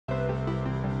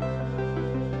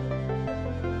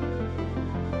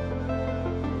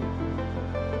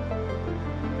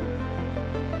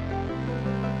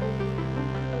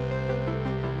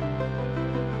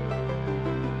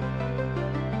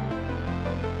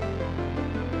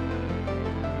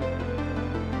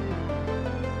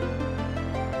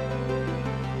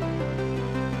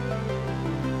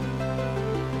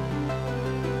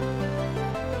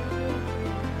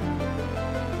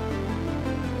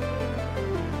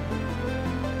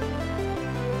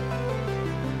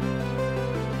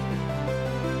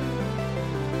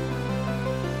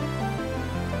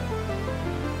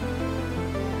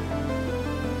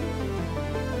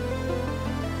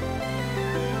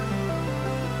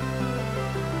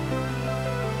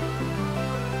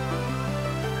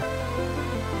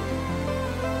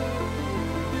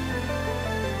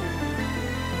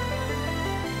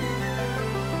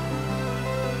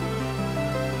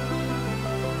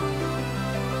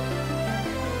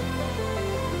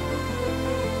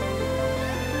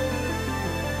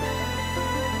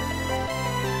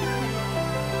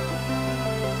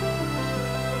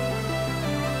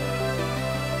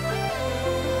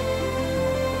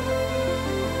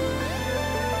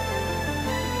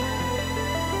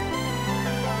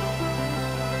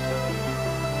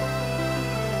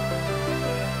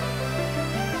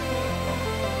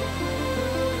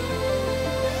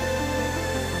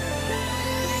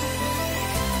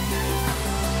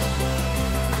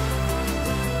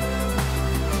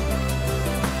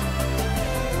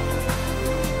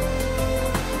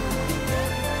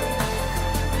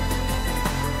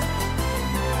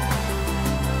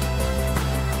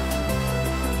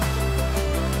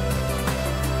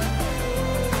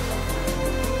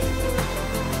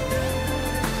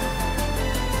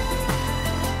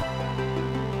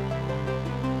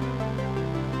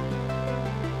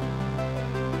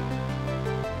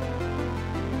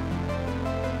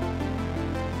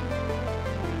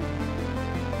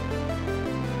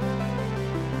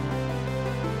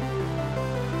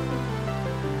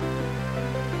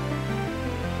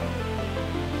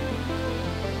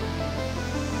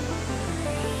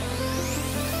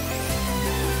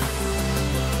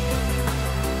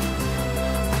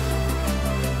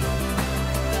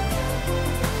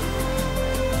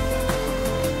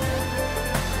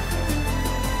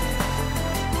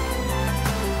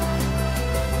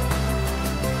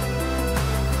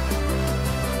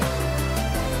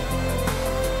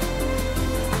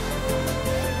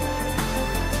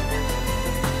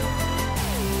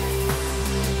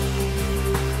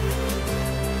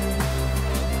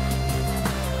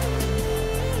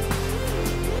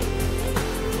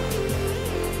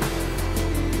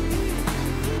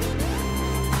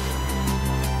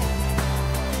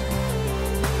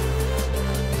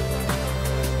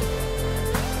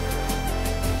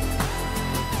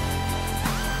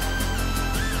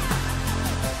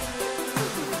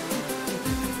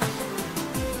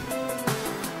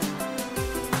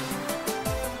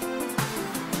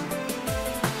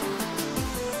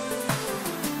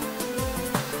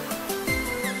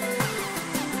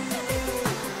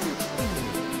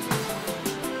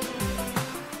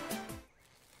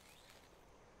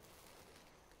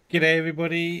G'day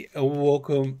everybody,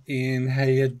 welcome in. How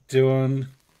you doing?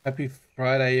 Happy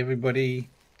Friday everybody.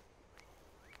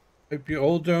 Hope you're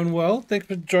all doing well. Thanks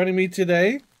for joining me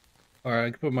today. Alright,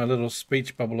 I can put my little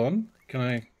speech bubble on. Can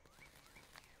I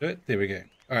do it? There we go.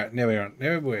 Alright, now we're on.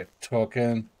 Now we're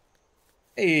talking.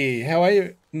 Hey, how are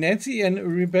you? Nancy and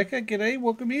Rebecca, g'day,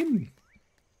 welcome in.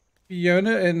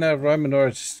 Fiona and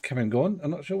Rymanora's just come and gone.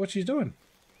 I'm not sure what she's doing.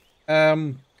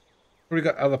 Probably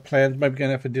got other plans, maybe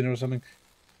going out for dinner or something.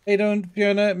 How you doing,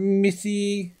 Fiona,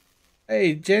 Missy?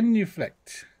 Hey,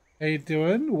 Genuflect. How you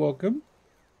doing? Welcome.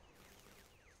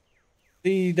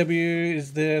 DW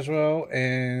is there as well,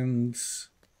 and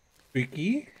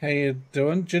Spooky. How you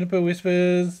doing? Juniper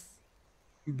Whispers.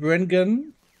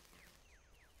 Brengan.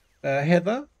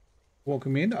 Heather.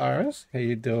 Welcome in. Iris. How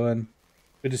you doing?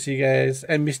 Good to see you guys.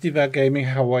 And Misty Val Gaming.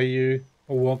 How are you?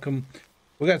 Welcome.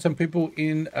 We got some people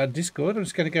in Discord. I'm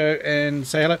just going to go and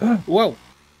say hello. Whoa.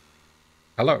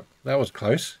 Hello, that was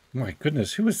close. My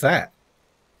goodness, who was that?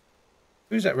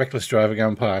 Who's that reckless driver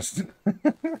going past?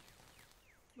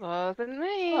 Wasn't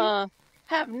me.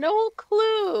 Have no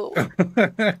clue.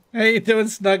 How you doing,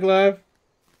 Snug Live?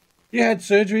 You had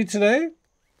surgery today?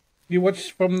 You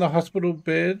watched from the hospital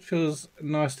bed. Feels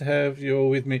nice to have you all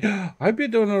with me. I hope you're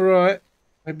doing all right.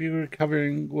 Hope you're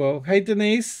recovering well. Hey,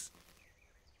 Denise.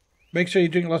 Make sure you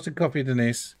drink lots of coffee,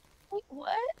 Denise. Wait,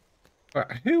 what? All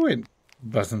right, who went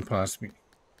buzzing past me?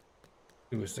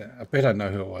 Who was that? I bet I know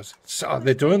who it was. So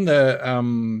they're doing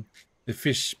the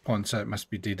fish pond, so it must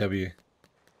be DW.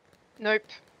 Nope.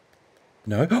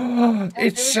 No? Oh,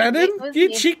 it's Shannon?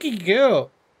 You cheeky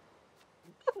girl.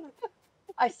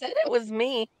 I said it was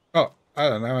me. Oh, I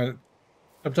don't know.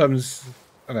 Sometimes,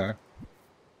 I don't know.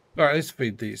 All right, let's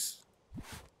feed these.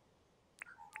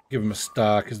 Give them a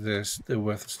star because they're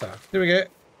worth a star. There we go.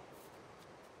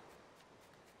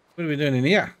 What are we doing in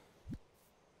here?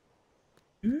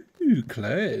 Ooh,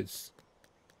 close.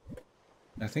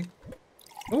 Nothing.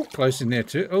 Oh, close in there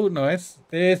too. Oh, nice.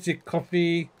 There's your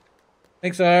coffee.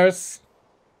 Thanks, Iris.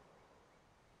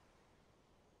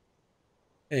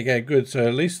 There you go. Good. So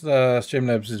at least the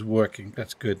Streamlabs is working.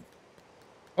 That's good.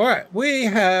 All right. We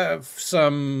have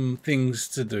some things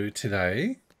to do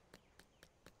today.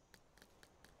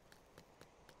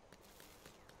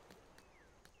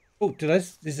 Oh,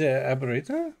 is there a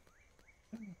burrito?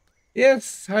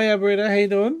 Yes. Hi, Arboreta. How you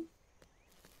doing?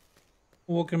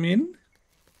 Welcome in.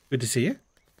 Good to see you.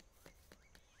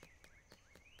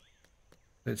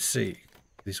 Let's see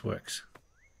if this works.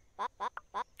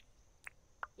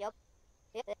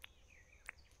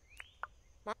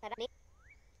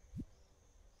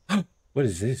 What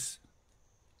is this?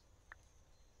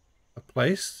 A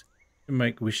place to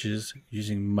make wishes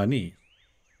using money.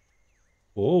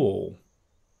 Oh,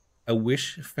 a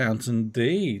wish fountain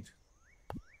deed.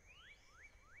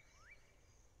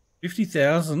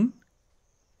 50,000.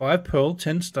 5 pearl,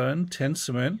 10 stone, 10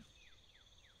 cement.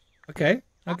 Okay,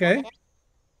 okay.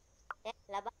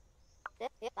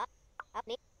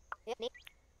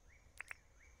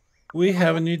 We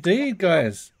have a new deed,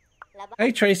 guys.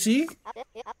 Hey, Tracy.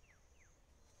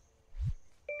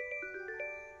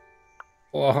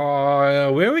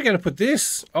 Oh, where are we going to put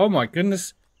this? Oh, my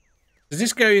goodness. Does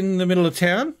this go in the middle of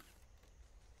town?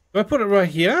 Do I put it right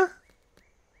here?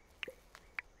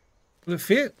 Will it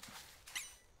fit?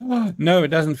 Oh, no, it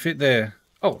doesn't fit there.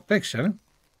 Oh, thanks, Shannon.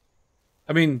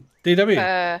 I mean, DW.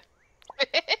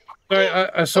 Sorry,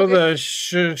 I saw the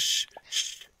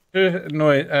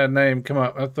name come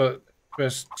up. I thought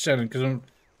first Shannon because I'm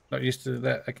not used to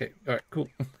that. Okay, all right, cool.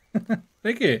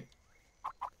 Thank you.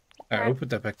 All right, we'll put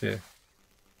that back there.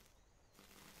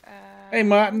 Hey,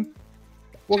 Martin.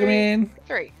 Welcome in.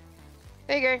 3.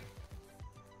 There you go.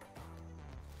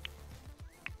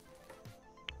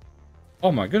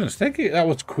 Oh my goodness, thank you. That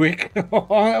was quick. Oh,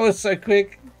 that was so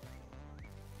quick.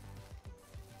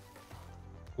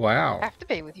 Wow. Have to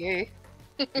be with you.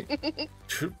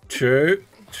 True.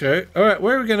 All right,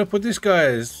 where are we going to put this,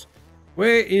 guys?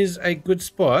 Where is a good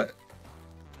spot?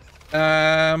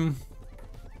 Oh,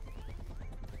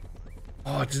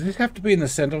 does this have to be in the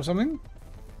center or something?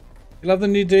 You love the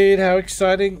new deed? How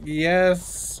exciting!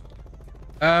 Yes.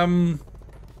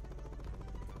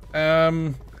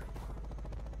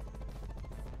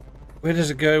 Where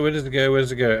does it go? Where does it go? Where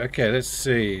does it go? Okay, let's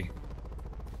see.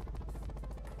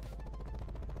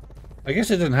 I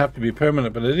guess it doesn't have to be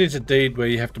permanent, but it is a deed where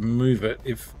you have to move it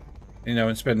if, you know,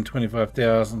 and spend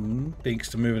 25,000 dinks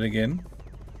to move it again.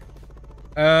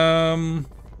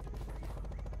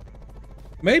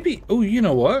 Maybe. Oh, you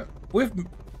know what?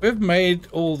 We've made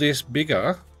all this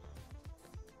bigger.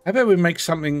 How about we make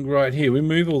something right here? We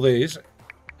move all these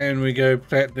and we go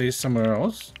plant these somewhere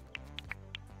else.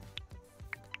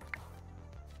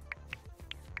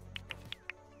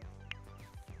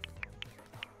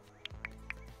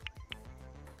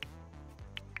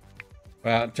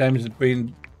 Wow, James has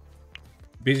been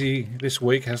busy this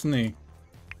week, hasn't he?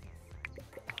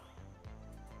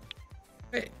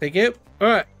 Hey, thank you. All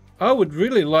right, I would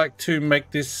really like to make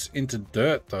this into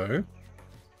dirt, though.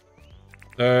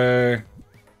 So,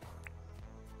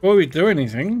 before we do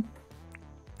anything,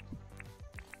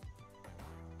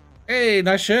 hey,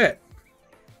 nice shirt.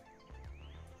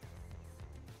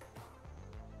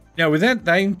 Now, with that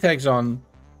name tags on,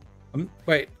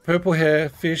 wait, purple hair,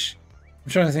 fish.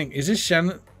 I'm trying to think. Is this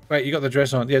Shannon? Wait, you got the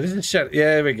dress on. Yeah, this is Shannon.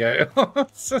 Yeah, there we go.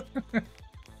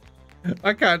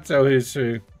 I can't tell who's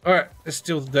who. All right, let's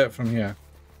steal the dirt from here.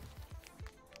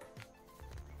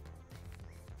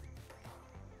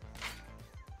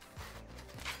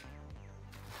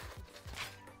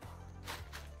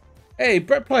 Hey,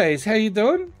 Brett Plays, how you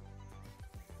doing?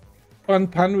 Fun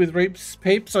pun with Reaps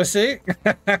Peeps, I see.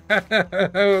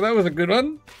 Oh, that was a good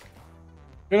one.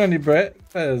 Good on you, Brett.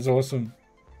 That is awesome.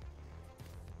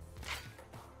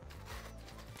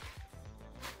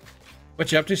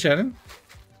 What you up to, Shannon?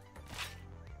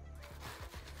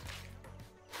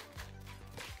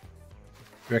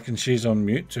 You reckon she's on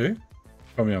mute too?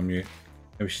 Probably on mute.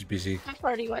 Maybe she's busy. I've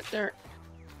already went dirt.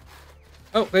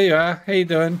 Oh, there you are. How you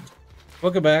doing?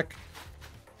 Welcome back.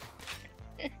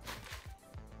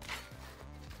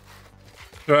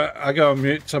 Right, I go on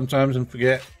mute sometimes and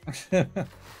forget.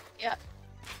 Yeah.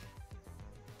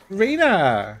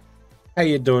 Rena! How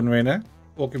you doing, Rena?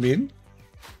 Welcome in.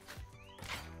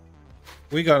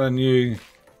 We got a new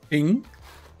thing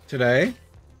today.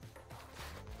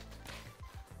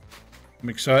 I'm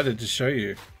excited to show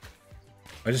you.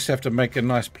 I just have to make a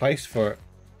nice place for it.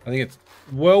 I think it's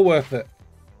well worth it.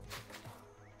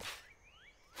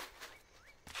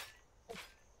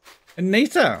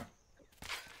 Anita!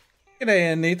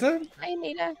 G'day, Anita. Hi,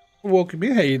 Anita. Welcome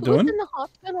in. How you Who's doing? in the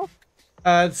hospital?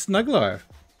 Snug Life.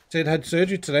 Said had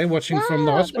surgery today, watching from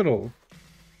the hospital.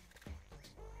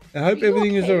 I hope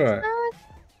everything is alright.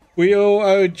 We all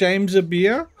owe James a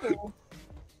beer.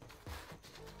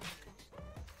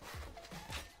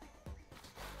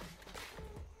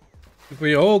 If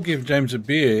we all give James a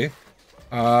beer,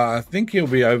 I think he'll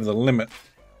be over the limit.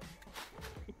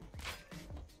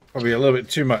 Probably a little bit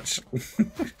too much.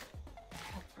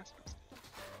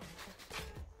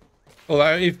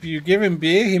 Although if you give him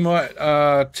beer, he might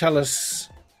tell us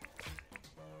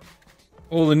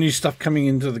all the new stuff coming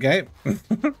into the game.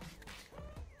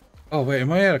 Oh wait,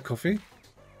 am I out of coffee?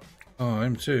 Oh, I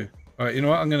am too. Alright, you know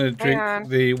what? I'm going to drink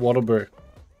the water brew.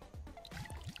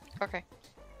 Okay.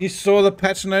 You saw the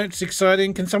patch notes,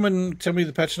 exciting. Can someone tell me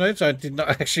the patch notes? I did not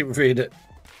actually read it.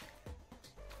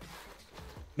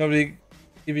 Nobody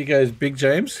give you guys Big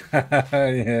James?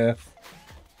 Yeah.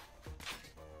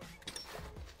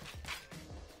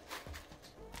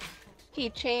 He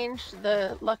changed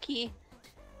the lucky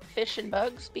fish and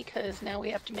bugs because now we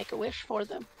have to make a wish for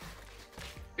them.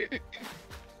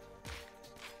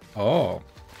 Oh.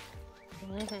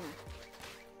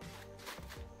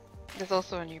 There's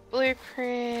also a new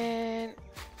blueprint.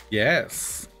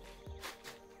 Yes.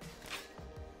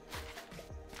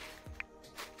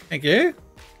 Thank you.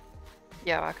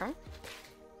 Yeah, welcome.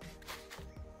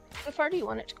 How far do you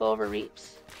want it to go over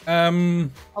Reaps?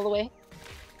 All the way?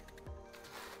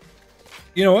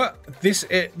 You know what? This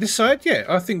side, yeah.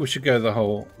 I think we should go the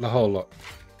whole lot.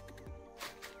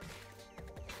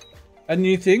 A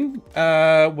new thing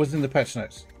was in the patch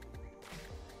notes.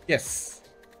 Yes.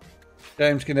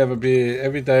 James can have a beer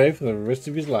every day for the rest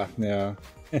of his life now.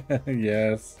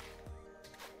 Yes.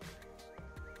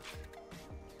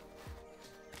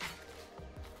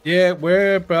 Yeah,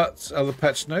 whereabouts are the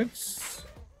patch notes?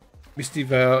 Misty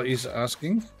Vale is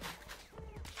asking.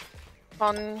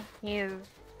 On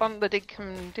the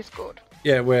DINKUM Discord.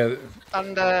 Yeah, where?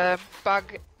 Under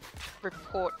bug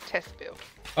report test build.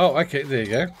 Oh, okay, there you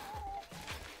go.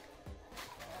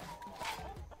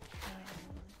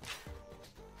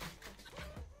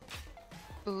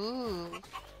 Ooh.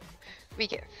 We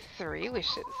get 3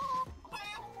 wishes.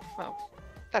 Well,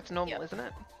 that's normal, isn't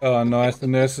it? Oh, nice. The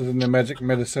nurses and the magic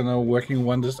medicine are working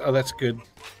wonders. Oh, that's good.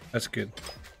 That's good.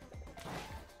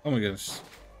 Oh my goodness.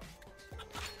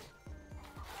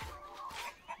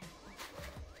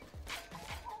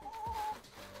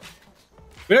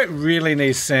 We don't really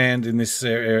need sand in this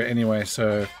area anyway,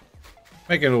 so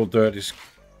making it all dirt is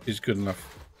good enough.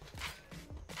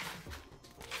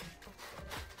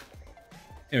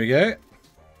 Here we go.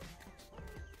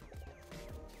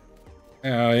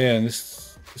 Oh yeah, and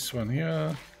this one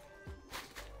here.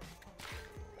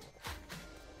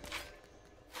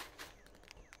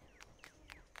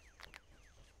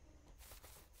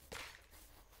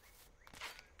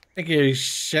 Thank you,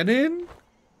 Shannon.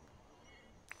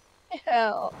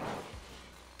 Hell.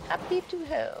 Happy to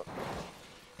help.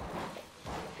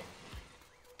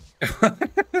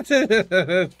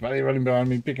 It's funny running behind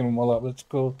me, picking them all up. That's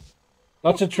cool.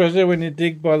 Lots of treasure when you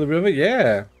dig by the river.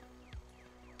 Yeah.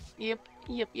 Yep,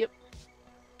 yep, yep.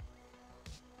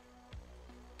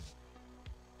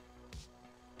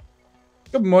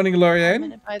 Good morning, I'm Lorianne.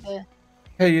 gonna buy the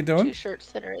How you 2 doing?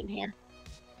 shirts that are in here.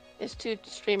 There's 2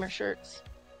 streamer shirts.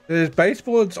 There's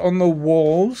baseboards on the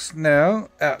walls now,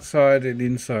 outside and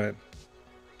inside.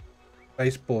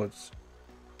 Baseboards.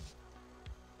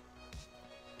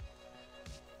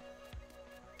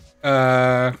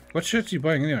 What shirts are you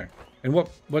buying anyway? And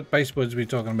what baseboards are we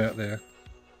talking about there?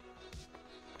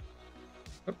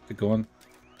 Oh, they're gone.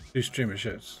 2 streamer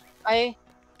shirts.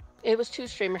 It was 2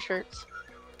 streamer shirts.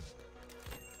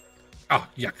 Oh,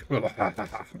 yuck.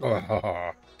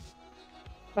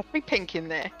 Must be pink in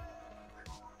there.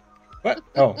 What?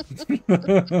 Oh.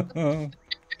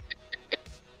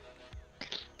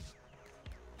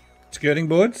 Skirting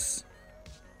boards.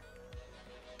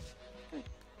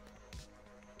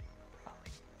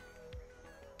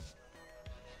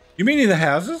 You mean in the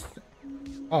houses?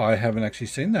 Oh, I haven't actually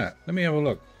seen that. Let me have a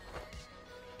look.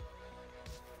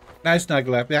 Nice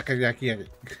snuggle up. Yucky.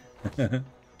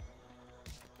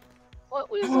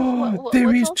 What was Oh,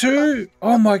 there is what's 2.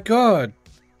 Oh my god.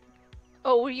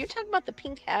 Oh, were you talking about the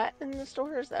pink hat in the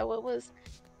store? Is that what was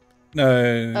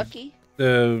No. Lucky?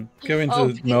 The go into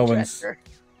pink Melbourne's. dresser.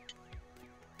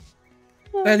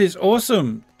 That is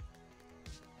awesome.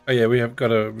 Oh yeah, we have got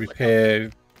to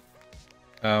repair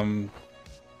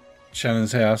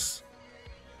Shannon's house.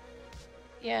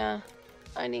 Yeah,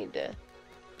 I need to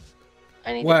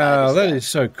buy Wow, the that stuff. is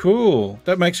so cool.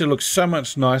 That makes it look so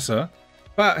much nicer.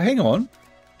 But hang on.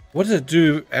 What does it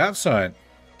do outside?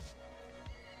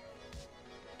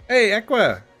 Hey,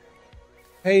 Aqua.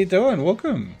 How you doing?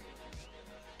 Welcome.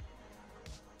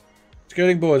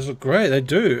 Skirting boards look great. They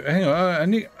do. Hang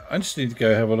on. I just need to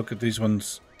go have a look at these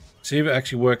ones. See if it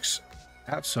actually works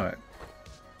outside.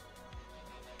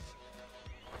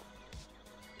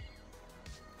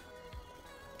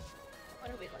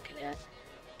 What are we looking at?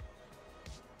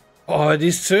 Oh, it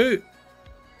is too.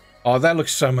 Oh, that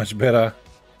looks so much better.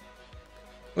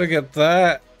 Look at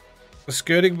that. The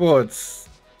skirting boards.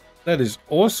 That is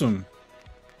awesome.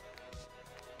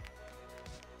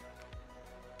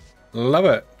 Love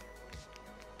it.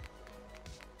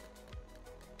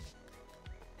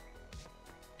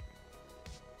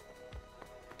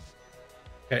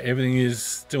 Okay, everything is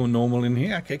still normal in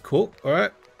here. Okay, cool. All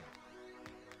right.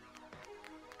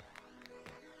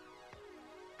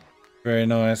 Very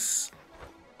nice.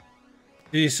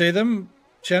 Do you see them,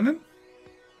 Shannon?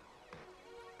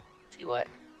 See what?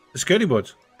 The skirting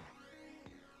boards.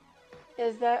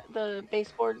 Is that the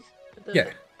baseboards? Yeah.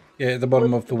 Yeah, at the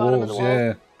bottom wood of at the the bottom walls. of the walls?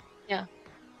 Yeah. Yeah.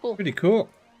 Cool. Pretty cool.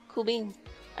 Cool beans.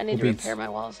 I need Cool to beans. repair my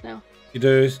walls now. You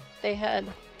do.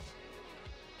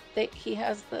 He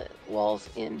has the walls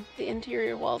in, the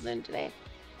interior walls in today.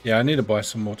 Yeah, I need to buy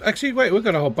some more. Actually, wait, we've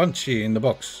got a whole bunch here in the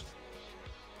box.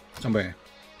 Somewhere.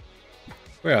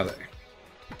 Where are they?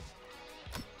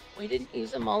 We didn't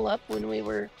use them all up when we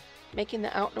were making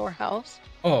the outdoor house.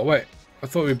 Oh, wait. I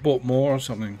thought we bought more or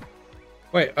something.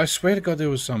 Wait, I swear to God there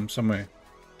was some somewhere.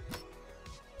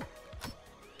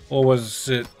 Or was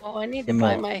it... Oh, I need to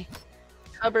buy not? my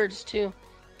cupboards too.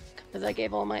 Because I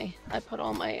put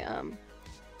all my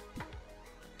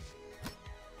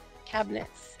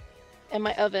cabinets and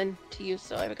my oven to use,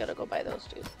 so I've got to go buy those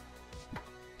too.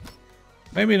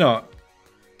 Maybe not.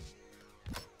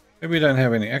 Maybe we don't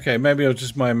have any. Okay, maybe it was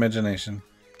just my imagination.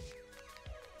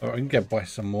 Alright, I can go buy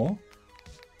some more.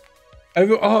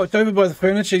 Oh, it's over by the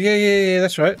furniture. Yeah,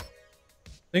 that's right.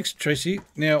 Thanks, Tracy.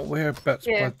 Now, whereabouts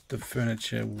by the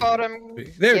furniture? Bottom.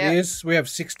 There Yeah. it is. We have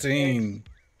 16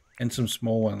 and some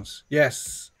small ones.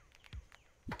 Yes.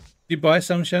 Did you buy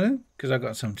some, Shannon? Because I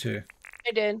got some too.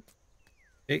 I did.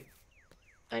 Hey.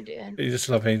 I did. You just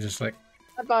love it. Just like,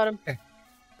 I bought them. Okay.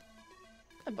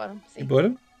 I bought them. See? you bought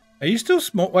them? Are you still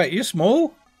small? Wait, you're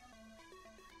small?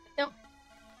 No.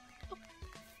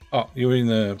 Oh, you were in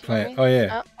the plant. me? Oh,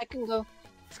 yeah. I can go.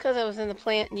 It's because I was in the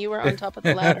plant and you were on top of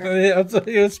the ladder. Yeah, I thought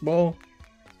you were small.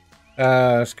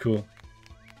 That's cool.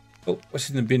 Oh, what's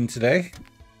in the bin today?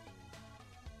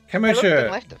 Camo I looked and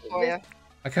shirt. left it for you.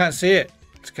 I can't see it.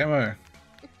 It's camo.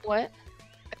 What?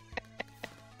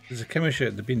 There's a camo shirt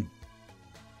in the bin.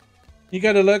 You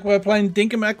got to look while playing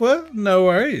Dinkum Aqua? No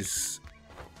worries.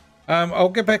 I'll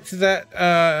get back to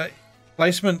that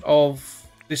placement of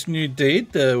this new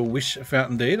deed, the Wish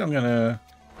Fountain deed. I'm going to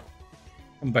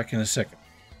come back in a second.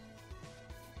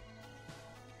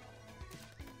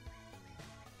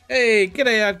 Hey,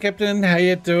 g'day out, Captain. How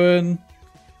you doing?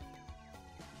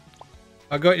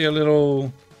 I got your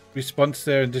little response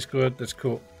there in Discord. That's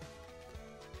cool.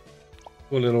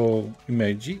 Cool little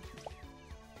emoji.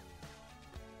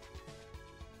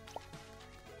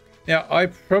 Now, I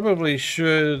probably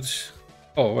should...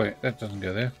 Oh, wait, that doesn't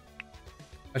go there.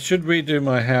 I should redo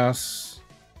my house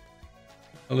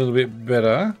a little bit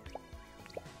better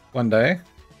one day.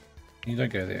 You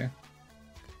don't go there.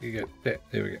 You go there.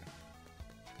 There we go.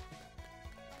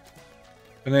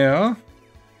 For now,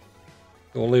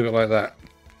 we'll leave it like that.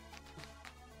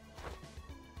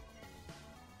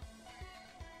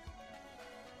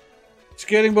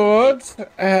 Skating board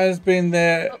has been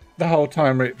there the whole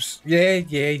time, Rips. Yeah.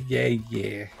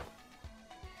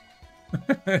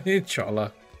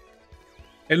 Chola.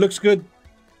 It looks good.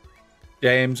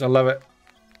 James, I love it.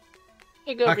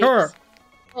 Here you go, Parkour. Reeves.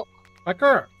 Oh,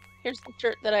 Parkour. here's the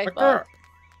shirt that I Parkour. bought.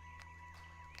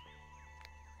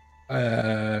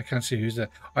 I can't see who's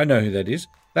that. I know who that is.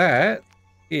 That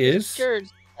is... Jerd.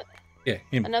 Yeah,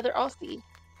 him. Another Aussie.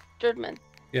 Jerdman.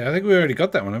 Yeah, I think we already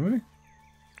got that one, haven't we?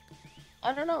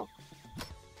 I don't know.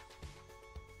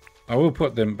 I will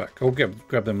put them back. I'll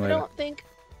grab them later.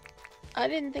 I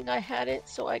didn't think I had it,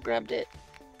 so I grabbed it.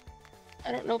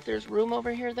 I don't know if there's room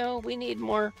over here though. We need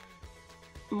more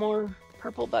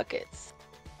purple buckets.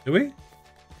 Do we?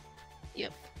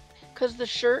 Yep. Because the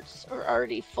shirts are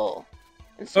already full.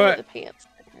 And so are the pants,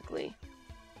 technically.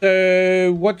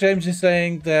 So what James is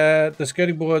saying that the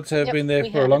skating boards have been there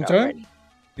for a long time? Already.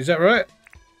 Is that right?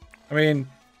 I mean,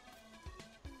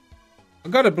 I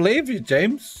gotta believe you,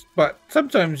 James, but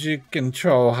sometimes you can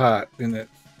troll hard in it.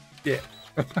 Yeah.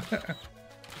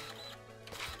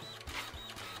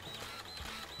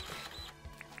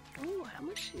 Ooh, how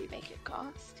much did he make it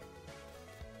cost?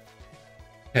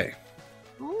 Okay.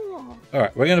 Ooh.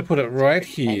 Alright, we're gonna put it right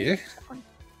here.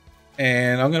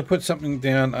 And I'm gonna put something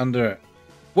down under it.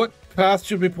 What path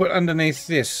should we put underneath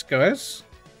this, guys?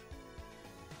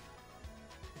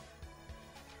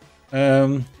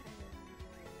 And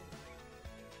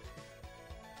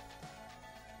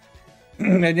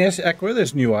yes, Aqua,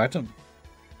 there's new item.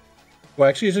 Well,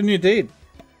 actually, it's a new deed.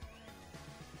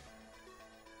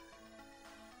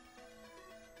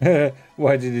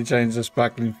 Why did he change the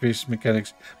sparkling fish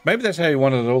mechanics? Maybe that's how he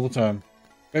wanted it all the time.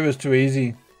 Maybe it was too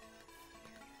easy.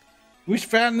 Which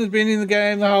fountain has been in the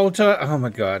game the whole time? Oh my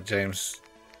god, James.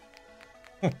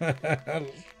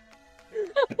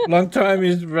 Long time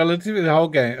is relative.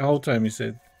 The whole time, he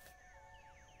said.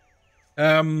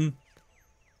 Alright.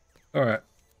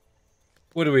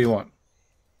 What do we want?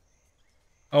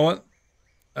 I want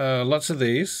lots of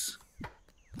these.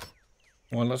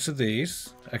 I want lots of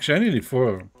these. Actually, I only need 4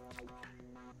 of them.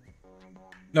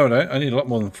 No, I need a lot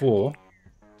more than 4.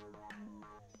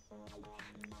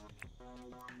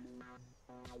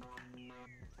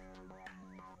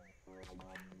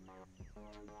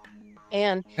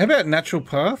 And how about natural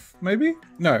path, maybe?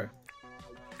 No.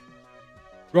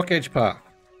 Rock edge path.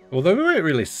 Although we won't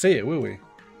really see it, will we?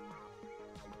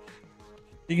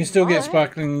 You can still get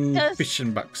sparkling fish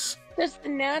and bucks. Does the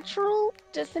natural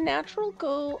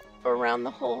go around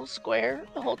the whole square,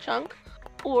 the whole chunk?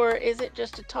 Or is it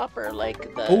just a topper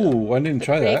like the Oh, I didn't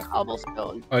try that.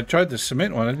 Cobblestone? I tried the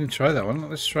cement one, I didn't try that one.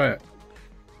 Let's try it.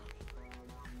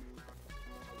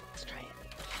 Let's try it.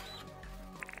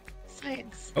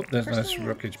 Science. Oh, there's a nice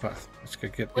rock edge path. Let's go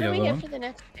get the other one. What do we get for the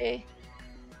next day?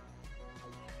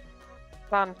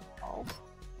 Sun. Oh.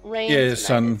 Rain. Yeah,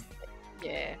 sun.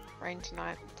 Yeah, rain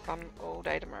tonight, sun all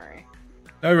day tomorrow.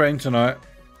 No rain tonight.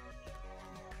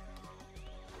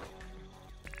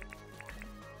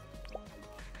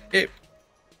 It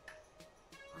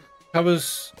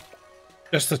covers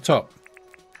just the top.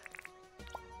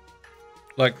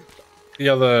 Like the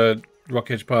other rock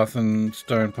edge path and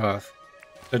stone path.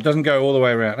 So it doesn't go all the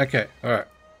way around. Okay, alright.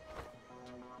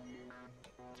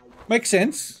 Makes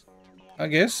sense, I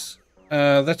guess.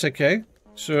 That's okay.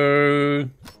 So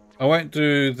I won't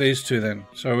do these two then.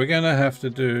 So we're gonna have to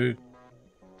do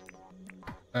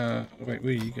wait, where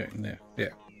are you going there?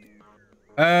 Yeah.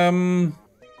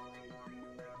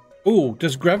 Oh,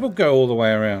 does gravel go all the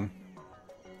way around?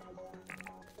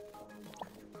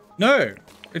 No,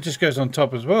 it just goes on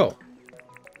top as well.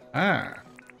 Ah.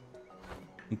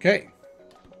 Okay.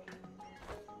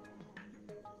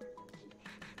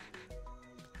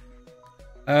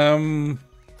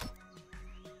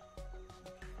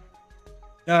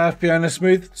 Fiona,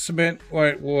 smooth cement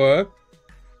won't work.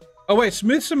 Oh wait,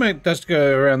 smooth cement does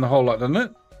go around the whole lot, doesn't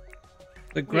it?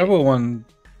 The gravel one,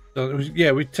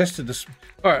 yeah, we tested this.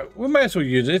 All right, we may as well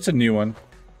use it. It's a new one.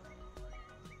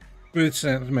 Smooth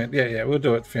cement, yeah, we'll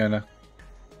do it, Fiona.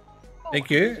 Thank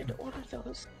you. I did order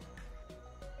those.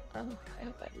 Oh, I hope I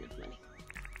have enough money.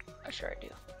 I'm sure I do.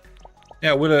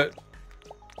 Now, will it...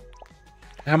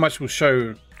 How much will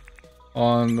show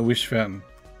on the wish fountain?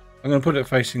 I'm going to put it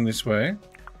facing this way.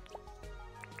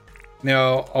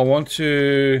 Now, I want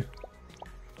to...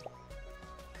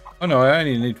 Oh no, I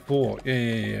only need 4.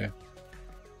 Yeah.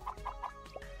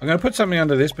 I'm going to put something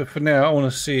under this, but for now, I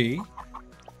want to see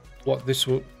what this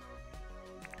will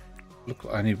look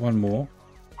like. I need one more.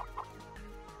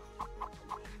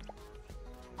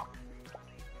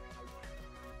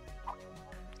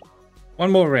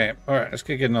 One more ramp. All right, let's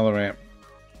go get another ramp.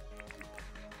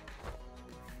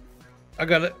 I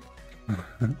got it.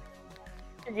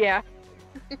 Yeah.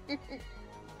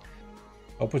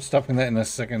 I'll put stuff in that in a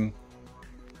second.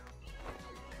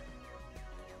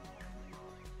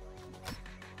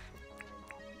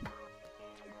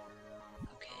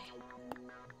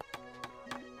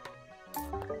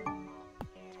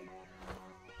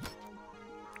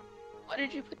 What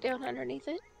did you put down underneath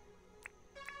it?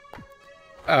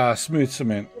 Smooth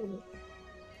cement.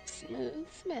 Smooth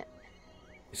cement.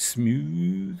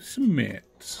 Smooth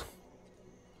cement.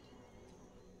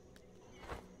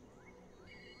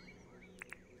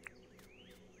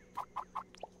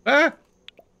 Ah!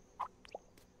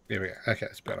 There we go. Okay,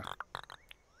 that's better.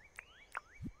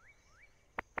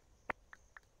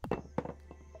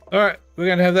 Alright, we're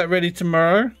going to have that ready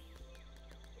tomorrow.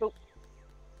 Cool.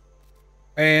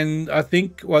 And I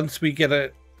think once we get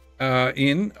it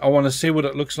in, I want to see what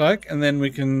it looks like, and then we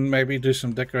can maybe do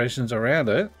some decorations around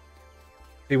it.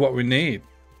 See what we need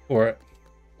for it.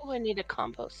 Oh, I need to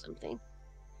compost something.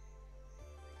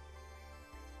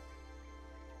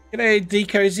 G'day, D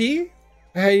Cozy.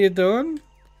 How you doing?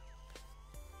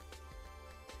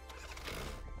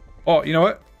 Oh, you know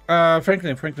what?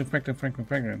 Franklin. I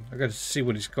got to see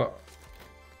what he's got.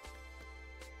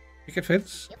 Picket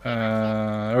fence.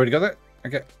 I already got that.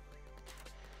 Okay.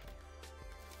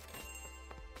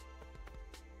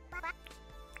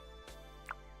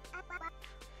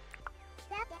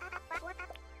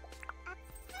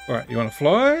 All right, you want to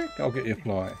fly? I'll get you a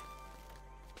fly.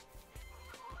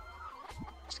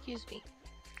 Excuse me.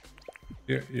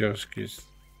 You're excused.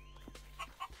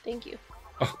 Thank you.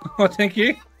 Oh, thank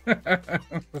you.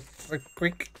 So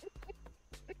quick.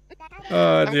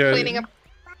 Oh I'm dear. cleaning up.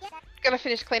 Gonna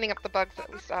finish cleaning up the bugs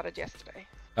that we started yesterday.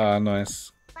 Ah,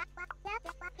 nice.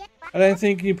 I don't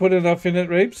think you put enough in it,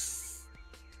 Reeps.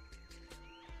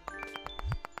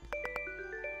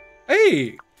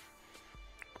 Hey!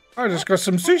 I just got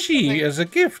some sushi as a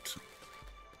gift.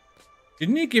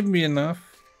 Didn't you give me enough?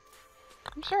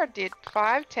 I'm sure I did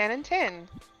 5, 10, and 10.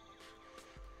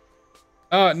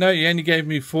 Oh, no, you only gave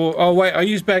me 4. Oh, wait, I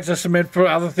used bags of cement for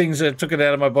other things that took it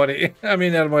out of my body. I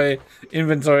mean, out of my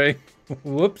inventory.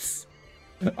 Whoops.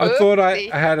 I thought I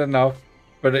had enough,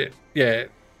 but it, yeah.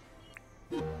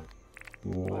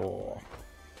 Whoa.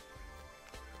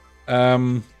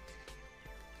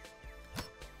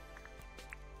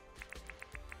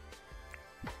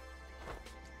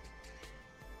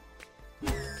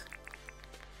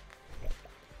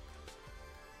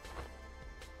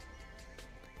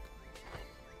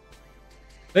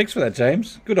 Thanks for that,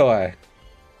 James. Good eye.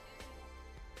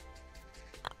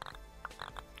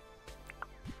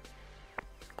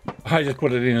 I just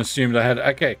put it in and assumed I had...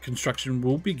 Okay, construction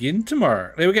will begin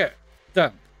tomorrow. There we go.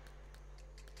 Done.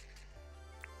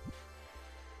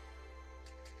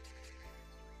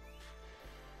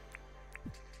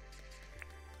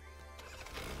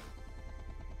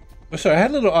 So I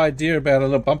had a little idea about a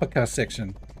little bumper car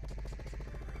section.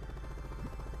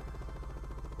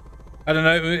 I don't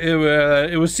know,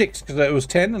 it was 6 because it was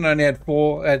 10 and I only had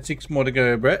 4, I had 6 more to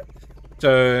go, Brett.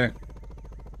 So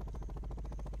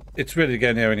it's ready to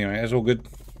go now anyway, it's all good.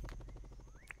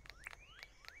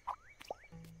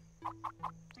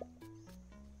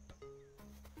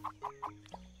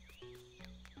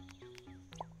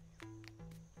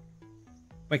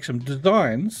 Make some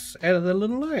designs out of the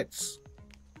little lights.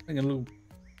 I think a little,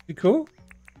 pretty cool.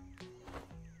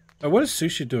 Oh, what is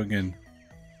Sushi doing in?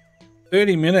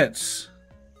 30 minutes.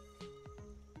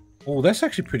 Oh, that's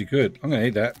actually pretty good. I'm going to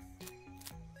eat that.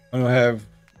 I'm going to have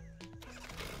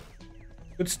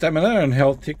good stamina and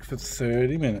health tick for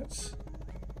 30 minutes.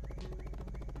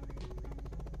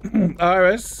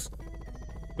 RS,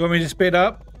 you want me to speed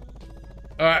up?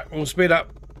 Alright, we'll speed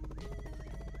up.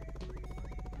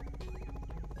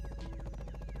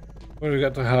 What do we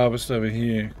got to harvest over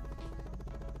here?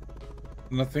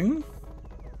 Nothing.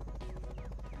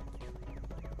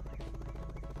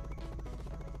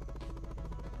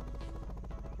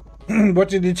 What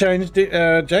did he change,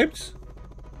 James?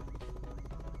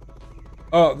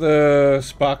 Oh, the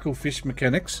sparkle fish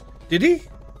mechanics. Did he?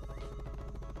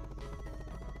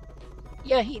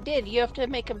 Yeah, he did. You have to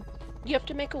make him You have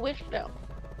to make a wish now.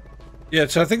 Yeah,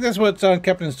 so I think that's what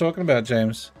Captain's talking about,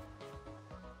 James.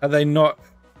 Are they not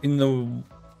in the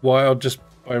wild just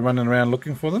by running around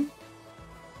looking for them?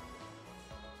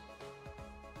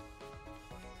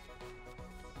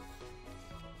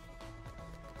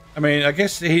 I mean, I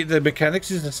guess the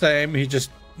mechanics is the same. He just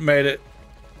made it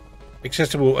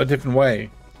accessible a different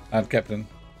way, Captain.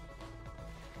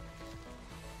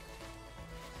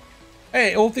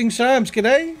 Hey, all things Shams,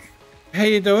 g'day. How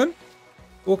you doing?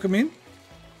 Welcome in.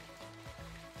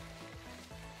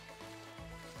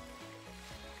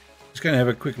 Just going to have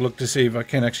a quick look to see if I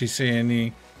can actually see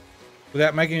any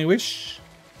without making a wish.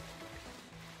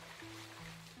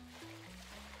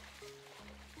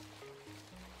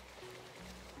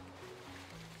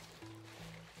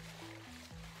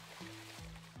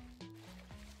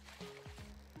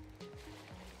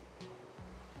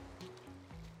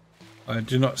 I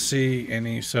do not see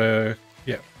any, so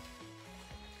yeah.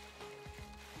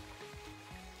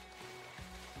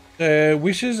 The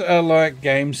wishes are like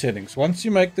game settings. Once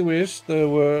you make the wish, the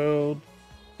world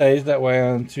stays that way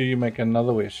until you make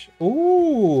another wish.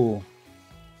 Ooh!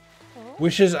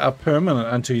 Wishes are permanent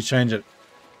until you change it.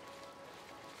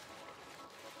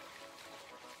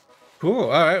 Cool. All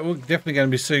right, we're definitely going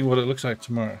to be seeing what it looks like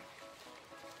tomorrow.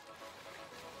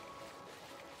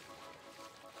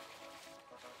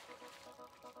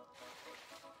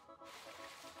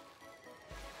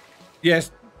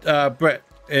 Yes, Brett,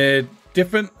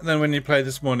 different than when you played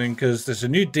this morning because there's a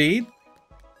new deed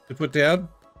to put down.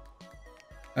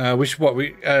 Which what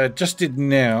we just did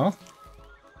now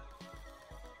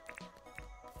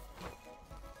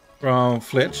from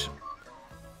Fletch.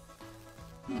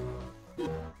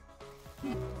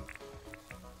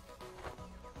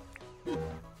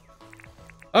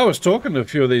 I was talking to a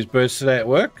few of these birds today at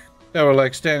work. They were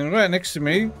like standing right next to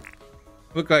me.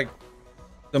 Looked like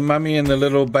the mummy and the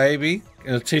little baby,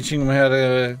 teaching them how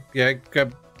to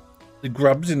grab the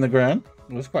grubs in the ground.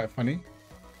 It was quite funny.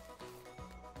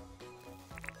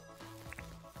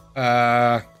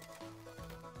 What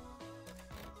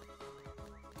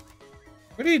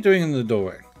are you doing in the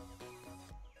doorway?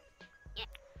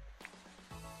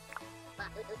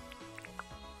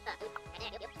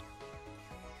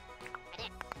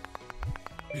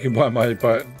 You can buy my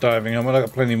diving helmet. I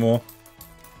got plenty more.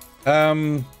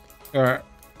 All right.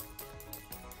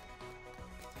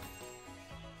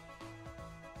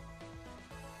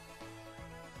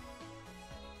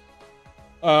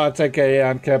 It's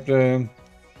okay, Captain.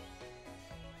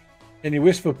 Can you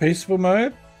wish for peaceful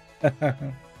mode?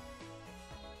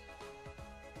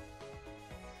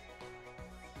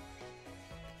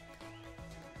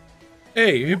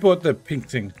 Hey, who bought the pink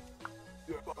thing?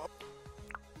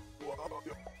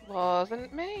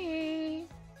 Wasn't me.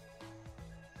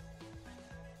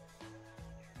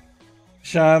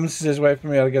 Shams says, wait for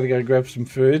me, I gotta go grab some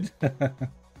food. The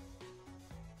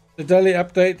daily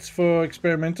updates for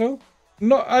Experimental?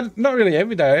 Not really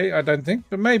every day, I don't think,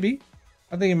 but maybe.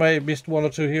 I think you may have missed one or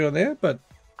two here or there, but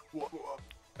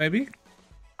maybe.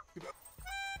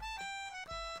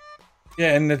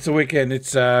 Yeah, and it's a weekend.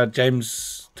 It's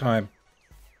James time.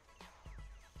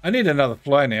 I need another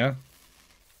fly now.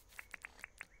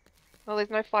 Well, there's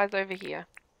no flies over here.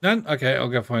 None? Okay, I'll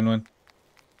go find one.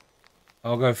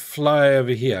 I'll go fly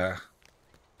over here.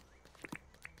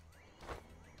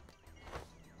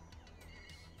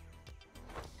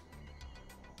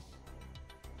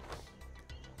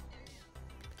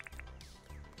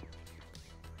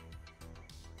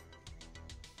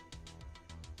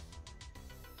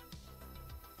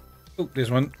 Oh,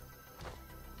 there's one.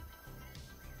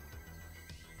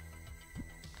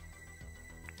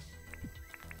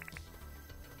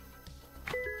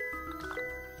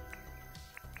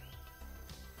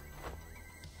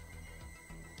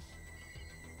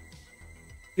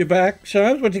 You're back,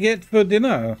 Shams? What'd you get for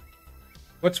dinner?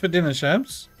 What's for dinner,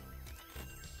 Shams?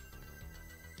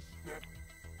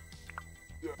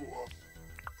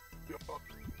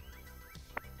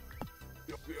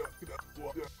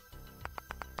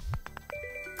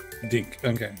 Dink.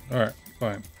 Okay. Alright.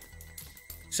 Fine.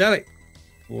 Sally,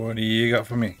 what do you got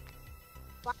for me?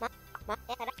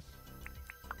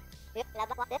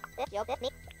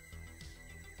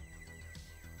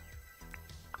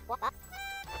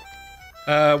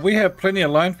 We have plenty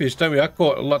of lionfish, don't we? I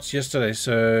caught lots yesterday,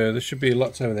 so there should be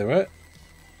lots over there, right?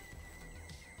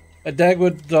 A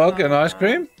Dagwood dog and ice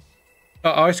cream?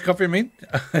 Oh, iced coffee, I mean?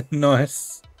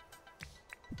 Nice.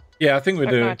 Yeah, I think we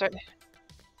do. No, I don't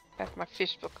have my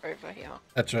fish book over here.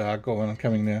 That's right, I got one. I'm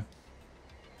coming now.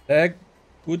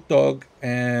 Dagwood dog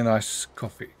and iced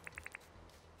coffee.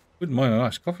 Wouldn't mind an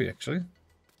iced coffee, actually.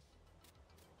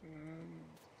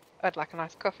 I'd like a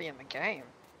nice coffee in the game.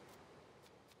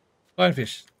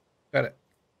 Lionfish. Got it.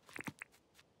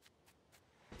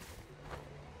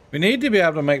 We need to be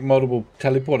able to make multiple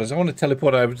teleporters. I want to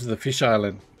teleport over to the fish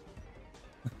island.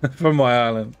 From my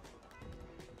island.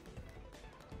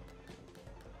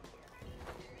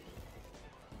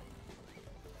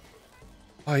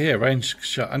 Oh yeah, range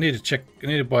shot. I need to check. I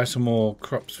need to buy some more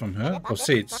crops from her. Or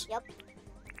seeds.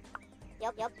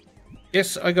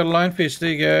 Yes, I got a lionfish.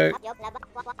 There you go.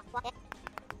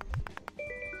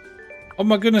 Oh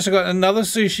my goodness, I got another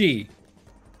sushi.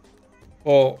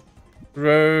 Or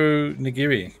ro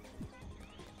nigiri.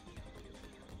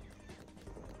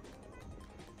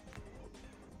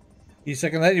 You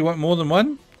second that? You want more than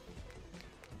one?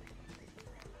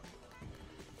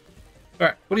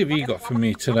 Alright, what have you got for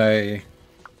me today?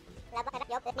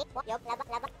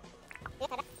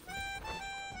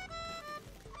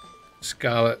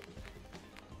 Scarlet.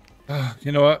 Oh,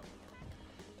 you know what?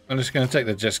 I'm just going to take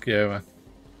the jet ski over.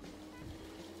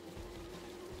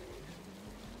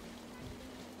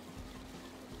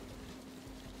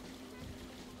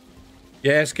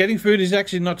 Yes, getting food is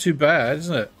actually not too bad,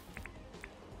 isn't it?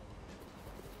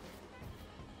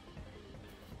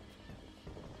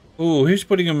 Oh, who's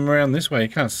putting them around this way? You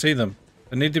can't see them.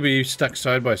 They need to be stuck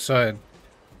side by side.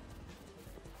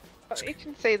 Oh, you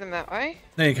can see them that way.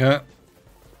 No, you can't.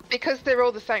 Because they're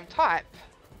all the same type.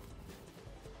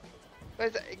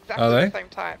 Those are exactly Are they? the same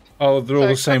type. Oh, they're all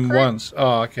the same concrete. ones.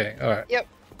 Oh, okay. All right. Yep.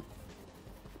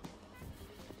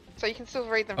 So you can still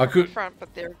read them I from could- the front,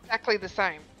 but they're exactly the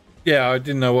same. Yeah, I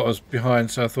didn't know what was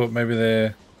behind, so I thought maybe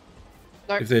they're...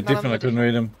 Nope, If they're none of different, them I are couldn't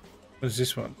read them. What is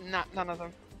this one? different. None of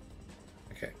them.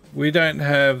 Okay. We don't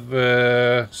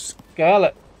have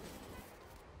Scarlet.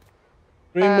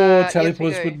 Three more Yes, we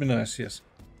teleports do. would be nice, yes.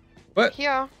 What?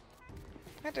 Here.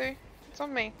 I do. It's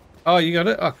on me. Oh, you got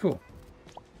it? Oh, cool.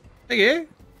 Thank you.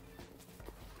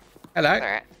 Hello. How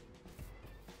Alright.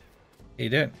 you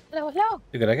doing? Hello, hello.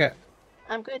 Look what I got.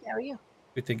 I'm good. How are you?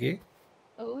 Good, thank you.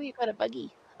 Oh, you got a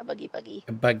buggy. A buggy.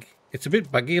 A bug. It's a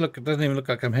bit buggy. Look, it doesn't even look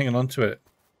like I'm hanging on to it.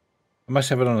 I must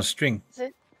have it on a string. Is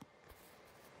it?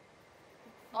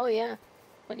 Oh, yeah.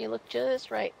 When you look just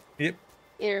right. Yep.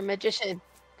 You're a magician.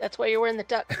 That's why you're wearing the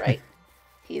duck, right?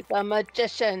 He's a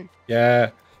magician. Yeah.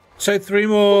 So 3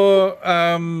 more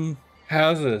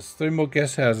houses. 3 more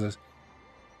guest houses.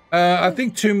 I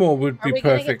think 2 more would Are be we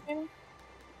gonna get perfect. there? 3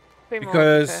 more would be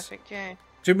Because- perfect, yeah.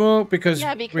 2 more because,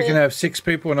 Yeah, we because- can have 6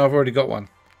 people and I've already got one.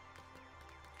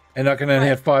 And I can only Right.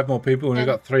 have 5 more people and we've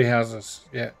And- got 3 houses.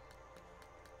 Yeah.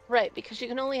 Right, because you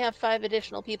can only have 5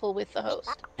 additional people with the host.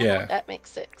 Yeah. That makes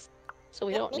 6. So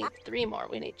we don't need 3 more.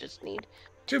 We just need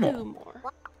 2 2 more. more.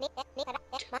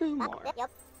 2 more.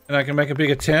 And I can make a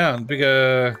bigger town.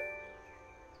 Bigger...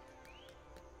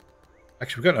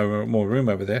 Actually, we've got no more room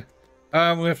over there. We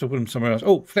have to put them somewhere else.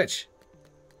 Oh, Fletch.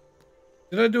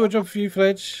 Did I do a job for you,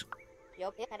 Fletch?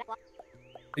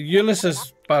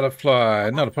 Ulysses butterfly.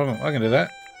 Not a problem. I can do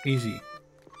that. Easy.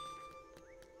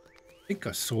 I think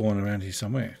I saw one around here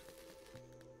somewhere.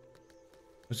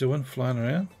 Was there one flying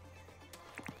around?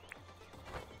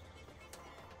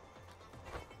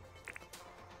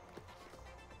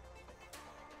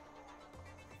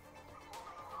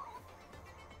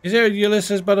 Is there a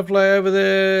Ulysses butterfly over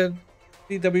there,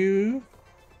 DW?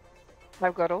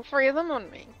 I've got all 3 of them on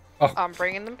me. Oh. I'm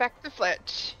bringing them back to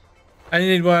Fletch. I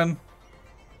need one.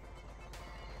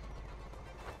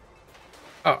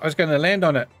 Oh, I was going to land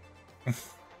on it.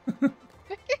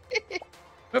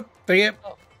 Oh, take it.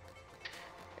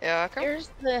 Yeah, okay. Here's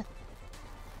the...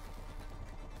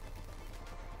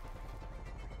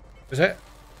 Is that?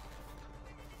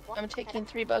 I'm taking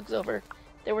 3 bugs over.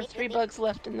 There were 3 bugs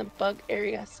left in the bug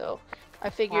area, so I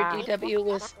figured Wow. DW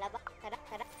was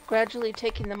gradually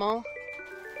taking them all.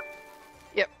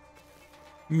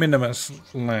 Minimus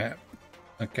lamp.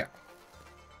 Okay.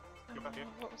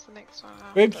 What was the next one?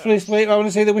 Wait, after? please, wait. I want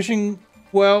to see the wishing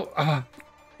well. Ah,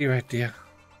 you're right, dear.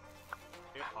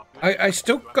 I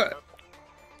still got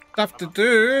stuff to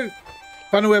do.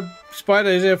 Funnelweb spider.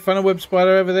 Is there a funnelweb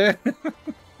spider over there?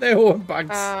 They're all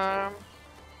bugs.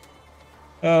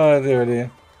 Oh, there it is.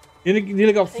 You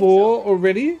nearly got I think 4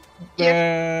 already?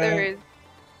 Yeah, there is.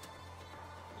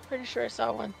 Pretty sure I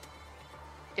saw one.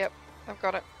 Yep, I've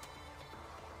got it.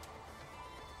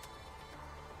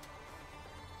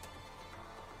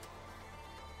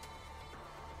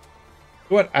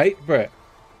 You want 8, Brett?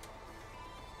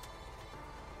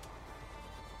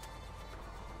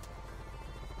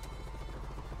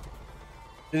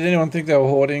 Did anyone think they were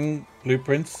hoarding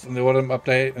blueprints and they wanted them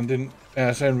update and didn't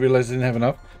realize they didn't have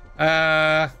enough?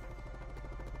 Yeah.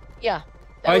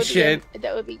 I would be shared- good.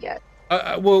 That would be good.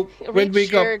 Well, when Reed we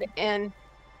got shared and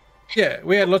Yeah,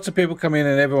 we had lots of people come in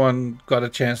and everyone got a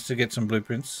chance to get some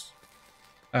blueprints.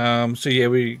 So yeah,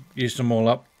 we used them all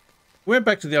up. We went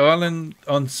back to the island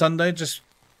on Sunday, just a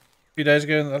few days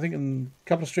ago, I think a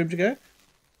couple of streams ago.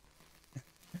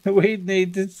 We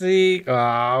need to see...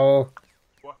 Oh.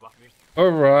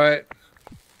 Alright.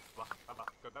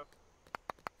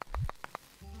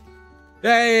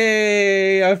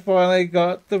 Yay! I finally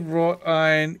got the wrought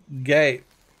iron gate.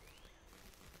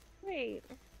 Wait.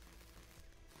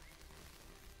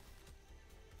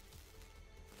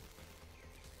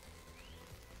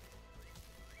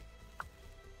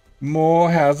 More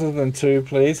houses than 2,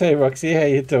 please. Hey, Roxy, how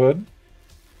you doing?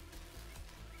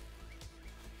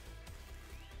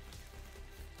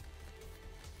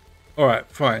 Alright,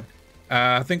 fine.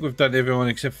 I think we've done everyone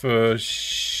except for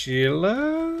Sheila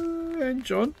and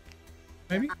John,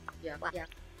 maybe? You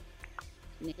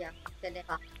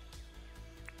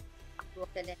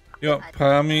want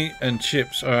palmy and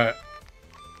chips. Alright.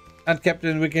 And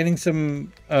Captain, we're getting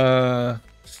some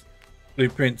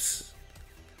blueprints.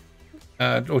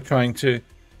 Or trying to.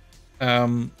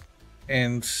 And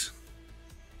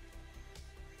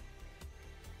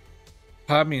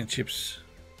palmy and chips.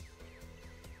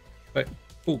 Wait.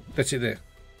 Oh, that's it there.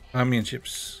 Palmy and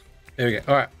chips. There we go.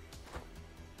 Alright.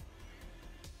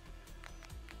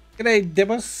 G'day,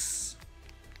 Debus.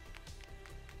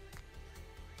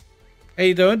 How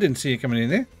you doing? Didn't see you coming in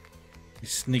there. You're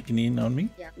sneaking in on me.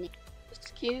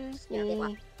 Excuse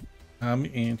me.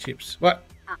 And chips. What?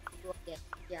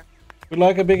 Would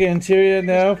like a bigger interior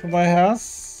now for my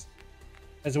house,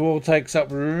 as the wall takes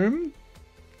up room.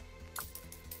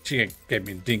 She gave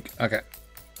me a dink. Okay.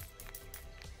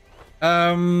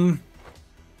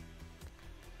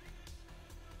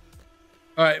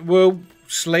 Alright, we'll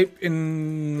sleep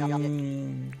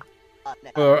in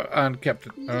for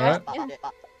Captain. Alright.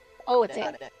 Oh, it's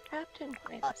in. Captain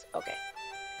France. Okay.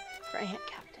 Grant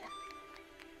Captain.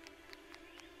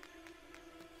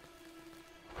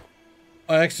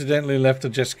 I accidentally left a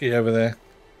jet ski over there.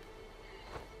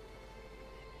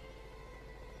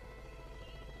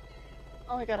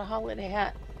 Oh, I got a holiday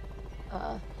hat.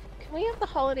 Can we have the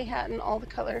holiday hat in all the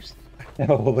colors?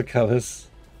 All the colors.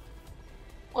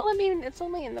 Well, I mean, it's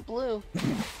only in the blue, which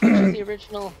is the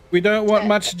original. We don't want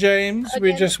much, James.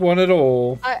 We just want it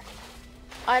all.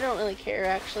 I don't really care,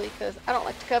 actually, because I don't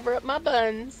like to cover up my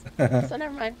buns. So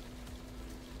never mind.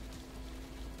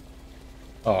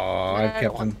 Oh, I don't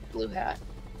Captain. want the blue hat.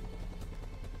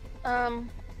 I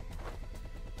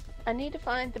need to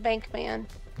find the bank man.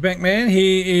 The bank man,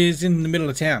 he is in the middle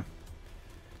of town.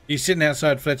 He's sitting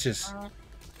outside Fletcher's.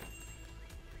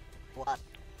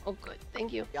 Oh, good.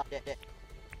 Thank you.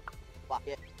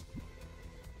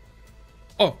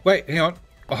 Oh, wait, hang on.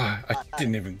 Oh, I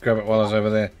didn't even grab it while I was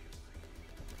over there.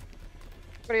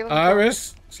 What are you looking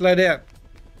Iris, slow down.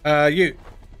 You.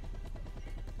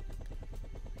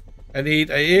 I need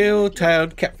a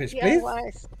eel-tailed catfish, Yeah, please.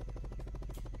 wise.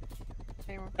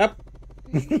 for? Up.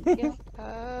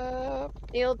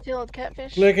 Eel-tailed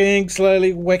catfish. Looking,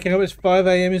 slowly waking up. It's 5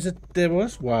 a.m. Is it, there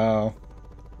was? Wow.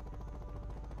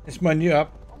 It's my new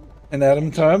up and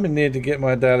Adam time and need to get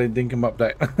my daily dinkum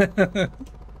update.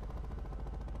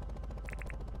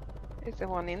 Is there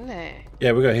one in there?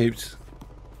 Yeah, we got heaps.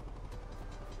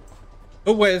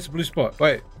 Oh, wait, it's a blue spot.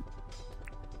 Wait.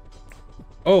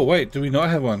 Oh, wait, do we not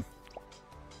have one?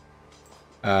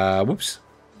 Whoops.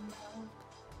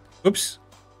 Whoops.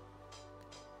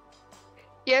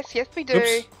 Yes, yes, we do.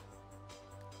 Oops.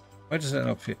 Why does that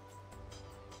not fit?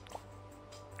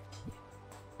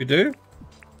 We do?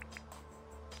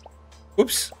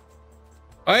 Whoops.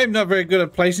 I am not very good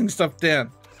at placing stuff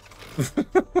down.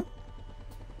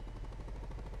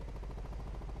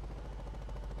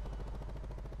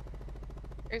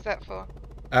 Who's that for?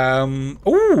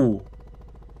 Ooh.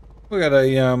 We got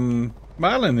a,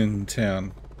 Marlin in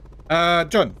town.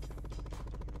 John.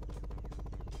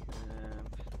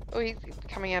 Oh, he's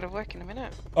coming out of work in a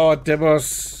minute. Oh,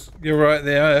 Debos, you're right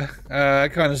there.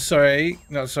 Kind of sorry.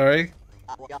 Not sorry.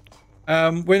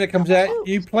 When it comes out,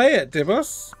 you play it,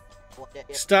 Debos.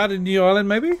 Start a new island,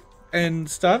 maybe? And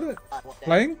start it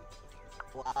playing?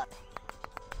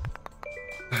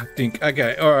 I think.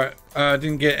 Okay, alright. I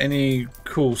didn't get any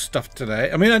cool stuff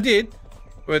today. I mean, I did.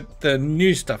 But the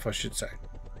new stuff, I should say.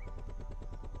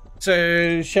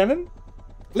 So, Shannon?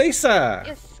 Lisa!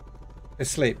 Yes.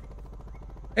 Asleep.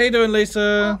 How you doing,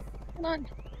 Lisa? Oh, hold on.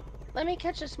 Let me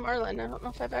catch this marlin. I don't know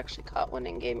if I've actually caught one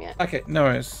in game yet. Okay, no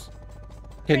worries.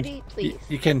 Ready, please.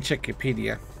 You can check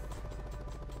Wikipedia.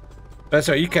 That's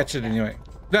right, you catch it anyway.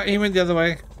 No, he went the other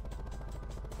way.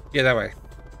 Yeah, that way.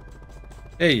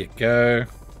 There you go.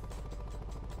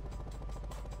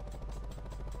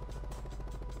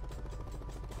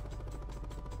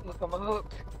 Look on the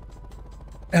hook.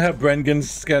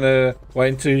 Brendan's gonna wait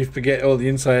until you forget all the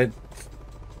inside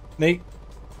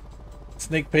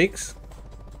sneak peeks.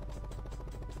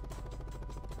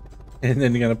 And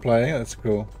then you're gonna play. That's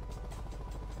cool.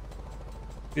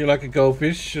 You're like a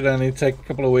goldfish, should only take a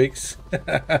couple of weeks.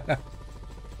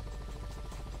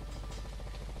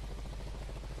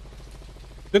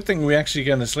 Good thing we're actually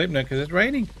going to sleep now because it's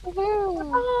raining.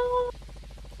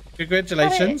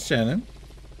 Congratulations, Shannon.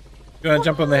 You want to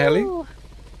jump on the heli?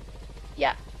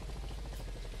 Yeah.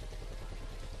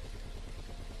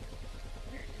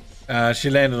 She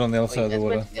landed on the other side of the just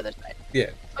water. went to the other side.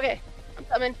 Yeah. Okay, I'm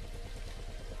coming.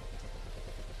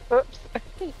 Oops.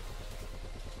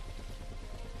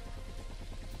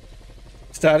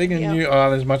 Starting a new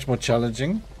island is much more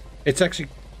challenging. It's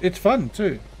fun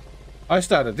too. I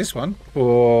started this one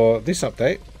for this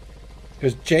update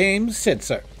because James said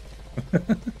so.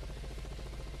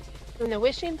 And the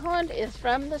wishing pond is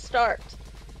from the start.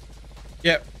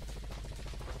 Yep.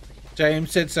 James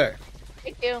said so.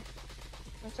 Thank you.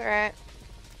 That's alright.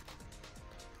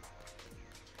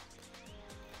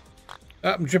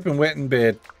 Oh, I'm dripping wet in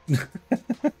bed.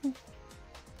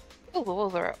 Oh, the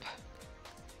walls are up.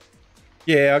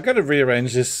 Yeah, I got to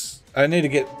rearrange this. I need to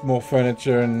get more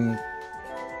furniture and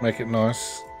make it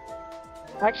nice.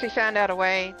 I actually found out a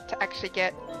way to actually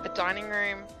get a dining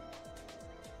room,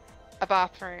 a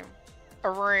bathroom, a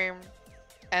room,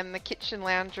 and the kitchen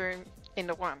lounge room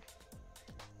into one.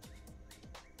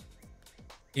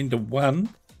 Into one?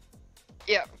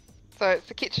 Yep. So it's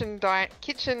the kitchen dining.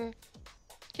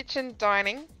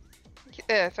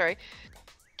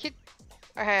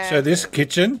 So this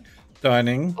kitchen,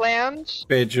 dining, lounge,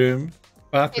 bedroom,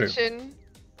 bathroom. kitchen,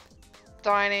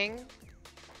 dining,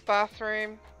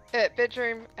 bathroom,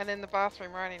 bedroom, and then the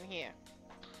bathroom right in here.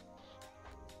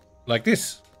 Like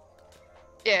this.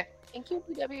 Yeah, Thank you,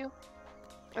 PW.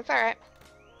 that's alright.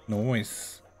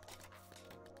 Nice.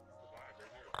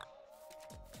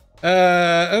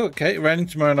 Okay, raining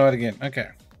tomorrow night again. Okay.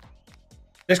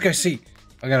 Let's go see.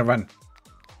 I'm gonna run.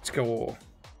 Let's go.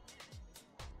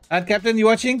 And Captain, you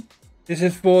watching? This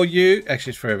is for you.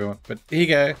 Actually, it's for everyone, but here you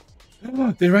go.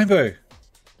 Oh, the rainbow.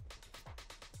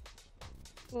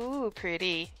 Ooh,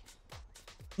 pretty.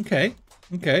 Okay,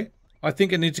 okay. I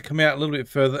think it needs to come out a little bit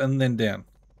further and then down.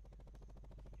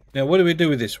 Now, what do we do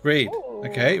with this? Read.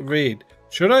 Okay, read.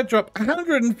 Should I drop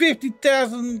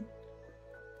 150,000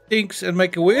 inks and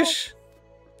make a wish?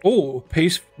 Oh,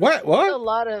 peace. What? That's a What?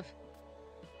 lot of.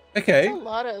 Okay. That's a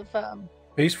lot of.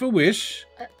 Peaceful wish.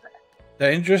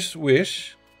 Dangerous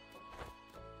wish.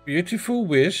 Beautiful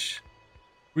wish.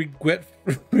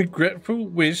 Regretful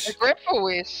wish. Regretful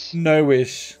wish. No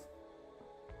wish.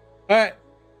 Alright.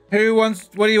 Who wants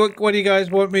what do you guys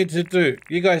want me to do?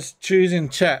 You guys choose in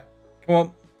chat. Come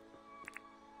on.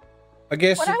 I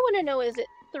guess What I want to know is it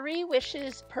 3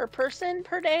 wishes per person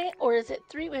per day, or is it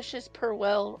 3 wishes per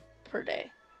well per day?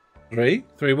 3?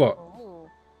 3 what? Ooh.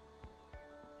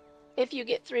 If you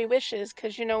get 3 wishes,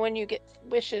 because you know when you get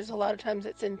wishes, a lot of times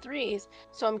it's in 3s.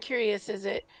 So I'm curious, is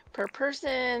it per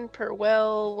person, per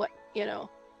well, what, you know?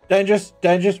 Dangerous,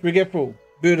 regretful,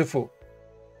 beautiful.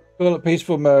 Call it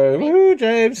peaceful mode. Woo,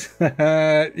 James.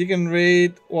 You can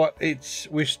read what each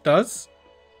wish does.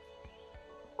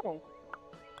 Oh.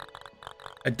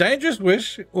 A dangerous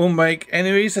wish will make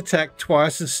enemies attack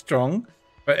twice as strong,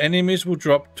 but enemies will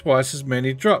drop twice as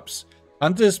many drops.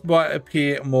 Hunters might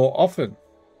appear more often.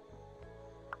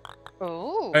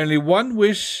 Ooh. Only one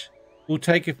wish will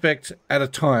take effect at a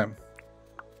time.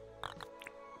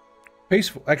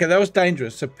 Peaceful. Okay, that was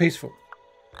dangerous, so peaceful.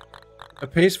 A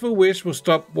peaceful wish will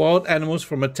stop wild animals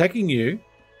from attacking you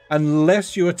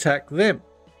unless you attack them.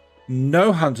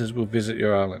 No hunters will visit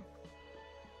your island.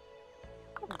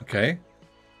 Okay.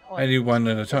 Only one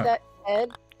at a Is time. that Ed?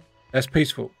 That's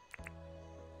peaceful.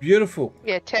 Beautiful.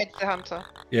 Yeah, Ted's the hunter.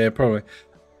 Yeah, probably.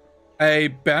 A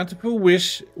bountiful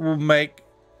wish will make...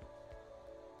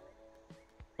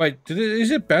 Wait,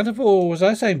 is it bountiful or was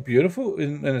I saying beautiful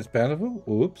and it's bountiful?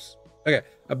 Oops. Okay.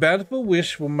 A bountiful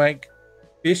wish will make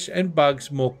fish and bugs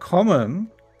more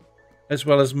common, as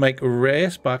well as make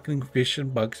rare sparkling fish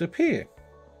and bugs appear.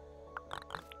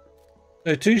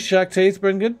 So 2 shark teeth,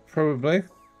 Brendan? Probably.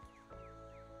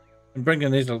 And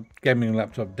Brendan needs a gaming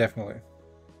laptop, definitely.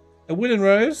 A Wooden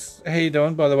Rose, how you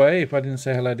doing, by the way? If I didn't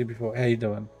say hello to you before, how you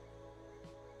doing?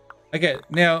 Okay,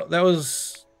 now that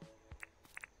was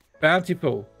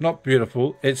bountiful, not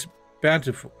beautiful. It's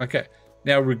bountiful. Okay,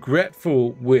 now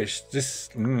regretful wish. This,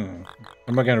 am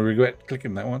I going to regret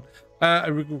clicking that one? A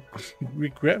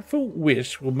regretful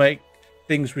wish will make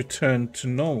things return to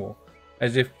normal,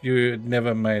 as if you had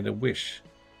never made a wish.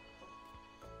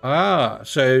 Ah,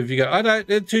 so if you go, I don't,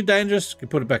 they're too dangerous, you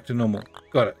put it back to normal.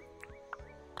 Got it.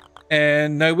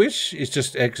 And no wish is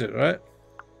just exit, right?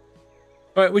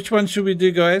 All right, which one should we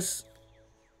do, guys?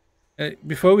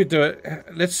 Before we do it,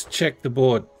 let's check the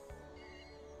board.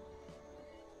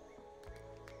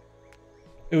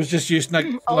 It was just used.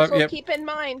 Also, yep. keep in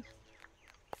mind.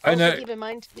 I know. Keep in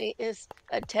mind today is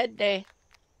a TED day.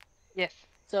 Yes.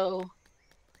 So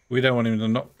we don't want him to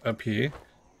knock up here.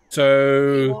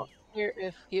 So he won't hear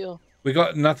if you. We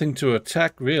got nothing to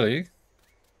attack really.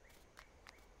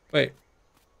 Wait.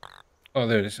 Oh,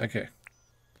 there it is. Okay.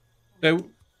 So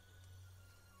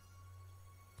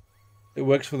it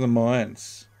works for the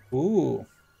mines. Ooh.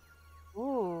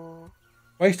 Ooh.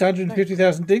 Waste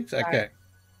 150,000 digs? Okay.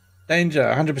 Danger,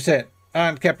 100%.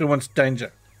 And Captain wants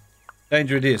danger.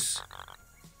 Danger it is.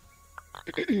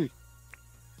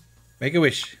 Make a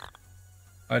wish.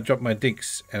 I dropped my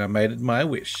dinks and I made it my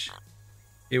wish.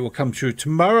 It will come true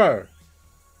tomorrow.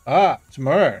 Ah,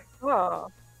 tomorrow. Oh.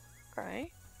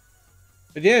 Okay.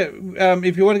 But yeah,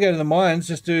 if you want to go to the mines,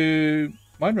 just do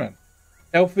mine run.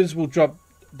 Alphas will drop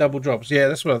double drops. Yeah,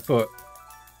 that's what I thought.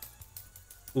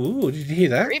 Ooh, did you hear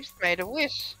that? Reeves made a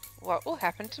wish. What will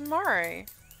happen tomorrow?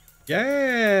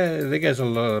 Yeah, there goes a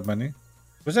lot of money.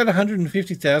 Was that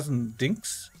 150,000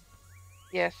 dinks?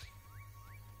 Yes.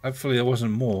 Hopefully there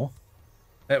wasn't more.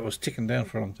 That was ticking down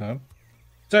for a long time.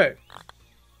 So,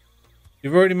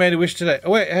 you've already made a wish today.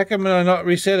 Oh wait, how come I not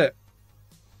reset it?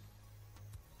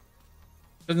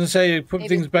 Doesn't it say you put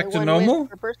things back to normal?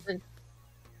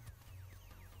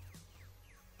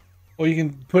 Or you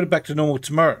can put it back to normal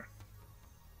tomorrow.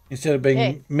 Instead of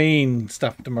being mean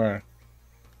stuff tomorrow.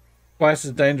 Twice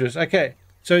as dangerous. Okay,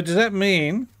 so does that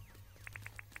mean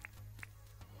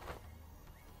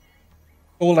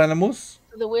all animals?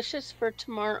 The wishes for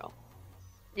tomorrow.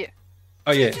 Yeah.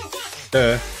 Oh yeah.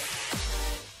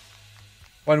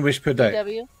 One wish per day.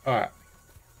 W. Alright.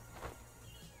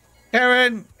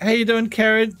 Karen, how you doing,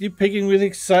 Karen? You're picking with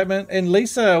excitement. And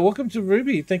Lisa, welcome to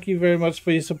Ruby. Thank you very much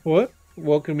for your support.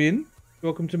 Welcome in.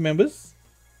 Welcome to members.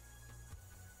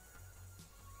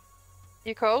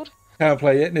 You cold? Can't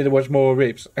play yet. Need to watch more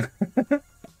Reaps.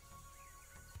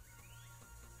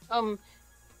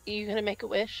 You gonna make a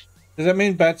wish? Does that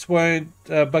mean bats won't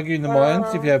bug you in the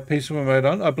mines if you have peaceful mode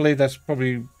on? I believe that's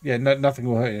probably nothing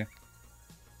will hurt you.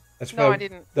 That's no, I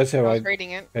didn't. That's how I was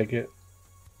reading it. take it.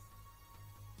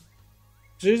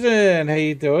 Susan, how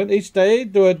you doing? Each day,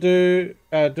 do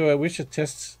I wish a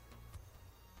test?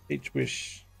 Each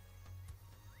wish.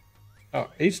 Oh,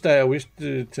 each day I wish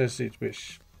to test each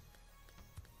wish.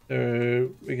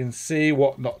 So we can see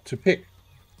what not to pick.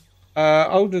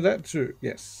 I'll do that too.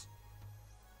 Yes.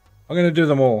 I'm going to do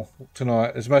them all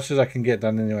tonight, as much as I can get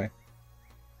done anyway.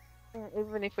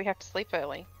 Even if we have to sleep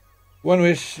early. One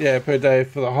wish, yeah, per day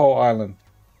for the whole island.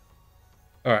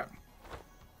 All right.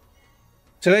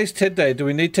 Today's TED Day. Do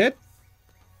we need TED?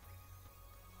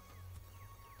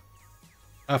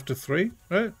 After 3,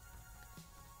 right?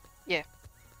 Yeah.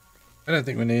 I don't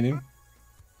think we need him.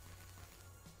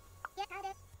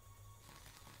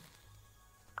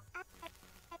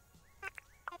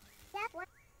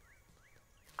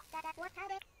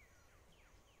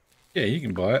 Yeah, you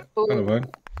can buy it. Kind of fun.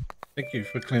 Thank you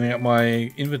for cleaning up my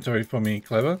inventory for me,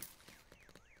 Clever.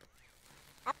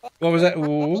 What was that?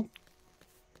 Ooh.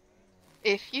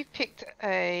 If you picked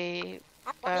a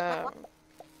not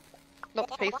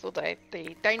the peaceful day,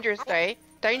 the dangerous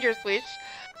wish,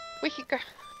 we could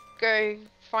go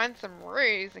find some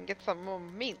roos and get some more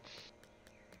mints.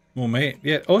 More meat.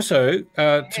 Yeah. Also,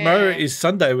 tomorrow is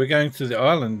Sunday. We're going to the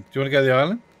island. Do you want to go to the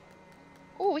island?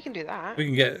 Oh, we can do that.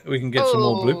 We can get some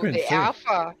more blueprints. The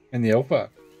alpha. And the alpha.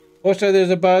 Also, there's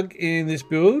a bug in this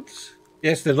build.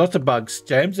 Yes, there's lots of bugs,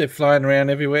 James. They're flying around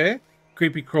everywhere.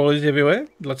 Creepy crawlies everywhere.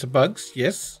 Lots of bugs.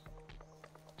 Yes.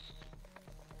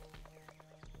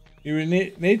 You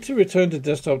need to return to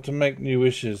desktop to make new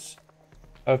wishes.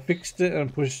 I fixed it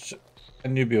and pushed a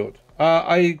new build.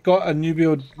 I got a new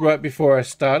build right before I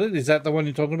started. Is that the one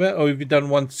you're talking about? Or have you done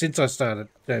one since I started,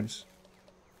 James?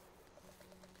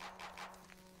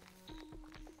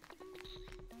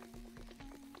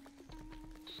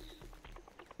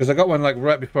 Because I got one like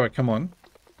right before I come on.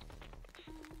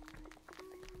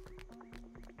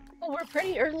 Well, we're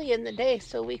pretty early in the day,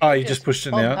 so we. Oh, you just pushed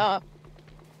it now? Off.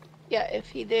 Yeah, if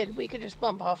he did, we could just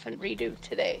bump off and redo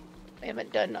today. We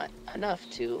haven't done enough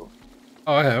to.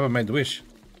 Oh, I have. I made the wish.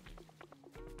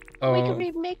 Oh. We can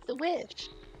remake the wish.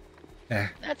 Yeah.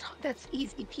 That's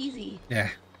easy peasy. Yeah.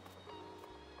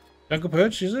 Jungle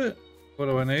Perch, is it? What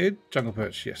do I need? Jungle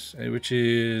Perch, yes. Which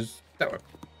is that one.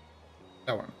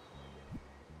 That one.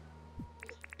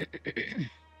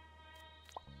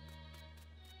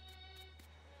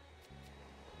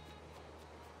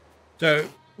 So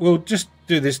we'll just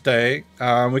do this day.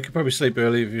 We could probably sleep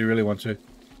early if you really want to.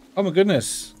 Oh my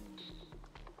goodness.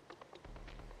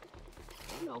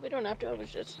 No, we don't have to. I was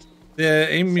just...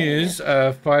 The emus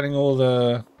are fighting all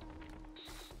the...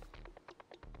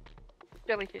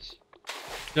 Jellyfish.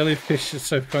 Jellyfish is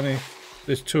so funny.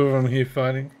 There's 2 of them here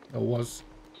fighting. Or was.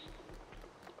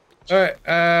 Alright,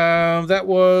 that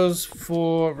was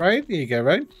for Raid. Here you go,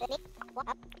 Raid.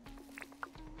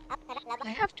 I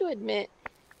have to admit,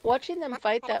 watching them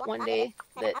fight that one day,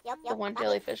 that the one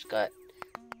jellyfish got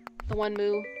the one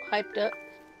moo hyped up,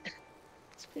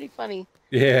 it's pretty funny.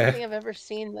 I don't Yeah. think I've ever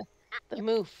seen the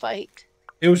moo fight.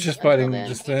 It was just Until fighting then.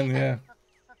 just then, yeah.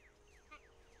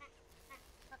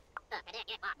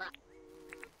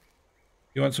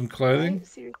 You want some clothing? I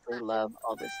seriously love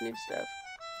all this new stuff.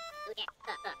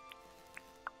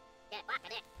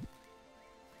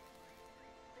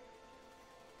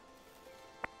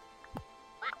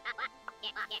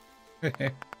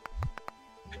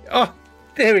 Oh,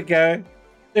 there we go.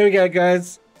 There we go,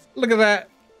 guys. Look at that.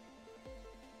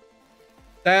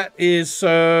 That is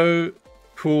so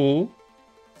cool.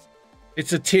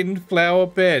 It's a tin flower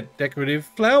bed, decorative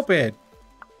flower bed.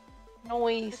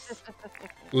 Noise.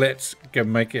 Let's go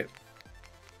make it.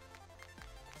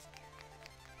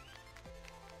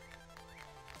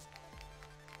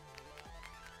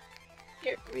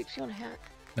 Here, Reach, you want a hat?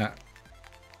 Nah.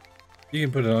 You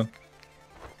can put it on.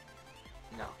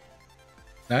 No.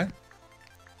 No?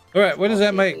 Alright, what does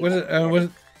that make? What is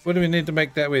it, what do we need to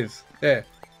make that with? There.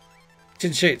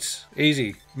 Tin sheets.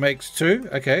 Easy. Makes 2.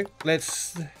 Okay,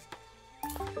 let's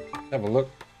have a look.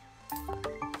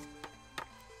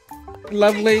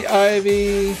 Lovely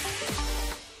Ivy.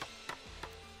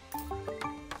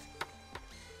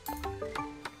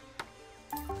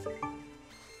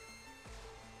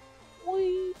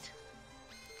 Wait.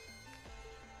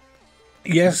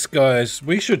 Yes, guys,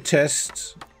 we should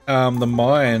test the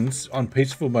mines on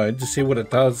peaceful mode to see what it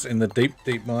does in the deep,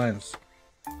 deep mines.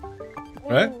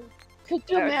 Right? Oh, could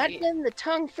you That would be- imagine the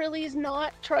tongue frillies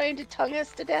not trying to tongue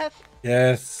us to death?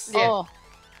 Yes. Yeah. Oh,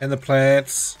 And the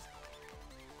plants.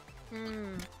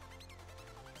 Hmm.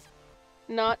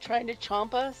 not trying to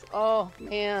chomp us? Oh,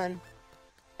 man.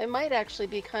 It might actually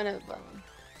be kind of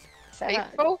sad.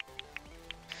 Peaceful?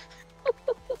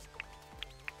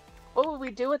 What would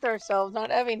we do with ourselves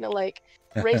not having to, like,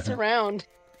 race around?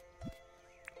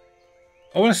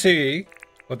 I want to see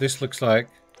what this looks like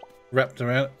wrapped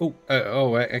around. Oh,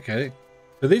 okay.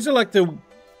 So these are like the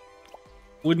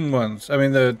wooden ones. I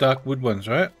mean, the dark wood ones,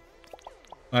 right?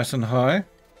 Nice and high.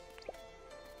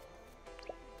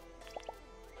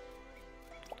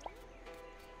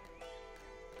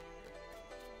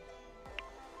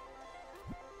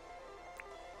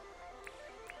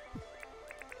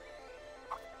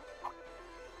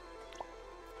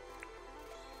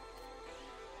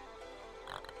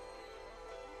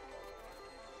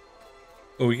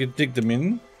 Or we could dig them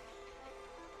in.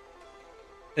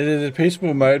 And in the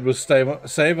peaceful mode will save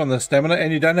on the stamina,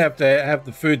 and you don't have to have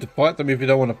the food to fight them if you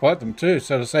don't want to fight them too.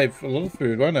 So it'll save a lot of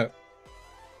food, won't it?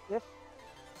 Yep.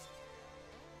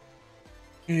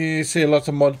 You see lots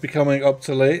of mods becoming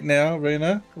obsolete now,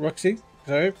 Rena, Roxy.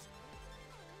 So,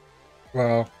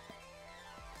 wow.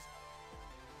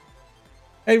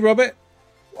 Hey, Robert.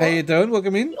 How you doing?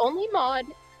 Welcome in. The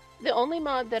only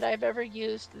mod that I've ever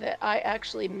used that I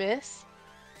actually miss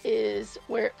is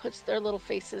where it puts their little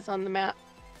faces on the map.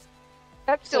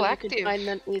 That's still so active. You can find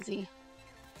them easy.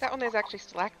 That one is actually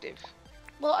still active.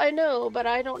 Well, I know, but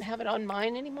I don't have it on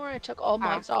mine anymore. I took all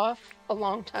mods off a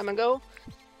long time ago.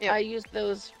 Yeah. I used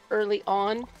those early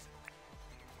on.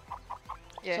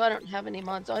 Yeah. So I don't have any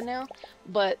mods on now.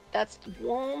 But that's the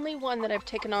only one that I've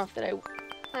taken off that I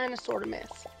kind of sort of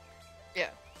miss. Yeah.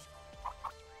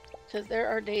 Because there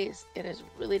are days it is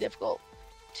really difficult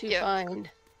to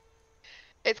find.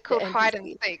 It's called hide and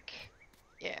NPC. seek.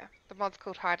 Yeah, the mod's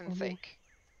called hide and Mhm. seek.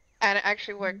 And it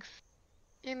actually works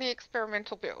in the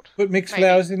experimental build. Put mixed Maybe.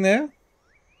 flowers in there.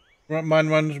 Mine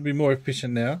runs will be more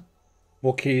efficient now.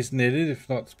 More keys needed, if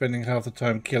not spending half the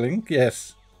time killing.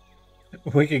 Yes.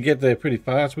 We can get there pretty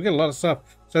fast. We get a lot of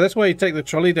stuff. So that's why you take the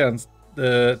trolley down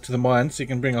to the mine so you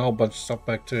can bring a whole bunch of stuff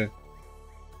back too.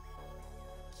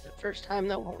 The first time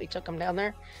though, when we took them down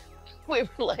there, we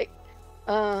were like,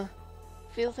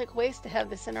 feels like a waste to have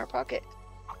this in our pocket.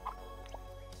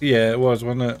 Yeah, it was,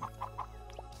 wasn't it?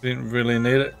 Didn't really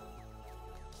need it.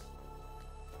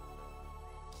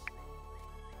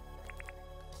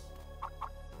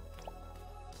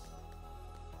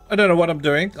 I don't know what I'm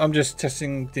doing. I'm just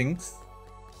testing things.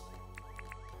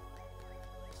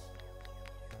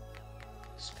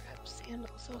 Strap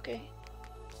sandals, okay.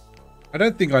 I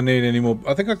don't think I need any more.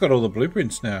 I think I got all the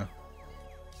blueprints now.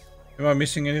 Am I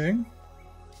missing anything?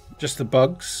 Just the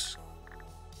bugs?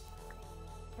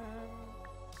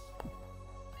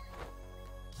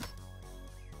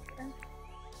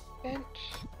 Bench,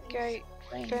 gate,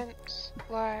 fence,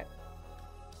 light,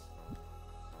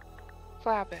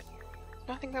 flower bed.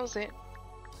 I think that was it.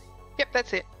 Yep,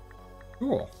 that's it.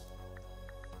 Cool.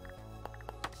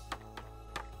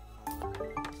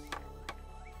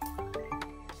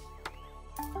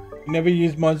 Never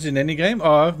used mods in any game?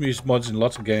 Oh, I've used mods in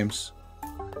lots of games.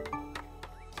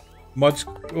 Mods,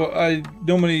 well, I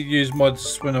normally use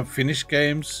mods when I finish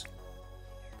games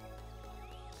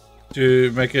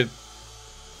to make it,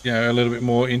 you know, a little bit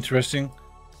more interesting.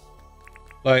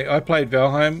 Like, I played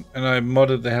Valheim and I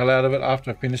modded the hell out of it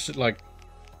after I finished it like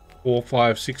 4,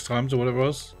 5, 6 times or whatever it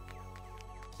was.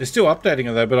 They're still updating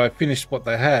it though, but I finished what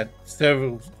they had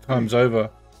several times over.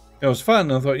 It was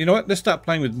fun, and I thought, you know what, let's start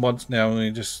playing with mods now, and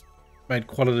we just made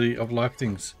quality of life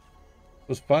things. It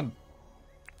was fun.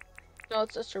 No,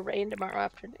 it's just a rain tomorrow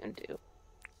afternoon, too.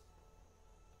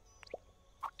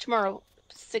 Tomorrow,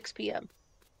 6 p.m.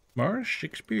 Tomorrow,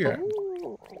 6 p.m.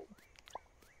 Ooh.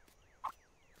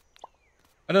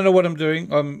 I don't know what I'm doing.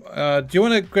 Do you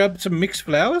want to grab some mixed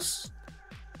flowers?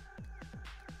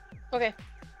 Okay.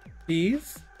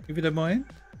 Please, if you don't mind.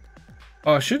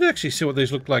 Oh, I should actually see what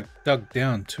these look like dug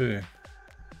down too.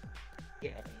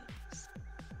 Yes.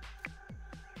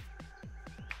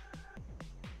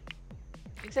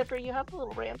 Except for you have the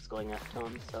little ramps going up to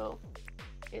them, so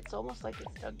it's almost like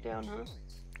it's dug down, huh?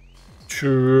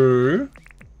 True.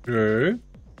 True.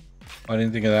 I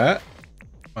didn't think of that.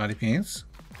 Mighty pants.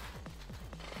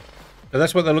 So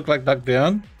that's what they look like dug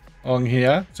down on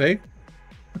here. See?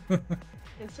 And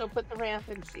so put the ramp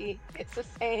and see. It's the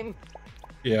same.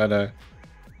 Yeah, I know.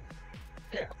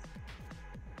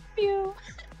 Phew.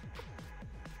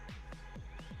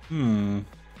 Hmm.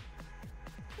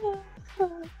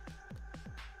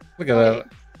 Look at Okay.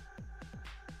 that.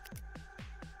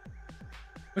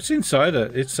 What's inside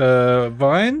it? It's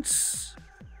vines?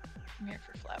 I'm here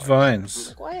for flowers. Vines. I'm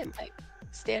like, why am I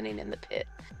standing in the pit?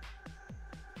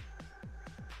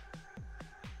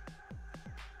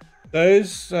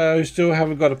 Those who still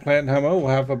haven't got a plant hammer will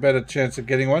have a better chance of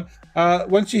getting one.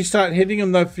 Once you start hitting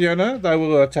them though, Fiona, they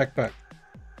will attack back.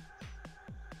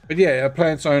 But yeah, a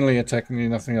plant's only attacking you,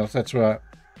 nothing else. That's right.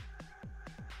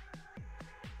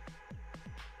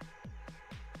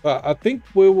 But I think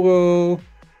we will...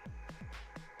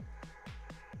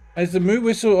 Has the moo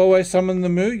whistle always summoned the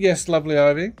moo? Yes, lovely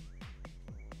Ivy.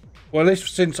 Well, at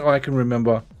least since I can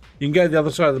remember. You can go to the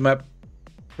other side of the map,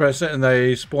 press it, and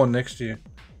they spawn next to you.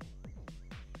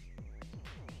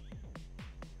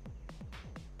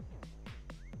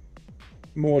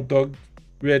 More dog,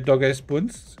 red doggo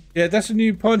spoons. Yeah, that's a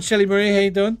new pond, Shelly Marie. How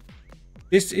you doing?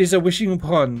 This is a wishing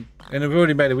pond, and I've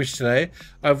already made a wish today.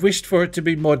 I've wished for it to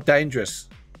be more dangerous.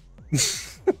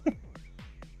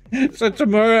 So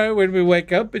tomorrow when we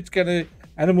wake up,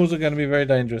 animals are gonna be very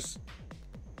dangerous.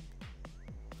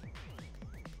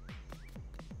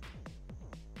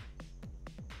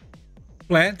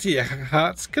 Plant to your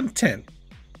heart's content,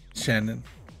 Shannon.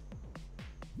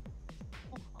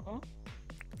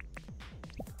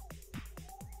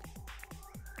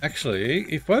 Actually,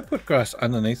 if I put grass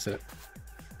underneath it,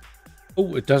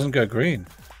 oh, it doesn't go green.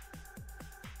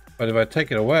 But if I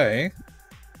take it away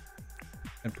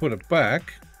and put it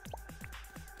back,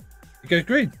 it goes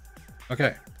green.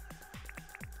 Okay.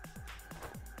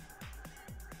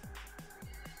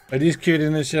 It is cute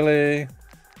in the Shelly.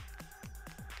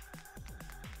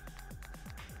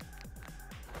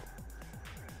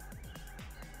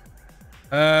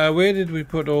 Where did we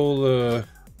put all the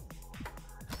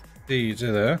seeds?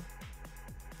 Are there?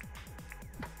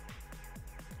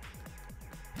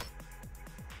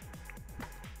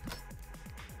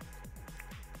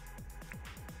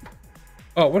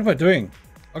 Oh, what am I doing?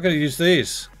 I've got to use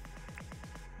these.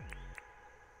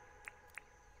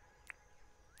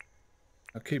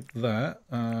 I'll keep that.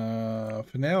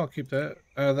 For now, I'll keep that.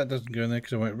 That doesn't go in there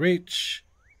because I won't reach.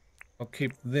 I'll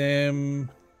keep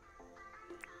them.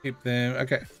 Keep them.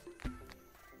 Okay.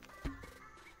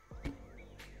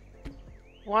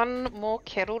 One more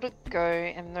kettle to go,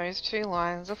 and those 2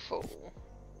 lines are full.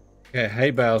 Okay, hay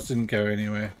bales didn't go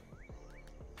anywhere.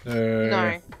 So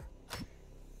No.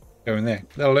 go in there.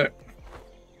 That'll do.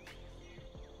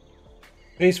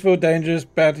 Peaceful, dangerous,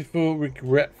 bountiful,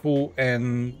 regretful,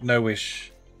 and no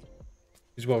wish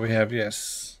is what we have.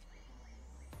 Yes.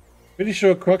 Pretty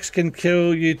sure crocs can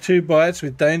kill you 2 bites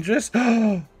with dangerous.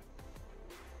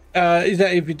 Is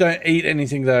that if you don't eat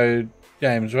anything though,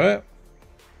 James? Right?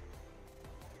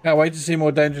 Can't wait to see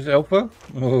more dangerous alpha.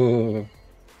 Oh.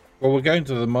 Well, we're going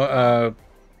to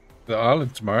the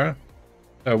island tomorrow.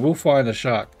 So we'll find a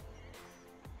shark.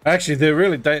 Actually, they're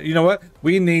really... You know what?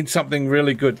 We need something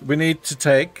really good. We need to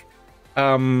take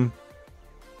the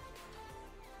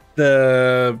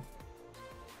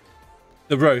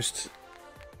roast.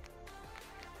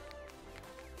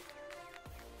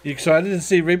 You excited to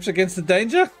see Reaps against the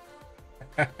danger?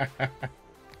 Where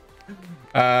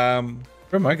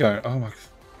am I going? Oh my...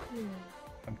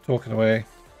 I'm talking away.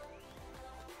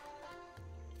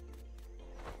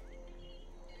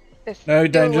 No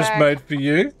dangerous mode for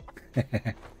you.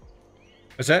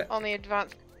 What's that? On the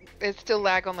advanced, there's still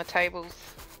lag on the tables.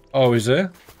 Oh, is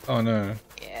there? Oh no.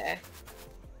 Yeah.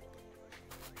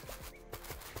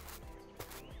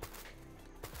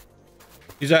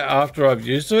 Is that after I've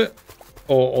used it?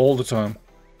 Or all the time?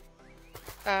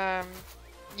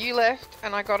 You left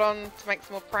and I got on to make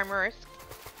some more prime roast.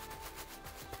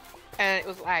 And it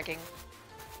was lagging.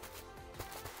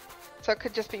 So it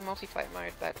could just be multiplayer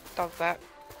mode that does that.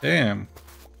 Damn.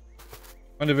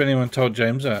 Wonder if anyone told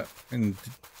James that. I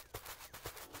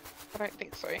don't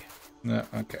think so. No,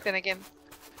 okay. Then again,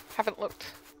 haven't looked.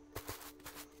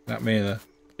 Not me either.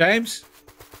 James?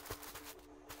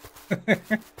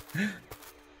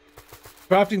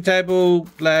 Crafting table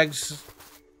lags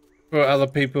for other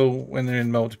people when they're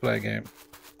in multiplayer game.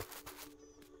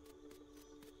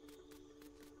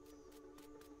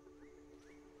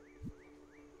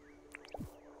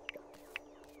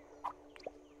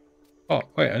 Oh,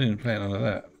 wait, I didn't plan none of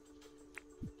that.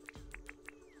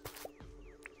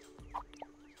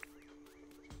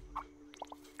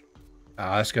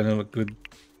 Ah, that's gonna look good.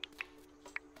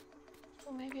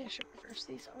 Well, maybe I should reverse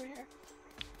these over here.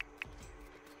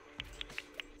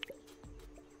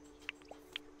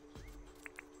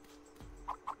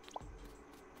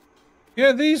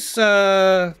 Yeah, these,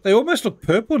 they almost look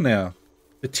purple now.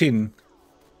 The tin.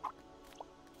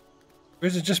 Or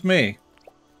is it just me?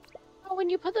 Oh, when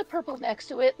you put the purple next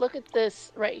to it, look at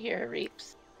this right here,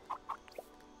 Reaps.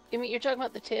 You mean you're talking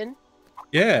about the tin?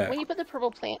 Yeah. When you put the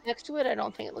purple plant next to it, I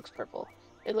don't think it looks purple.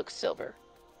 It looks silver.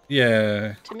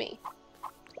 Yeah. To me.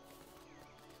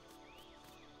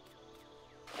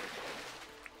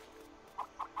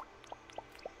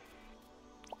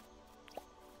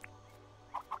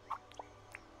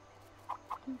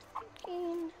 I'm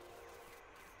thinking...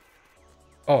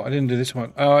 Oh, I didn't do this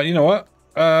one. You know what?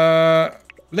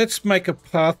 Let's make a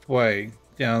pathway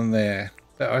down there.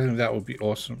 I think that would be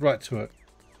awesome. Right to it.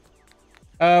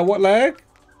 What lag?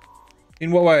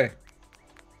 In what way?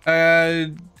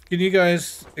 Can you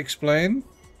guys explain?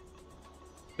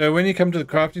 So when you come to the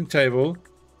crafting table,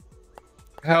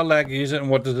 how laggy is it and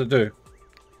what does it do?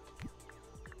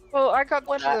 Well, I got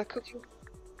to the cooking...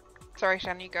 Sorry,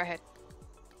 Shannon, you go ahead.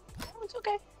 Oh, it's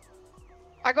okay.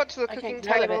 I got to the cooking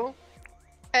table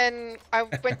and I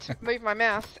went to move my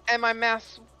mouse and my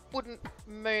mouse wouldn't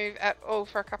move at all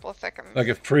for a couple of seconds. Like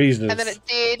it freezes. And then it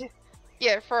did.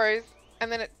 Yeah, it froze.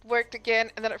 And then it worked again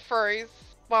and then it froze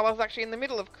while I was actually in the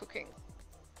middle of cooking.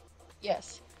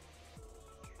 Yes.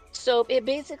 So it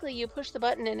basically, you push the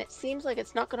button and it seems like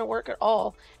it's not going to work at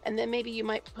all. And then maybe you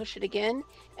might push it again.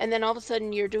 And then all of a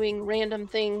sudden you're doing random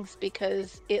things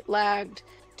because it lagged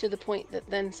to the point that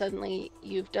then suddenly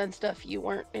you've done stuff you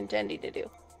weren't intending to do.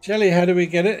 Shelly, how do we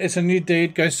get it? It's a new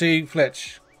deed. Go see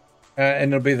Fletch.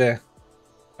 And it'll be there.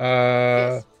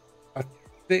 Yes. I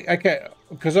think, okay,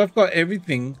 because I've got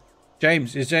everything.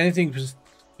 James, is there anything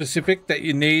specific that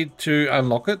you need to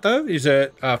unlock it though? Is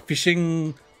it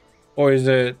fishing, or is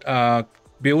it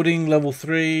building level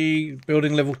 3,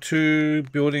 building level 2,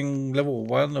 building level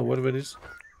 1, or whatever it is?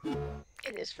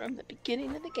 It is from the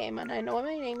beginning of the game, and I know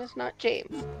my name is not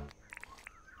James.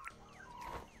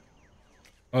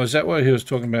 Oh, is that what he was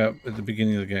talking about at the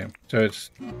beginning of the game? So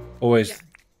it's always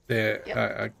there.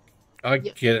 Yep. I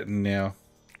get it now.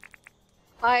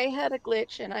 I had a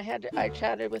glitch, and I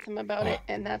chatted with him about it,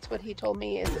 and that's what he told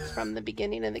me, is it's from the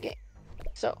beginning of the game.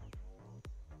 So.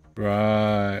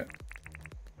 Right.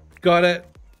 Got it.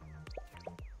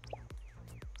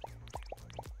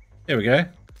 There we go.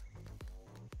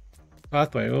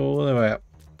 Pathway all the way up.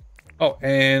 Oh,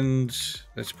 and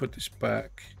let's put this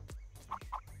back.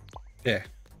 Yeah.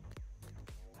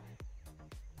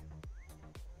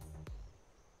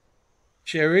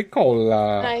 Cherry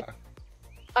cola.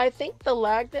 I think the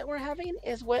lag that we're having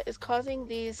is what is causing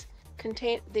these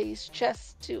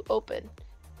chests to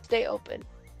stay open.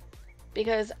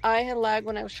 Because I had lag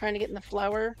when I was trying to get in the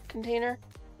flour container,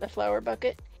 the flour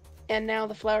bucket, and now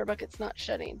the flour bucket's not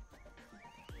shutting.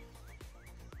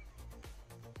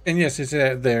 And yes, it's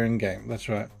there in game. That's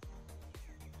right.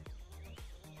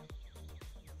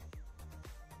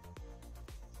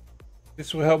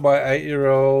 This will help my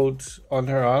 8-year-old on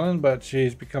her island, but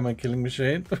she's become a killing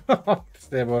machine.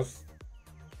 There, boss.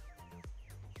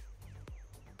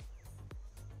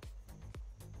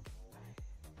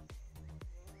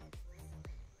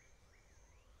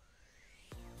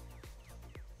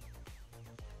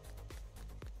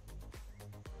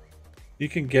 You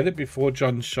can get it before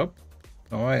John's shop.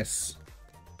 Nice.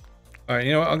 Alright,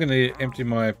 you know what? I'm going to empty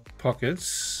my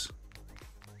pockets.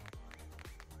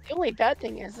 The only bad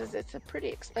thing is it's a pretty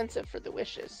expensive for the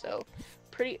wishes. So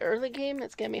pretty early game,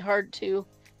 it's gonna be hard to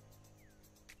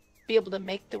be able to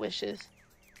make the wishes.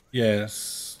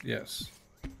 Yes, yes.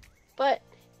 But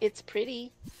it's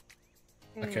pretty.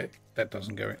 Okay, that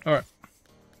doesn't go in. Alright.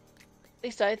 At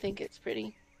least I think it's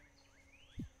pretty.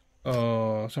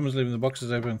 Oh, someone's leaving the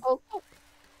boxes open. Oh,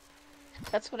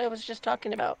 that's what I was just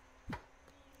talking about.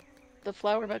 The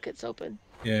flower bucket's open.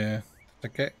 Yeah,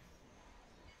 okay.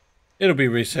 It'll be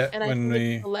reset And when I think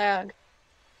we... it's the lag.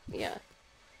 Yeah.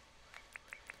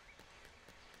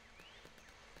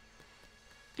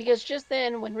 Because just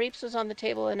then, when Reaps was on the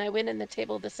table and I went in the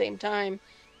table at the same time,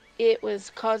 it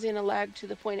was causing a lag to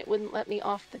the point it wouldn't let me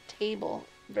off the table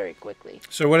very quickly.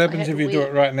 So what happens if you do wait.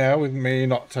 it right now with me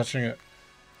not touching it?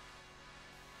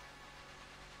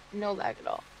 No lag at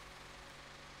all.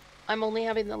 I'm only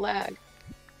having the lag.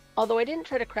 Although I didn't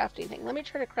try to craft anything. Let me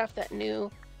try to craft that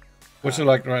new... What's it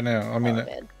like right now? I mean...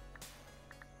 bed.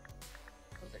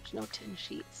 Oh, there's no tin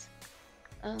sheets.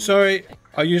 Sorry,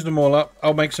 I used them all up.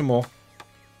 I'll make some more.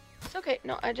 It's okay.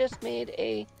 No, I just made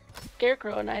a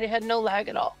scarecrow and I had no lag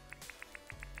at all.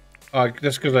 Oh,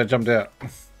 that's because I jumped out.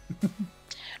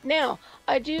 Now,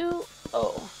 I do...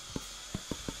 Oh.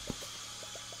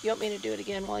 You want me to do it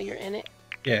again while you're in it?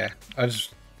 Yeah, I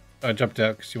jumped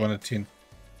out because you wanted tin.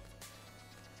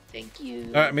 Thank you.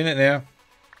 Alright, I'm in it now.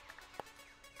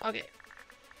 Okay.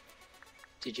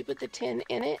 Did you put the tin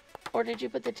in it? Or did you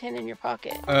put the tin in your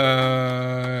pocket?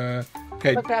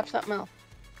 Okay. Or grab something else?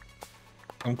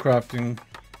 I'm crafting.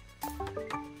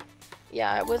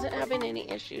 Yeah, I wasn't having any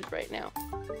issues right now.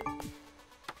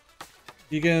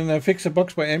 You can fix a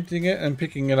box by emptying it and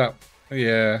picking it up.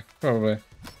 Yeah, probably.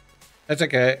 That's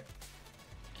okay.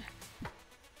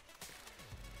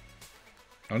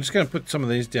 I'm just going to put some of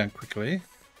these down quickly.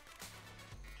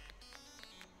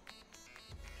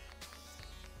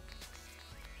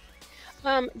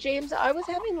 James, I was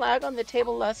having lag on the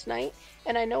table last night,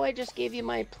 and I know I just gave you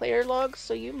my player logs,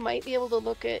 so you might be able to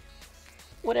look at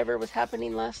whatever was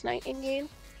happening last night in game.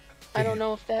 I don't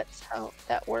know if that's how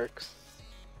that works,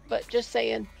 but just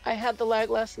saying, I had the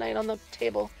lag last night on the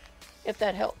table, if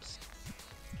that helps.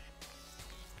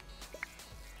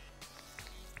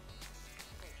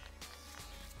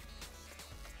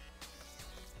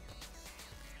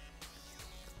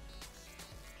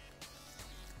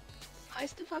 Hi,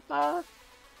 Steffa.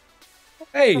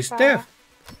 Hey, Steph.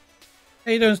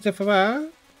 How you doing, Steph?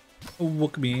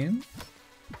 Welcome in.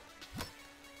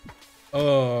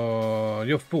 Oh,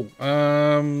 you're full.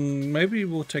 Maybe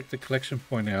we'll take the collection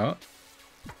point out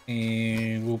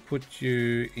and we'll put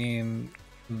you in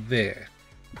there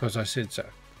because I said so.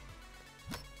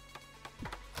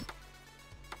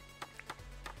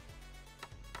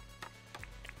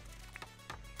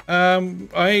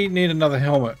 I need another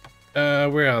helmet.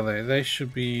 Where are they? They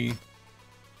should be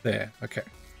there. Okay,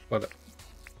 got it.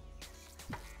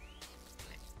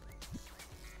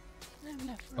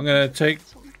 I'm gonna take...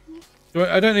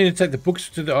 I don't need to take the books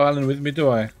to the island with me, do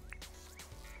I?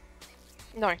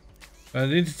 No. I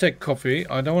need to take coffee.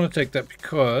 I don't want to take that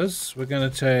because we're going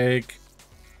to take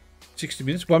 60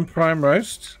 minutes. One prime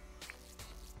roast.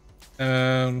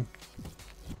 I'll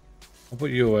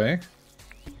put you away.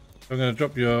 I'm going to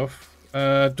drop you off.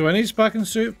 Do I need sparking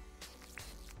soup?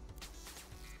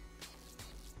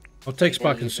 I'll take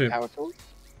sparking soup.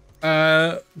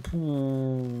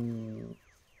 Do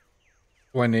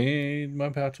I need my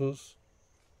power tools?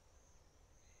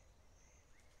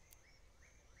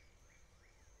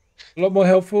 A lot more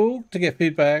helpful to get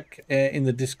feedback in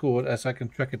the Discord as I can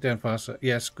track it down faster.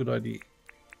 Yes, good idea.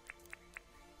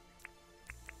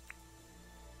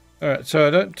 Alright, so I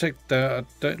don't take that. I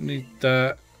don't need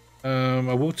that.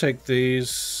 I will take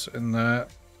these and that.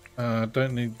 I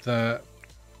don't need that.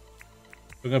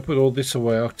 We're going to put all this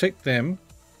away. I'll take them.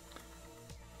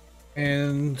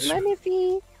 And... Let me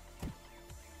see.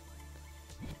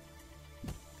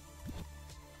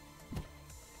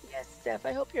 Yes, Steph,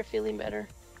 I hope you're feeling better.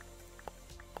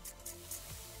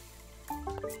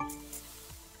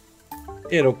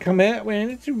 It'll come out when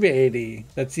it's ready.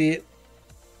 That's it.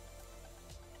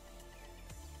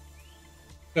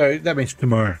 So that means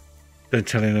tomorrow. Don't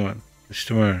tell anyone. It's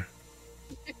tomorrow.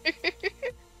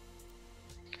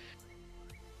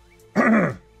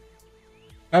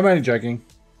 I'm only joking.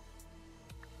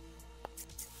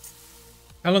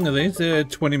 How long are these? They're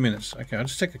 20 minutes. Okay, I'll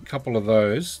just take a couple of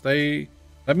those.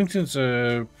 Lamingtons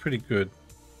are pretty good.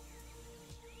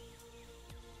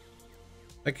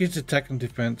 That gives attack and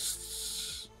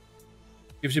defense.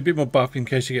 Gives you a bit more buff in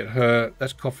case you get hurt.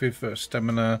 That's coffee for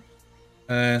stamina.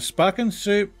 Sparking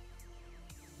soup.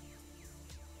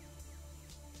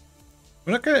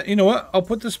 We're not gonna, you know what? I'll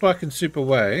put the sparking soup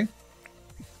away.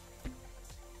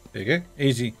 There you go.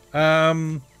 Easy.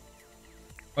 Oh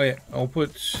yeah, I'll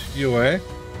put you away.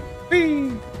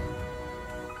 Whee!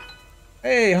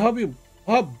 Hey, Hob.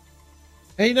 How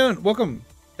you doing? Welcome.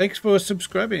 Thanks for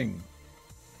subscribing.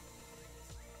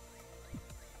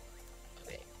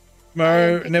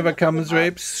 Mo never comes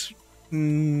rapes.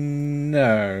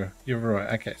 No, you're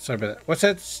right. Okay, sorry about that. What's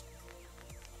that?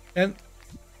 And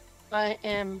I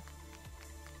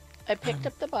picked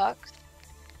up the box,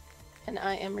 and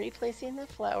I am replacing the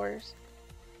flowers.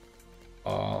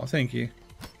 Oh, thank you.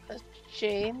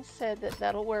 James said that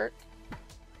that'll work,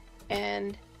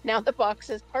 and now the box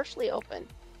is partially open.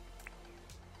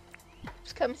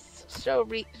 Just come show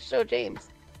James.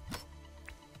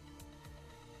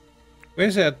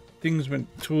 Where's our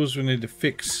tools we need to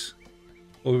fix?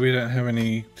 Or we don't have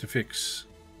any to fix?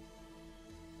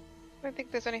 I don't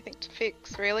think there's anything to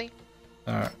fix, really.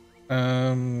 Alright.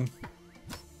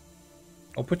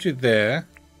 I'll put you there.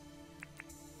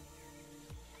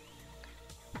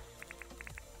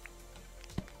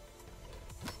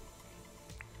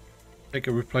 Take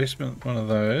a replacement one of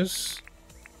those.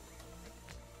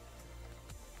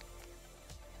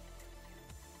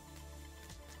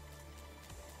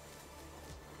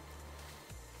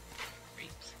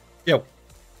 Yo.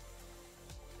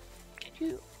 Can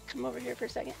you come over here for a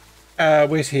second?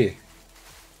 Where's here?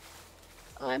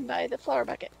 I'm by the flower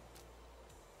bucket.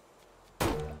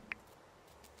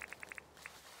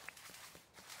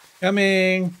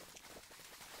 Coming.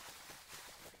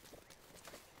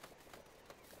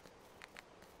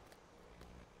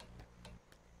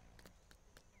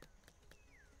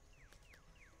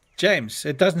 James,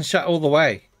 it doesn't shut all the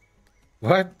way.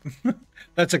 What?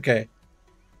 That's okay.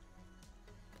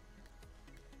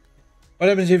 What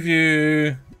happens if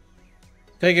you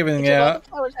take everything out,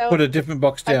 put a different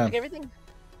box down? Everything.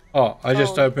 Oh, I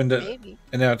just opened it, maybe.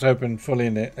 And now it's open fully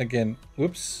in there again.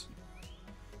 Whoops.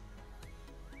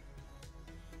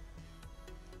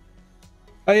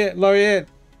 Oh yeah, Laureate,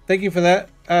 thank you for that.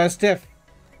 Steph,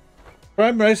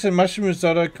 prime rice and mushroom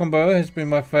risotto combo has been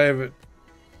my favorite.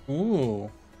 Ooh.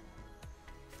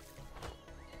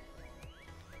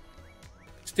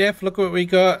 Steph, look what we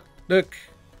got. Look.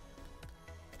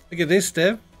 Look at this,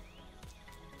 Steph.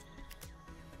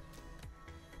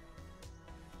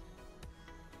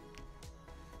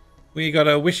 We got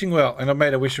a wishing well, and I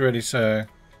made a wish already, so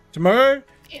tomorrow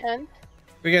And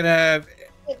we're gonna have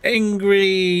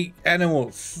angry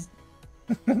animals.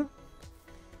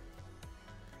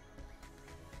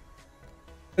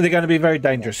 They're going to be very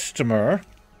dangerous tomorrow.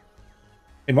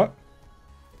 In what?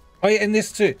 Oh yeah, and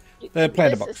this too. The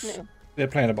planter box. The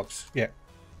planter box, yeah.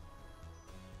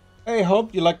 Hey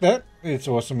Hob, you like that? It's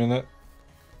awesome, isn't it?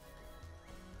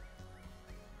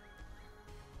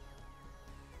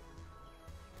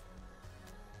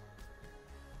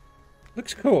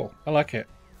 Looks cool. I like it.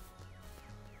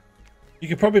 You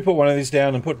could probably put one of these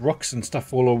down and put rocks and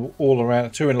stuff all around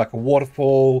it too, and like a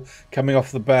waterfall coming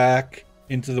off the back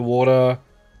into the water.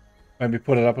 Maybe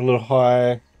put it up a little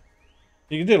high.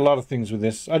 You can do a lot of things with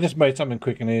this. I just made something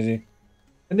quick and easy.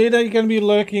 Anita, you're going to be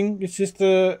lurking. Your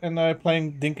sister and I are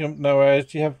playing Dinkum. No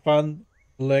worries. You have fun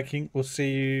lurking. We'll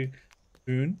see you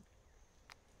soon.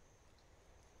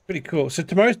 Pretty cool. So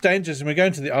tomorrow's dangerous and we're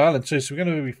going to the island too. So we're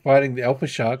going to be fighting the alpha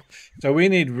shark. So we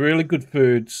need really good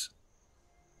foods.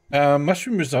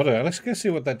 Mushroom risotto. Let's go see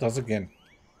what that does again.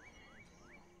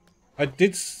 I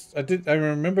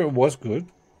remember it was good.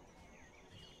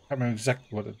 I can't remember exactly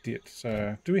what it did.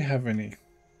 So do we have any?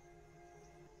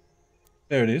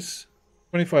 There it is.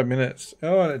 25 minutes.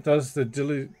 Oh, and it does the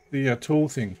tool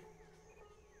thing.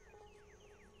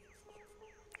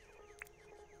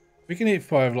 We can eat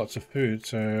 5 lots of food,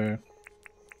 so I'm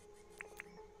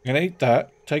gonna eat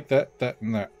that, take that, that,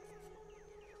 and that.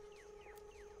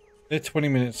 They're 20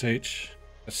 minutes each.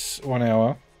 That's 1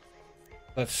 hour.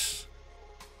 That's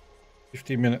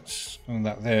 50 minutes, and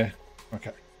that there.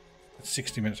 Okay, that's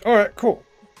 60 minutes. All right, cool.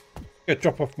 Go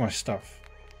drop off my stuff.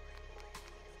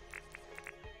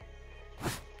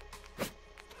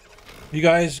 You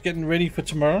guys getting ready for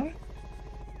tomorrow?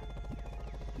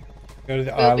 Go to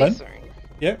the island.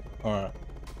 Yep. All right.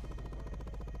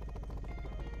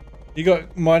 You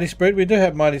got mighty spread. We do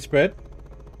have mighty spread.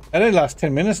 That only lasts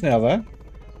 10 minutes now, though.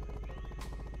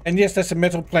 And yes, that's a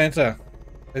metal planter.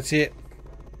 That's it.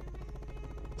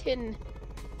 Tin.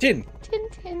 Tin. Tin,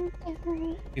 tin,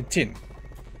 tin. Tin.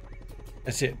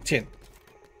 That's it. Tin.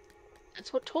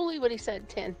 That's totally what he said,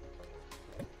 tin.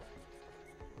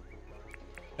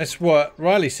 That's what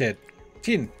Riley said.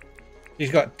 Tin.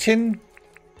 He's got tin.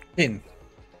 Tin.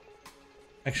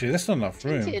 Actually, that's not enough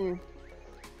room. Tin.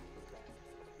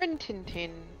 Tin, tin,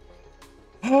 tin.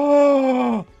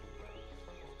 Oh!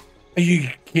 Are you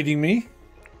kidding me?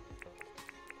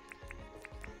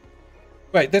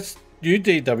 Wait, that's you,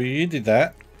 DW. You did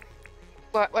that.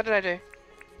 What did I do?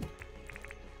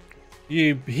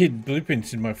 You hid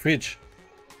blueprints in my fridge.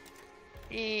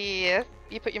 Yes,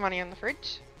 you put your money in the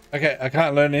fridge. Okay, I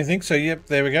can't learn anything, so yep,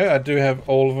 there we go. I do have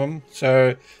all of them,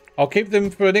 so I'll keep them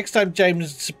for next time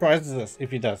James surprises us,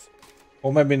 if he does.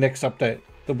 Or maybe next update,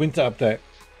 the winter update.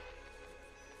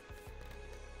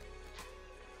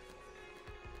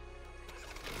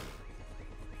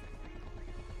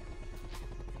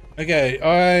 Okay,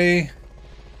 I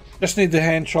just need the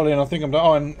hand trolley and I think I'm done.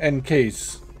 Oh, and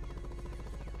keys.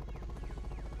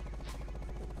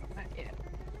 Yeah.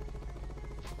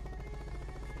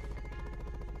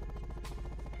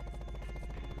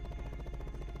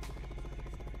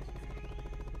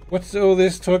 What's all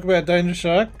this talk about Danger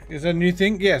Shark? Is that a new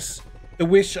thing? Yes. The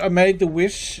wish, I made the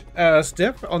wish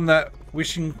step on that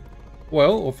wishing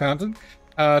well or fountain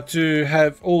to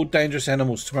have all dangerous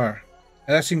animals tomorrow.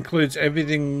 And that includes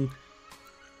everything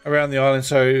around the island.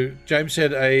 So James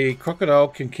said a crocodile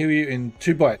can kill you in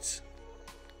 2 bites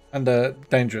under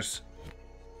dangerous.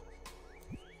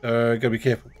 So gotta be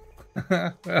careful.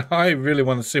 I really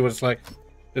want to see what it's like. A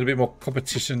little bit more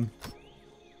competition.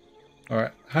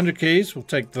 Alright, 100 keys. We'll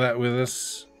take that with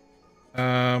us.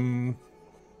 In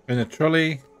a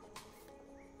trolley.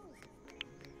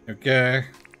 Okay.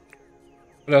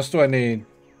 What else do I need?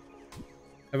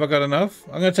 Have I got enough?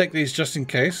 I'm going to take these just in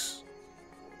case.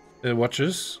 The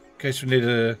watches. In case we need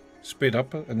to speed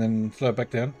up and then slow it back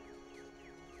down.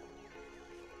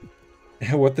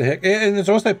 What the heck? And there's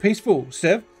also peaceful,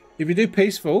 Steph. If you do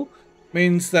peaceful,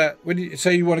 means that when you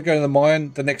say you want to go to the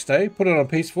mine the next day, put it on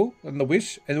peaceful and the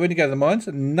wish, and when you go to the mines,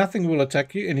 nothing will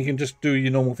attack you and you can just do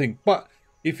your normal thing. But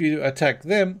if you attack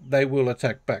them, they will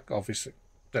attack back, obviously.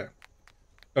 So,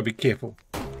 gotta be careful.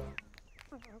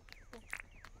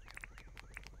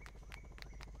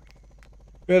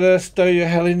 Better stow your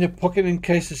hell in your pocket in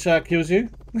case the shark kills you.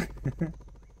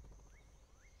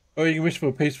 Or you can wish for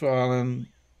a peaceful island.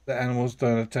 The animals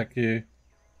don't attack you.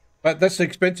 But that's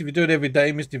expensive. You do it every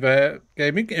day, Misty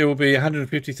Gaming. It will be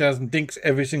 150,000 dinks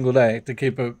every single day to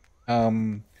keep it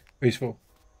peaceful.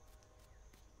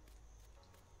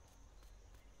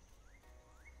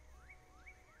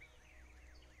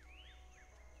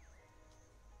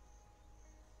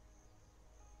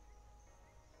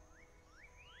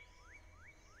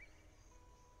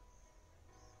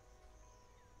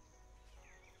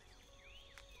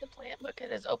 The plant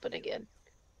bucket is open again.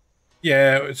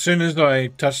 Yeah, as soon as I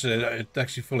touched it, it's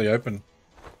actually fully open.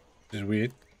 Which is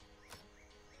weird.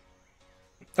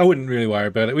 I wouldn't really worry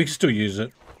about it. We can still use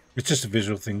it. It's just a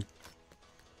visual thing.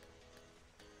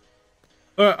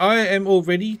 Alright, I am all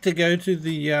ready to go to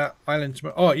the island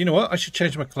tomorrow. Oh, you know what? I should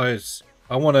change my clothes.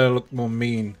 I want to look more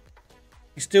mean.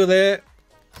 He's still there?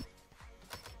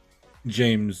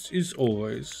 James is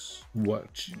always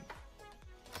watching.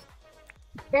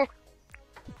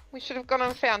 We should have gone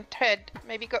and found Ted.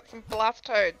 Maybe got some blast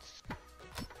toads.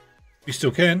 You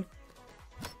still can.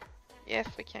 Yes,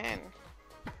 we can.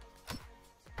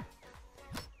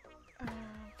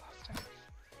 Blast toads.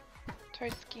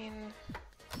 Toad skin.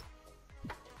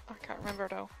 I can't remember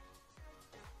it all.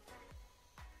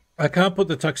 I can't put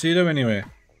the tuxedo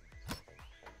anywhere.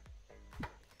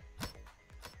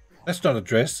 That's not a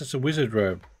dress, that's a wizard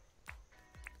robe.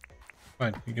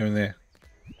 Fine, you go in there.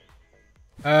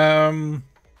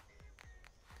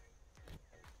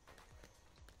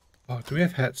 Oh, do we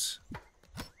have hats?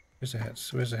 Where's the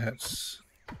hats? Where's the hats?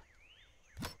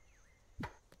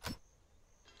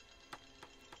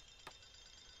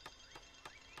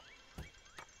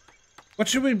 What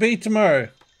should we be tomorrow?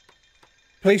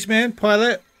 Policeman?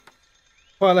 Pilot?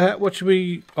 Pilot hat? What should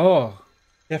we... Oh,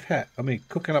 chef hat. I mean,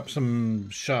 cooking up some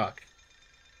shark.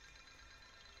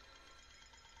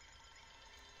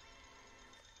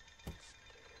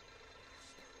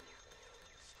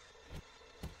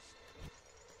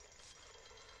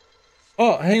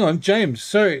 Oh, hang on, James.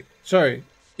 Sorry.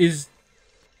 Is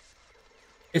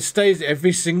it stays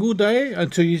every single day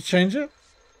until you change it?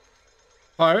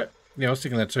 Pirate? Yeah, I was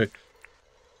thinking that too.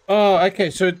 Oh,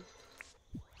 okay. So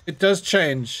it does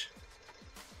change.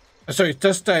 Sorry, it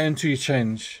does stay until you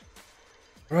change.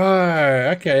 Right.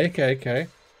 Okay.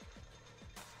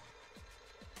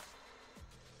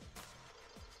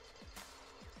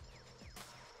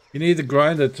 You need the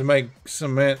grinder to make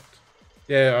cement.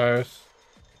 Yeah, Iris.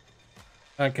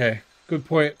 Okay, good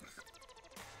point.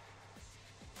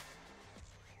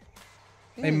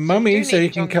 Hey, So mummy, do so need you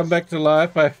can come John's- back to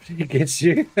life after he gets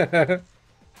you.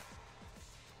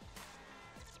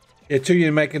 Yeah, till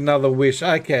you make another wish.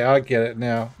 Okay, I get it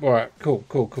now. All right, cool,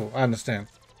 cool, cool. I understand.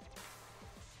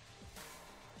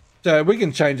 So we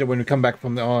can change it when we come back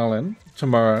from the island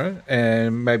tomorrow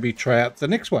and maybe try out the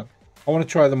next one. I want to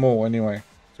try them all anyway.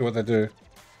 See what they do.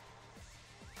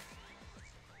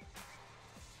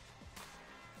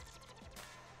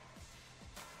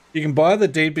 You can buy the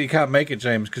deed, but you can't make it,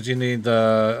 James, because you need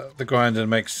the grinder to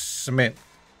make cement.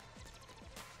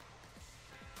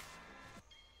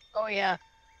 Oh yeah.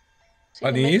 So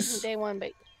On you can make it these? from day one, but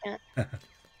you can't.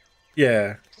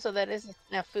 Yeah. So that is a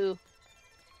snafu.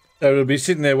 So it'll be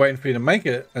sitting there waiting for you to make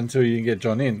it until you can get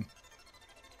John in.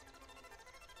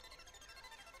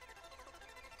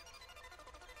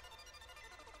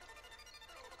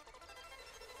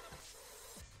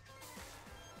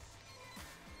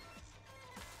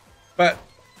 But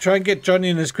try and get John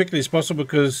in as quickly as possible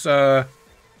because, I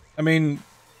mean,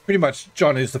 pretty much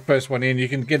John is the first one in. You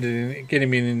can get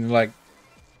him in like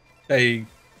day.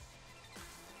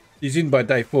 He's in by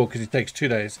day 4 because it takes 2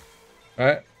 days,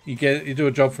 right? You do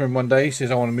a job for him one day. He says,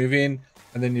 "I want to move in,"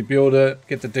 and then you build it,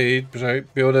 get the deed, so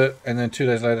build it, and then 2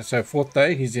 days later, so 4th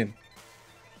day, he's in,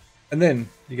 and then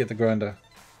you get the grinder.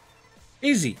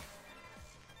 Easy.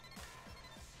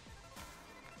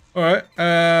 All right,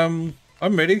 I'm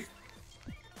ready.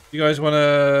 You guys want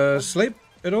to sleep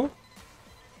at all?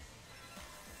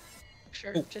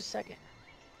 Sure, Oh. just a second.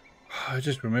 I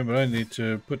just remembered I need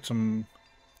to put some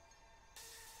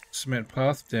cement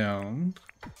path down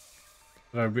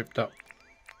that I ripped up.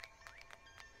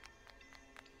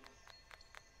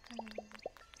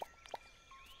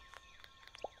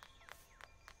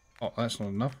 Oh, that's not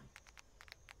enough.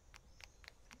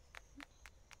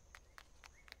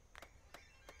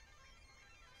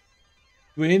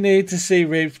 We need to see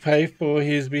Reeves pay for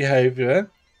his behavior.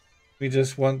 We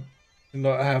just want to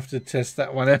not have to test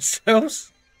that one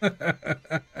ourselves.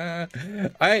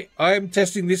 I'm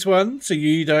testing this one so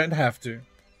you don't have to.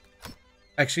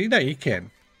 Actually, no, you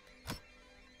can.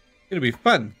 It'll be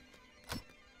fun.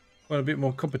 Want a bit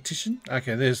more competition?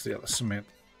 Okay, there's the other cement.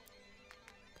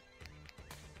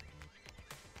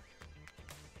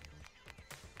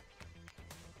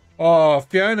 Oh,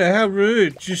 Fiona, how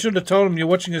rude. You should have told him you're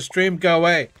watching a stream. Go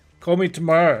away. Call me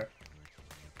tomorrow.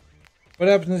 What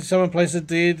happens if someone places a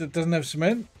deed that doesn't have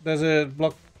cement? Does it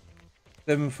block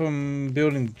them from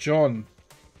building John?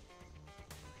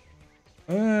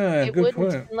 Ah, It good wouldn't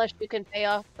point. unless you can pay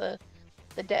off the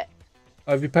debt.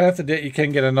 Oh, if you pay off the debt, you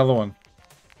can get another one,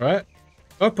 right?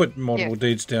 I put multiple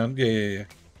deeds down. Yeah.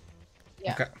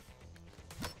 Yeah. Okay.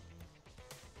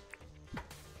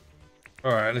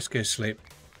 All right, let's go sleep.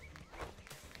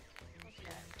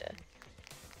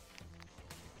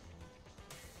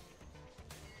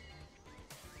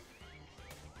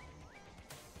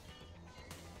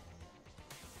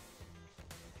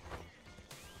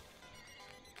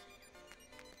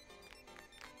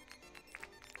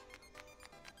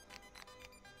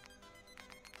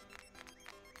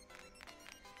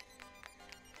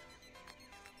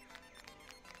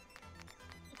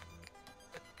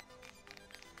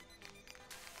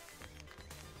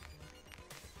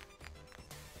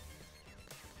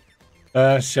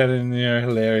 Shannon, you're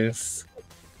hilarious.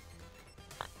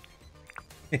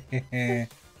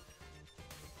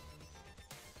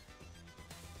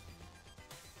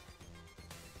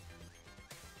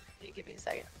 Give me a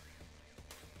second.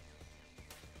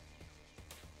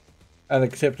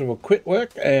 Unacceptable. Quit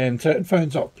work and turn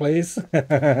phones off, please.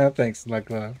 Thanks,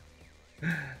 Lachlan.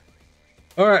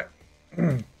 All right.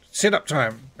 Sit up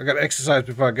time. I got to exercise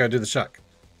before I go do the shuck.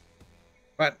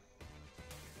 1,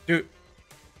 2,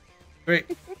 3,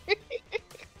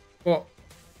 4.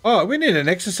 Oh, we need an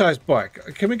exercise bike.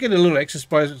 Can we get a little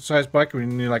exercise bike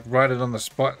and you like ride it on the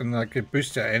spot and like it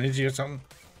boosts our energy or something?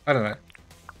 I don't know.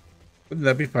 Wouldn't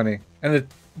that be funny? And a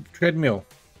treadmill.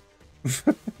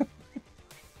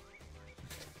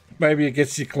 Maybe it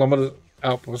gets you kilometers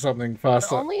up or something But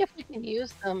faster. only if we can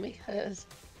use them, because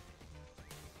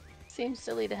it seems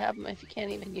silly to have them if you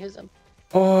can't even use them.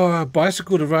 Oh, a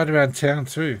bicycle to ride around town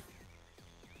too.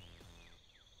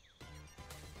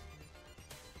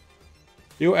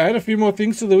 You'll add a few more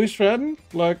things to the wish, Radden?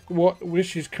 Like what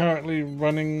wish is currently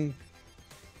running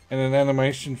and an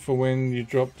animation for when you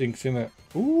drop things in it.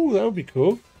 Ooh, that would be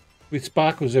cool. With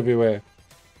sparkles everywhere.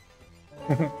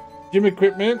 Gym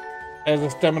equipment as a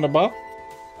stamina buff.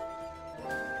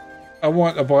 I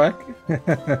want a bike.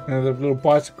 A little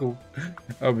bicycle.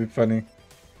 That would be funny.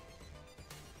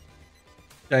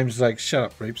 James is like, shut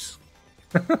up, Reeps.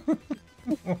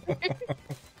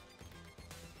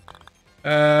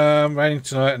 Raining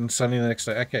tonight and sunny the next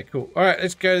day. Okay, cool. All right,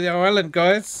 let's go to the island,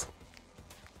 guys.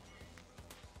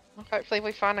 Hopefully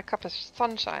we find a cup of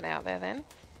sunshine out there then.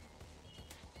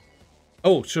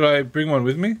 Oh, should I bring one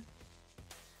with me?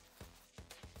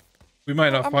 We may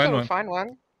not I'm find sure one. we'll find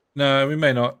one. No, we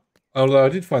may not. Although I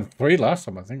did find 3 last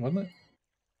time, I think, wasn't it?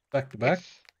 Back to back.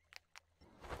 Yes.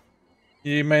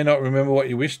 You may not remember what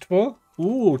you wished for.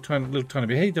 Ooh, little tiny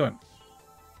bit. How you doing?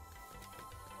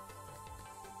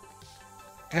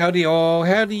 Howdy all,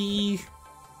 howdy.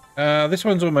 This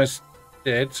one's almost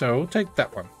dead, so we'll take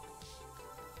that one.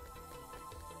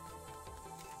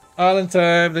 Island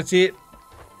time, that's it.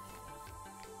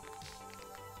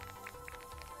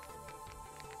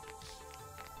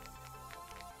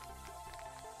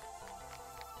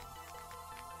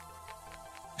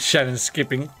 Shannon's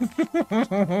skipping.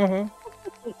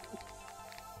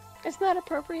 It's not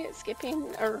appropriate skipping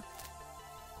or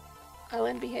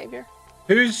island behavior.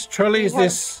 Whose trolley is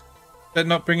this? That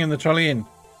not bringing the trolley in?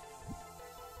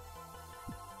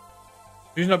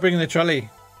 Who's not bringing the trolley?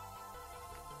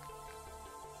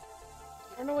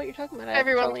 I don't know what you're talking about. I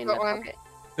Everyone's have a trolley in got my one. pocket.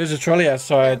 There's a trolley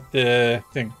outside the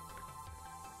thing.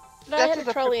 But I had That's a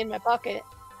a trolley in my pocket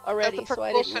already, That's a so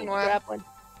I didn't need precaution to one. grab one.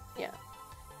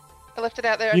 I left it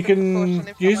out there. You as a can precaution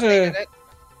if use someone a- needed it.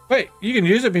 Wait, you can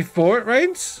use it before it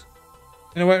rains?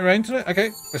 You know what it rains today? Okay,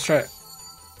 let's try it.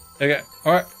 There you go.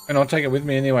 Alright, and I'll take it with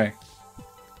me anyway.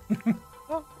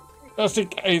 Oh. Just in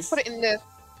case. Put it in the.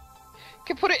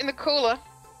 Can put it in the cooler.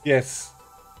 Yes.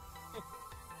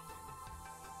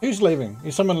 Who's leaving?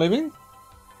 Is someone leaving?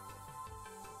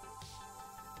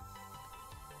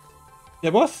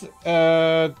 Debos?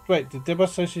 Wait, did Debos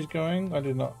say she's going? I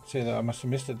did not see that. I must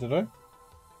have missed it, did I?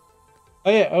 Oh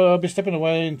yeah, I'll be stepping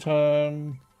away in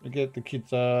time to get the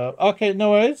kids up. Okay, no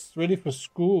worries. Ready for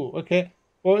school. Okay.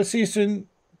 Well, I'll see you soon,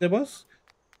 Debos.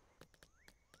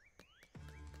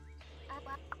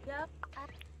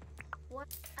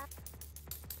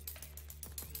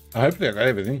 I hope they got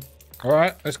everything.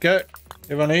 Alright, let's go.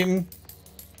 Everyone eating?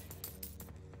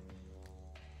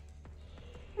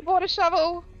 I bought a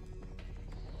shovel.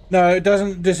 No, it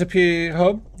doesn't disappear,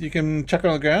 Hob. You can chuck it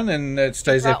on the ground and it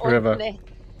stays there Got one forever. today.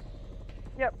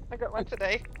 Yep, I got one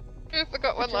today. I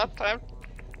got one last time.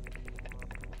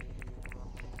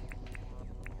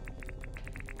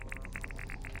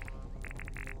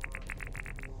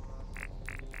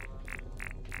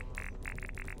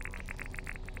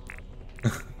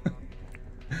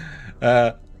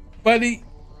 Buddy,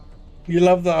 you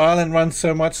love the island run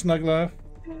so much, Snug Life.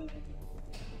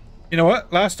 You know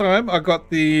what? Last time I got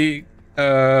the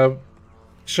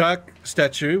shark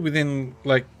statue within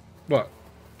like what,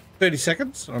 30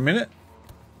 seconds or a minute.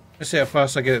 Let's see how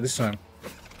fast I get it this time.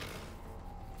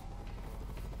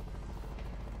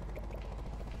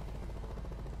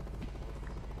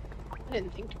 I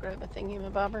didn't think to grab a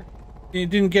thingy-mabobber. You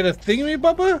didn't get a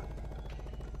thingamybobber?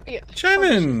 Yeah.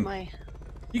 Shannon! My...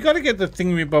 You got to get the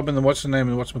thingamabob and the what's the name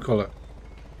and whatchamacallit.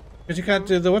 Because you can't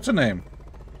do the what's the name.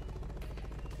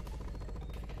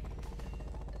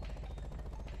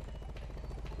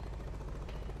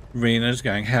 Rena's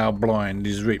going, how blind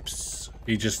is Rips?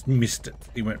 He just missed it.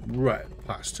 He went right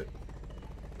past it.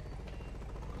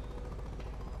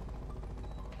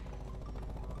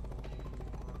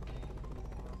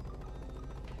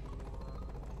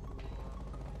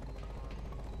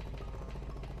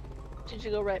 Did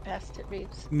you go right past it,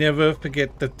 Reeves? Never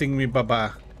forget the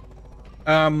thingamabobber.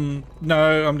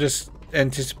 No, I'm just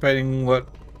anticipating what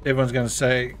everyone's going to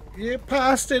say. You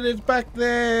passed it, it's back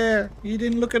there. You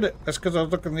didn't look at it. That's because I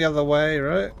was looking the other way,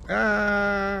 right?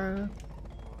 Ah.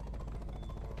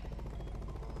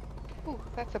 Ooh,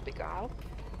 that's a big aisle.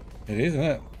 It is, isn't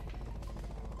it?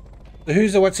 So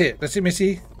who's the what's it? That's it,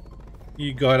 Missy.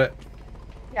 You got it.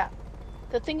 Yeah.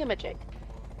 The thingamajig.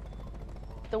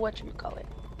 The whatchamacallit.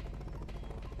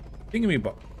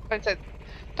 Thingamabob.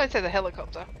 Don't say the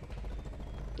helicopter.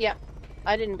 Yeah.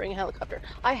 I didn't bring a helicopter.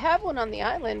 I have one on the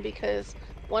island because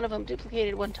one of them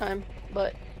duplicated one time,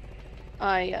 but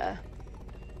I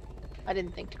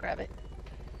didn't think to grab it.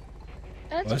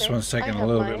 Well, this one's taking a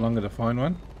little bit longer to find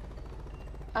one.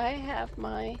 I have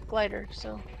my glider,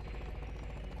 so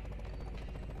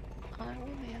I will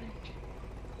manage.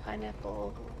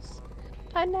 Pineapples.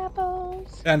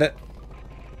 Pineapples. Found it.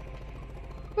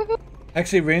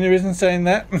 Actually, Rena isn't saying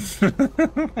that.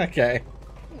 Okay.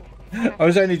 I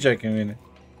was only joking, Rena.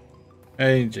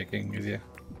 Only joking with you.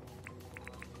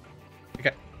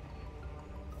 Okay.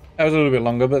 That was a little bit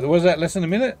longer, but was that less than a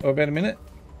minute? Or about a minute?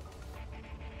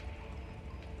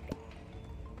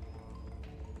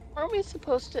 Aren't we supposed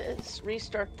supposed to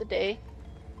restart the day?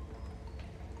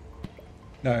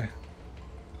 No.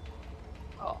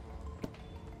 Oh.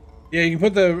 Yeah, you can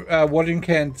put the watering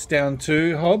cans down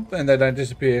too, Hob, and they don't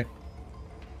disappear.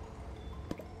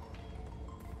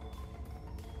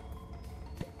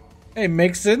 Hey,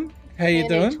 Mixon, how you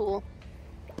doing? Tool.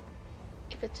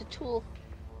 If it's a tool,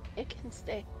 it can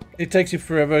stay. It takes you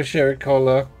forever, Sherry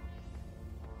Cola.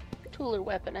 Tool or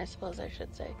weapon, I suppose I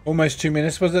should say. Almost 2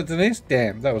 minutes, was it, Denise?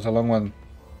 Damn, that was a long one.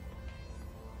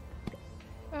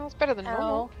 Well, it's better than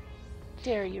normal. How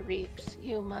dare you, Reeps?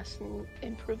 You must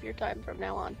improve your time from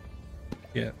now on.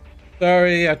 Yeah.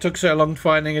 Sorry, I took so long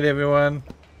finding it, everyone.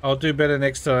 I'll do better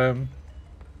next time.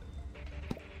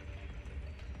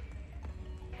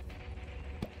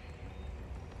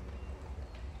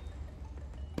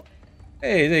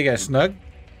 Hey, there you go, Snug.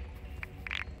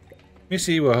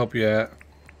 Missy will help you out.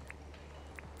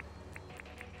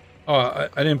 Oh,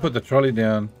 I didn't put the trolley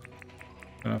down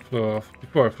when I flew off.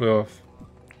 Before I flew off.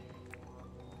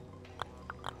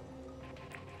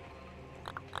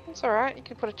 It's alright, you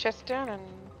can put a chest down and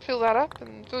fill that up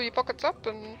and fill your pockets up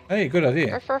and Hey, good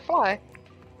idea. go for a fly.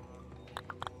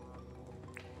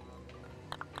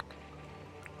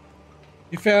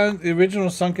 You found the original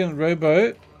sunken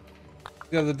rowboat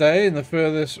the other day in the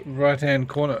furthest right-hand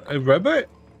corner. A rowboat?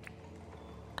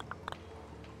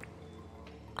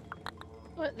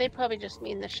 Well, they probably just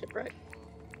mean the shipwreck.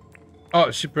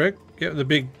 Oh, shipwreck. Get the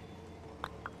big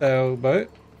sailboat.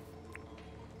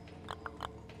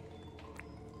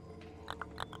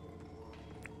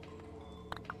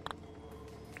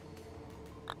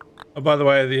 Oh, by the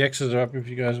way, the X's are up if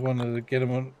you guys wanted to get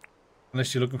them on,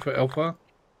 unless you're looking for alpha.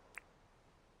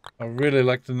 I'd really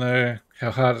like to know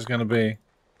how hard it's going to be.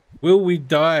 Will we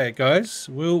die, guys?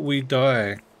 Will we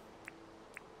die?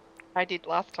 I did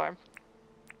last time.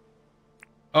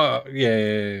 Oh,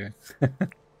 yeah.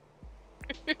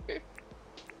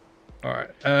 Alright,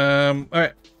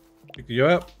 alright. Pick you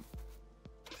up.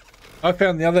 I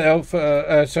found the other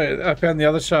alpha, sorry, I found the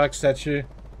other shark statue.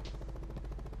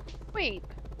 Wait.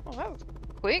 Oh, that was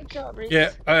quick. Good job, Reeps.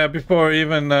 Yeah, before I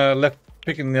even left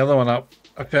picking the other one up,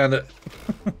 I found it.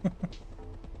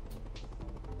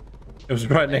 It was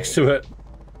right next to it.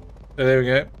 So there we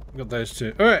go. Got those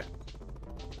two. Alright.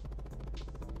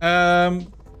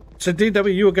 So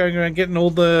DW, you were going around getting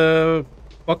all the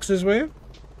boxes, were you?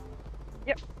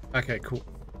 Yep. Okay, cool.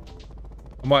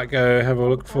 I might go have a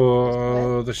look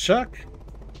for the shark.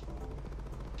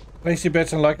 Place your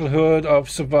bets on likelihood of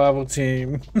survival,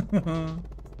 team.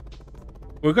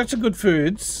 We've got some good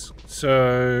foods,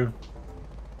 so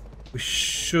we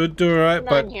should do alright.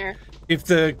 But here. if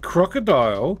the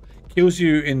crocodile kills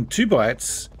you in 2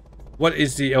 bites, what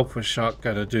is the alpha shark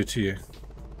going to do to you?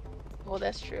 Well,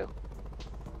 that's true.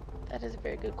 That is a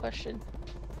very good question.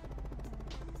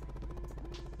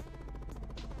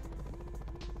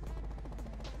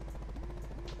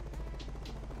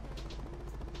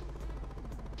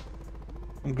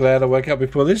 I'm glad I woke up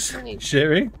before this,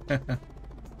 Sherry.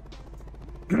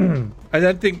 I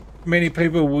don't think many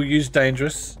people will use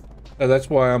dangerous, so that's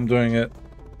why I'm doing it.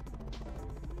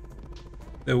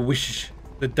 The wish,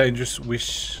 the dangerous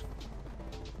wish.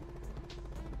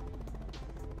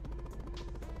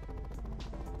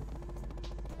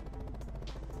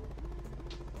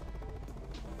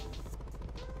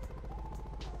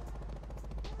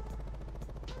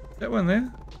 That one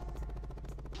there?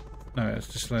 No, it's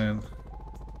just land.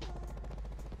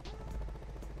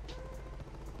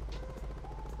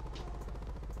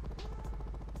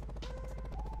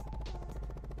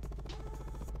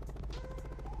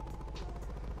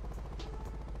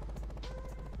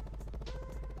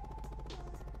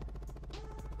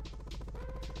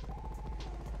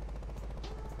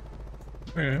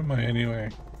 Where am I anyway?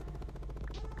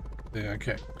 There,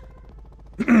 okay.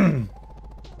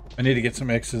 I need to get some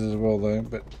X's as well though,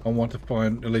 but I want to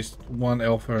find at least one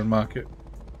alpha and mark it.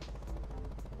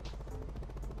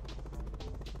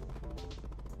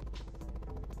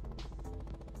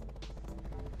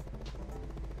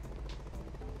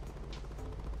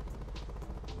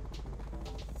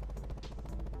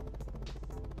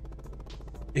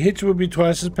 Hits will be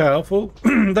twice as powerful.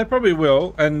 They probably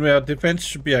will, and our defense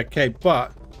should be okay,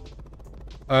 but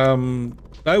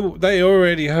they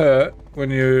already hurt when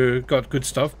you got good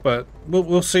stuff, but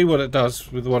we'll see what it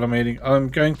does with what I'm eating. I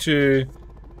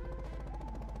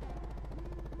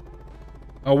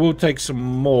will take some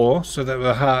more so that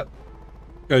the heart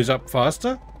goes up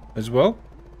faster as well.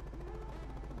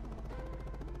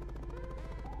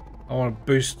 I want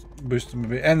to boost them a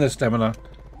bit, and the stamina,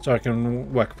 so I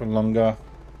can work for longer.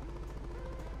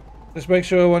 Just make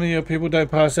sure one of your people don't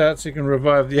pass out so you can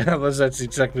revive the others. That's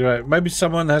exactly right. Maybe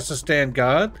someone has to stand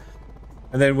guard,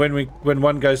 and then when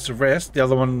one goes to rest, the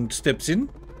other one steps in.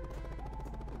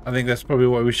 I think that's probably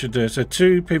what we should do. So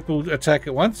 2 people attack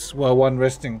at once while one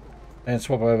resting, and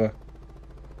swap over.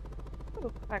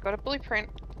 Ooh, I got a blueprint.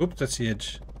 Oops, that's the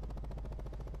edge.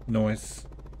 Nice.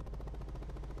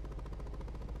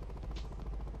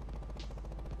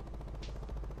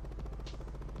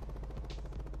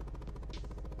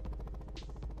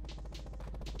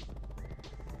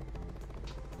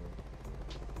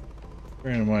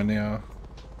 Where am I now?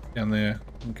 Down there.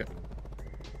 Okay.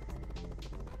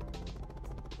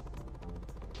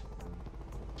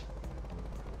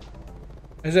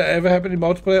 Has that ever happened in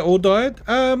multiplayer? All died?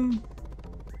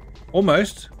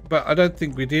 Almost, but I don't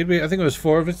think we did. I think it was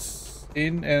 4 of us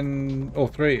in, or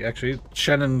 3 actually.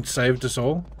 Shannon saved us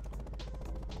all.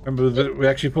 Remember that we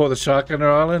actually fought the shark on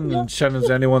our island, and Shannon's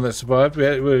the only one that survived.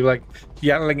 We were like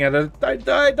yelling at her, "Don't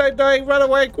die, don't die, run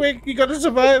away quick, you gotta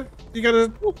survive, you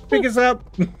gotta pick us up."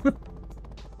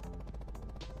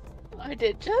 I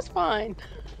did just fine.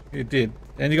 You did.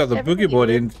 And you got the Everybody boogie board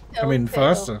in, was come in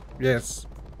telltale. faster. Yes.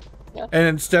 Yeah. And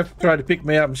then Steph tried to pick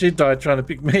me up, and she died trying to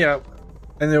pick me up.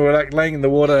 And they were like laying in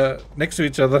the water next to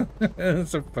each other.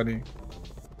 It's so funny.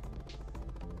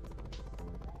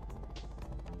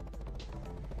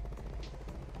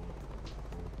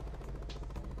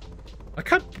 I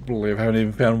can't believe I haven't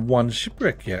even found one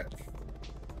shipwreck yet.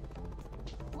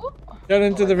 Whoop. Down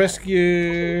into Oh, the I got it.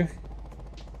 rescue.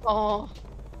 Oh,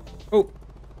 Oh.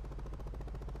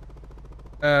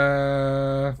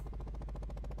 I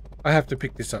have to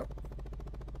pick this up.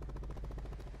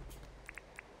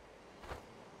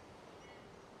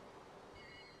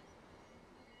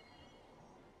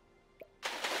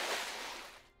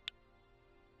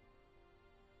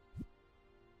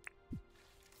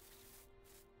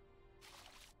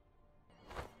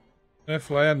 Can I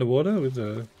fly underwater with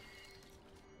the...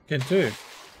 Can too.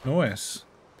 Nice.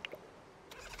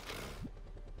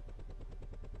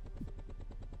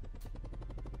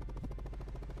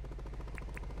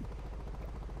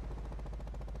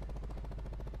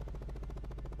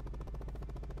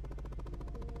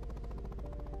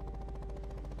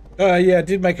 Yeah, I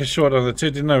did make a short on the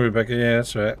 2, didn't I, Rebecca? Yeah,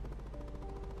 that's right.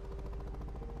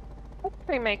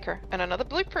 Maker and another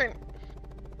blueprint.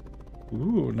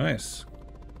 Ooh, nice.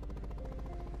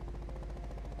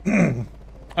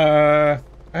 I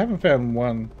haven't found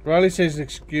one. Riley says,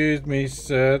 "Excuse me,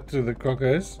 sir," to the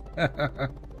crocos. Alright,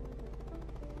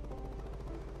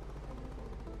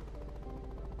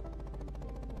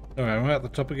 I'm at the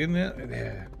top again now.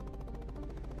 Yeah.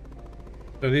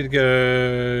 So I need to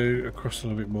go across a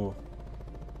little bit more.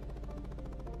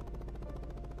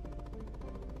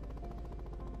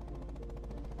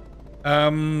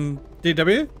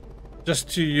 DW, just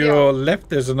to your left,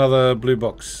 there's another blue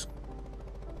box.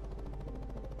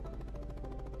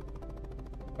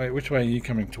 Wait, which way are you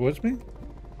coming? Towards me?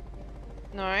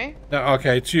 No. No,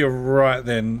 okay, to your right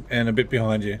then, and a bit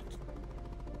behind you.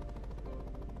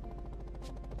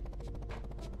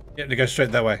 Yep, to go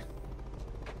straight that way.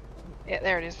 Yeah,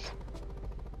 there it is.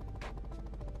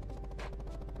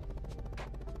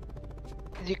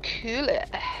 The cooler.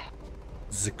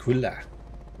 Zakula.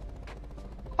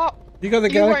 Oh, You got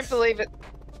the you won't galaxy? believe it.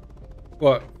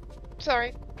 What?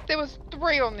 Sorry, there was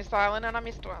 3 on this island and I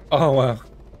missed one. Oh, wow.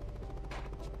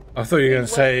 I thought you were going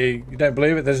to say, you don't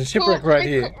believe it? There's a shipwreck right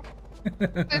here.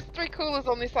 There's 3 coolers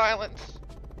on this island.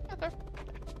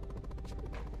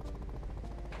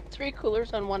 3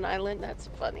 coolers on one island. That's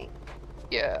funny.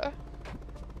 Yeah.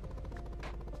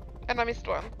 And I missed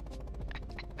one.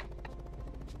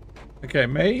 Okay,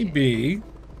 maybe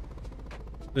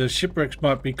the shipwrecks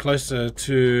might be closer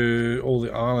to all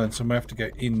the islands, so I might have to go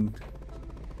in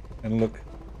and look.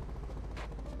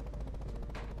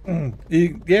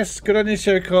 Yes, good on you,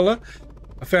 Sherry Collar.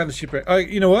 I found the shipwreck. Oh,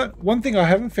 you know what? One thing I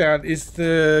haven't found is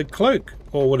the cloak,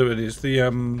 or whatever it is, the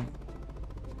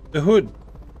hood.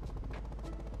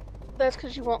 That's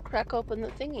because you won't crack open the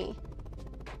thingy.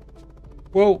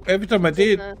 Well, every time I It's in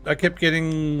did, the- I kept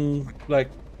getting like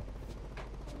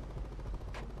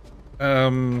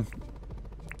I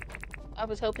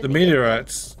was hoping the to get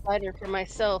meteorites. a lighter for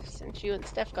myself since you and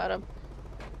Steph got them.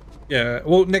 Yeah.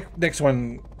 Well, next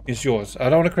one is yours. I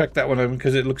don't want to crack that one open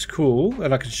because it looks cool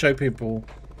and I can show people,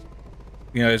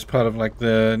 you know, as part of like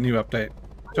the new update.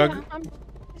 So Yeah,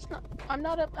 I'm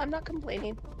not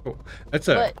complaining. that's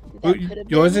it. But Well, that could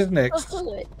have yours been is next. a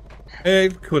hood.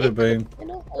 It could have been. In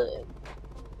a hood.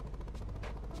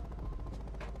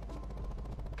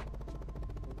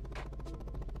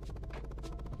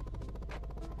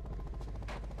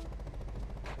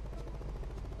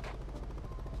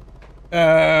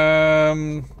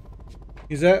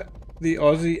 Is that the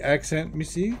Aussie accent,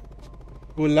 Missy?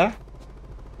 Kula?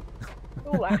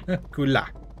 Ooh-ah. Kula.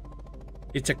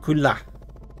 It's a kula.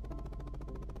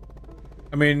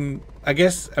 I mean, I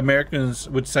guess Americans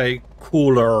would say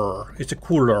cooler. It's a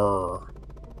cooler.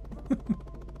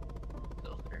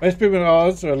 Most people in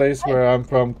Oz, or at least where I'm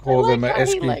from, call them an how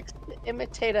he esky. likes to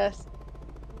imitate us.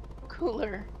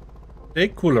 Cooler. They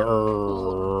cooler.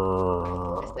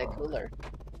 I said cooler.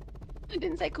 I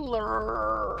didn't say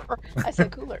cooler. I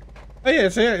said cooler. Oh yeah,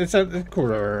 it's a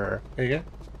cooler. There you go.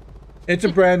 It's a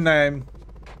brand name.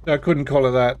 I couldn't call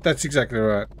it that. That's exactly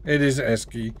right. It is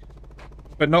esky,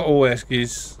 but not all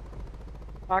eskies.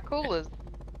 Our coolers.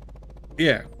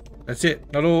 Yeah, that's it.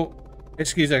 Not all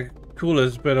eskies are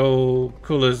coolers, but all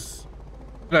coolers.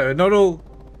 No, not all.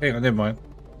 Hang on, never mind.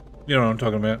 You know what I'm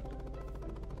talking about.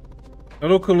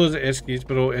 Not all coolers are eskies,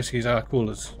 but all eskies are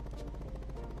coolers.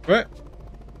 Right?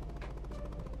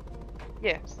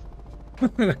 Yes.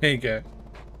 There you go.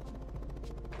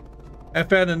 I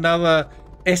found another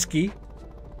esky.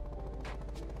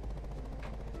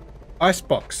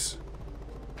 Icebox.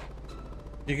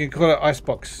 You can call it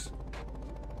icebox.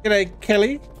 G'day,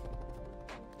 Kelly.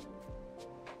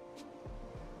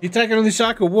 You taking on the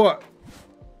shark or what?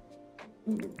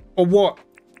 Or what?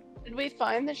 Did we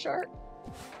find the shark?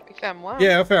 We found one.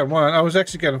 Yeah, I found one. I was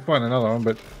actually going to find another one,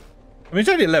 but I mean, it's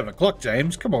only 11 o'clock,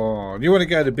 James. Come on. You want to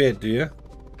go to bed, do you?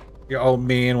 Your old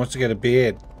man wants to go to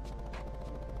bed.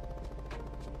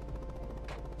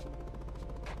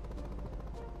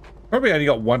 Probably only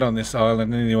got one on this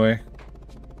island anyway.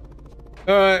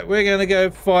 Alright, we're going to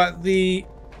go fight the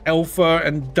alpha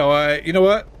and die. You know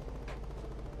what?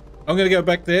 I'm going to go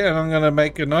back there and I'm going to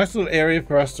make a nice little area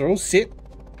for us to all sit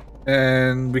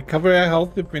and recover our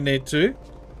health if we need to.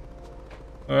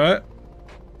 Alright.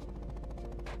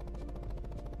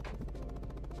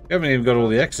 We haven't even got all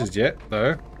the X's yet,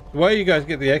 though. So while you guys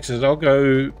get the X's, I'll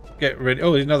go get ready.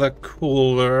 Oh, there's another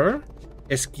cooler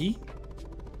esky.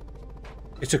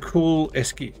 It's a cool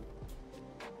esky.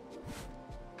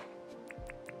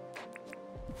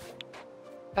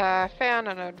 Found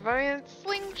an advanced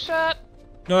slingshot.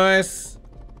 Nice.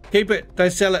 Keep it.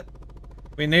 Don't sell it.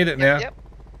 We need it now. Yep.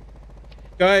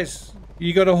 Guys,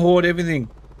 you gotta hoard everything.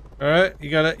 Alright?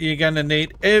 You're gonna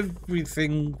need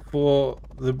everything for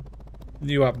the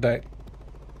new update.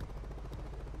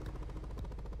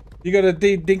 You got a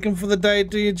DINKUM for the day,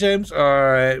 do you, James?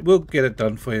 Alright, we'll get it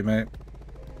done for you, mate.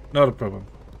 Not a problem.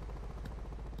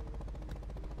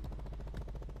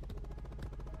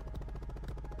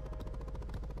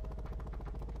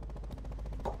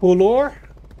 Cooler?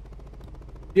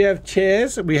 Do you have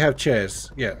chairs? We have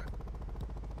chairs, yeah.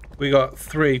 We got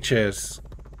 3 chairs.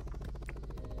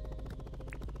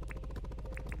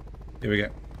 Here we go.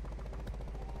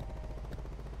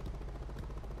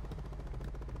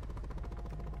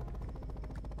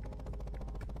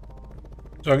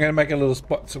 So I'm going to make a little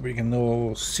spot so we can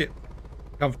all sit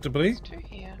comfortably. There's 2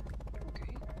 here.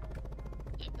 Okay.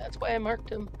 That's why I marked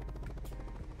him.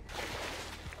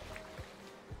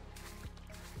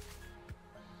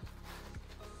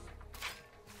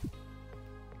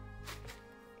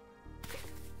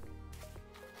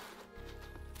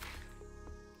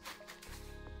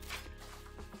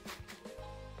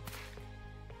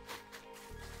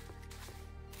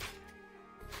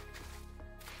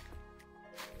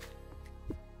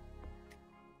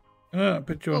 Oh,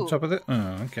 put you on Ooh. top of it.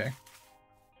 Oh, okay.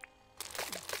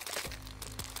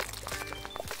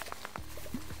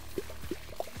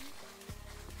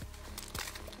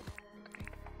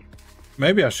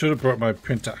 Maybe I should have brought my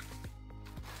printer.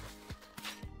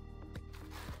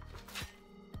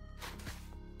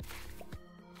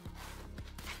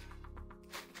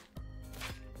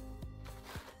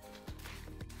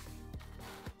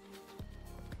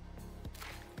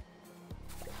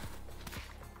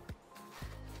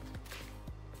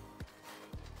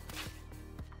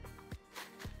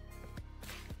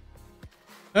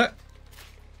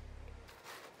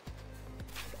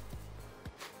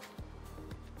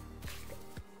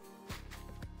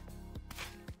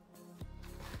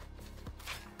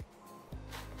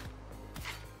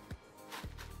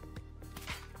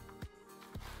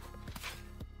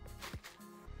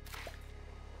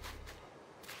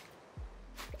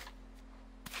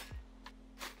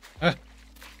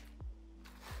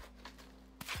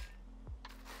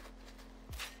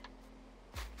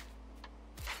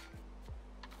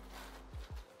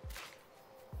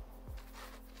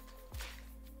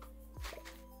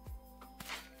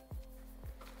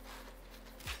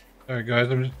 Sorry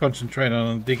guys, I'm just concentrating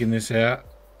on digging this out.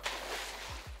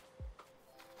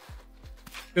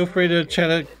 Feel free to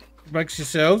chat it amongst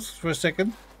yourselves for a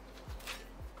second.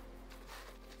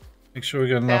 Make sure we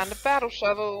got Found enough a battle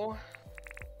shovel.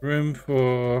 room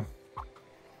for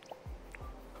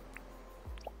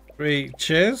 3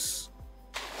 chairs.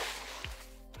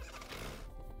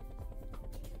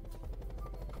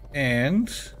 And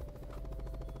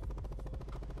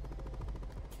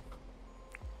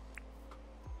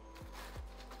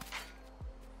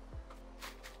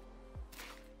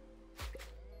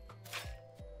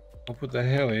I'll put the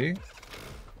heli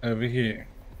over here.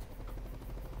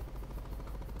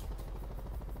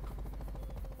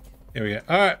 Here we go.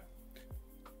 All right.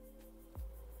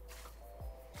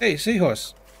 Hey,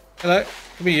 seahorse. Hello.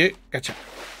 Come here, you. Gotcha.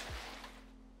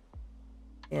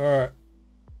 All right.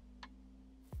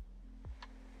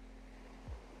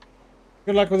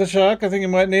 Good luck with the shark. I think you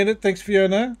might need it. Thanks,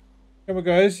 Fiona. Come on,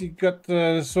 guys. You got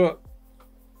to sort.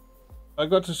 I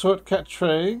got to sort Cat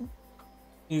Trey.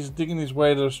 He's digging his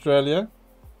way to Australia.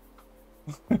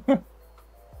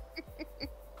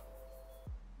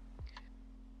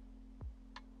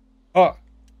 Oh.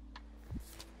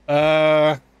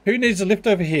 Who needs a lift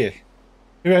over here?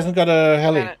 Who hasn't got a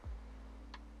heli?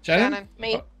 Shannon?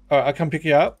 Me. Oh, I'll come pick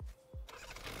you up.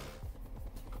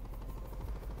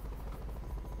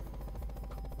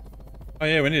 Oh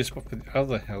yeah, we need a spot for the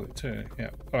other heli too. Yeah,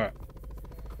 alright.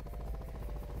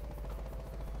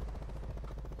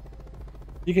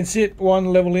 You can sit 1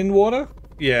 level in water?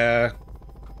 Yeah.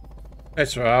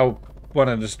 That's right, I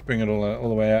wanted to just bring it all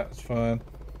the way out, it's fine.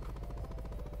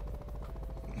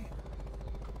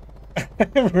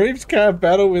 Reeves can't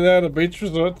battle without a beach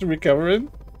resort to recover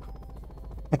in?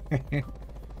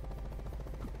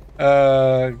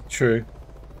 True.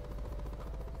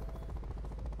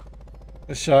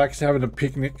 The shark's having a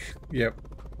picnic. Yep.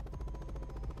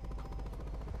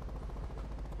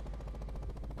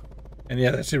 And yeah,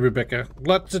 that's it, Rebecca.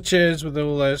 Lots of chairs with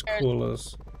all those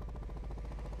coolers.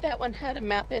 That one had a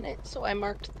map in it, so I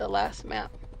marked the last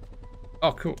map.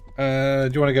 Oh, cool.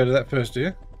 Do you want to go to that first, do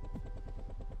you?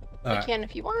 I can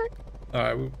if you want.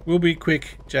 Alright, we'll be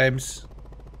quick, James.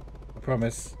 I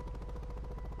promise.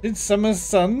 In Summer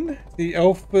Sun, the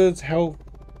Elfbird's health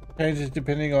changes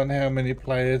depending on how many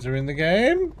players are in the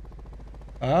game.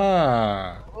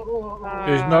 Ah.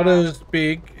 It's not as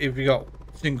big if you got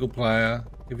single player.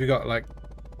 If you got like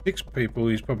 6 people,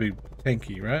 he's probably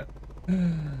tanky, right?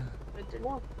 Good to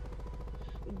know.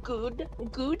 Good.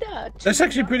 That's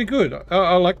actually pretty good.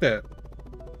 I like that.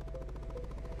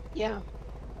 Yeah.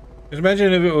 Just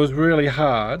imagine if it was really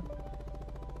hard.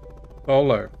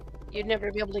 Solo. You'd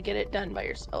never be able to get it done by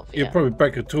yourself. You'd Yeah. probably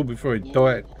break a tool before he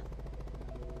died.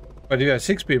 But if you had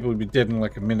 6 people, you'd be dead in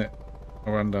like a minute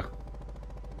or under.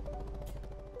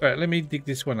 Alright, let me dig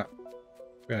this one up.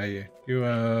 Where are you? You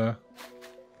are...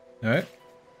 No.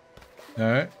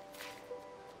 No.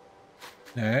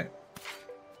 No.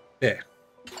 There.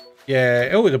 Yeah.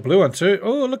 Oh, the blue one too.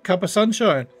 Oh, look, cup of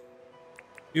sunshine.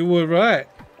 You were right.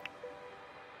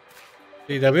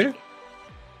 DW?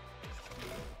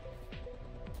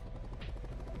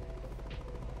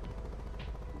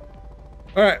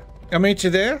 Alright, I'll meet you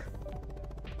there.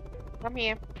 I'm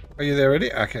here. Are you there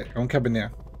already? Okay, I'm coming now.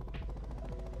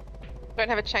 Don't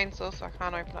have a chainsaw, so I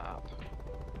can't open it up.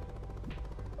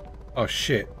 Oh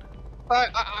shit. Oh,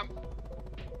 I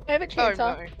have a chainsaw.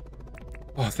 no.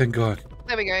 Oh, thank God.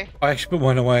 There we go. I actually put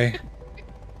one away.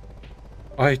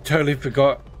 I totally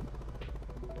forgot.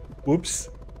 Whoops.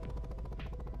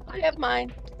 I have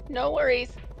mine. No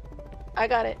worries. I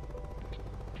got it.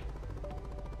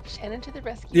 Shannon to the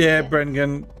rescue. Yeah, again.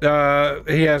 Brendan.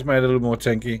 He has made it a little more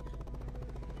tanky.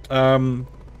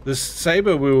 The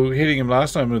saber, we were hitting him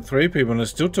last time with 3 people and it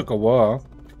still took a while.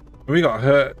 We got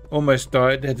hurt, almost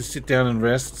died, had to sit down and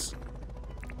rest.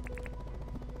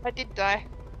 I did die.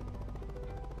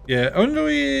 Yeah, oh no,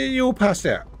 you all passed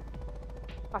out.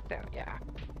 Passed out, yeah.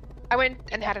 I went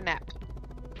and had a nap.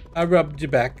 I rubbed your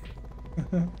back.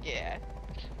 Yeah.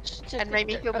 Just And made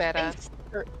me feel a better. face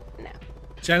hurt now.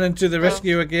 Shannon to the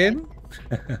rescue again.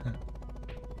 Do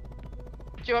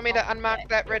you want me to unmark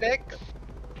that red X?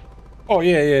 Oh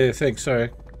yeah, thanks, sorry.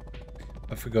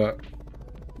 I forgot.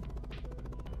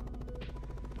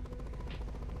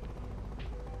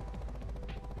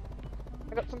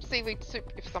 I got some seaweed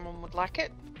soup if someone would like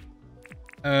it.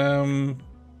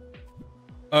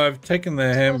 I've taken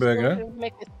the hamburger. To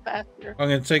make it faster. I'm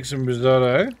going to take some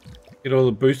risotto, get all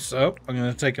the boosts up. I'm going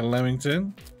to take a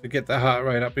lamington to get the heart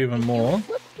rate up even more.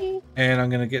 Whoopsie. And I'm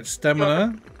going to get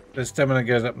stamina. The stamina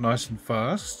goes up nice and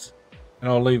fast. And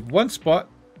I'll leave one spot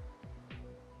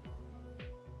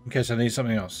in case I need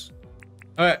something else.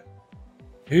 Alright.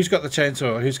 Who's got the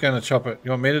chainsaw? Who's going to chop it?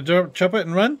 You want me to chop it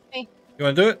and run? Me. You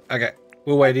want to do it? Okay.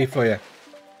 We'll wait here for you.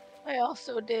 I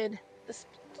also did the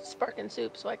spark and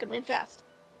soup so I can run fast.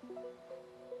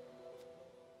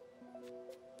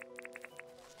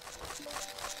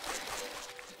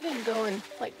 them going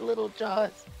like little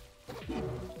jaws.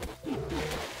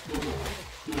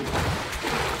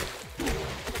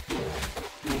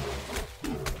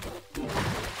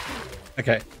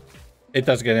 Okay. It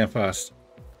does get in fast.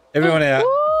 Everyone out.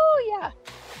 Oh, yeah.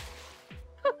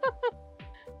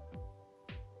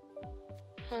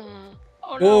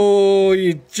 Oh, no. Oh,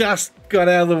 you just got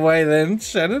out of the way then,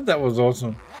 Shannon. That was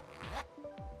awesome.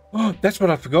 Oh, that's what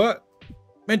I forgot.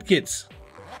 Medkits.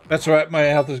 That's right. My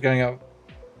health is going up.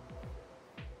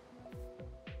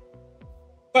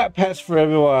 Fat pats for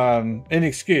everyone. Any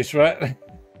excuse, right?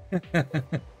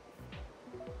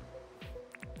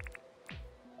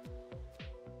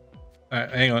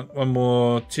 Alright, hang on. One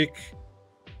more tick.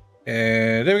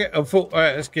 And there we go. I'm full.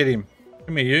 Alright, let's get him.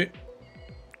 Come here,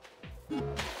 you.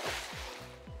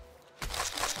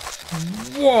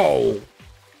 Whoa!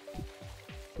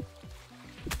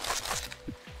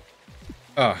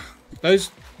 Ah,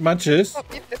 those munches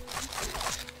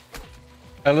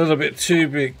a little bit too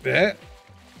big there.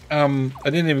 I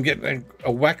didn't even get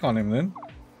a whack on him then.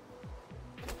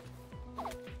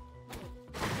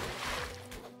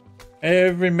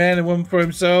 Every man and woman for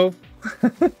himself.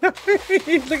 Look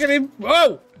at him.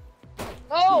 Whoa!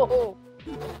 Oh!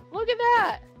 Look at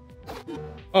that!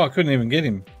 Oh, I couldn't even get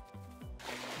him.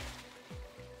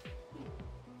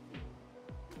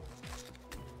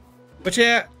 Watch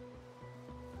out!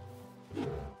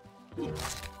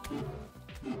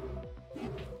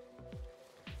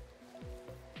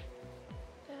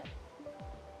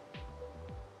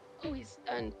 Oh, he's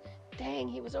stunned. Dang,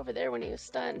 he was over there when he was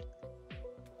stunned.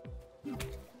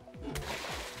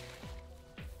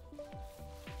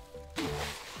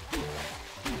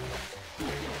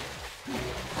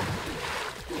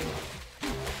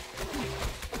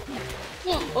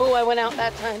 Oh, I went out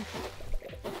that time.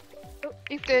 Oh,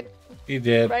 he's dead. He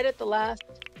did. Right at the last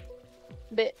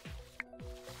bit.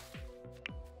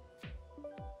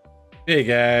 There you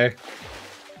go.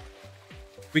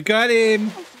 We got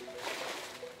him.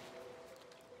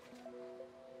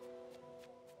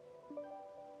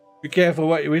 Be careful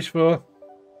what you wish for.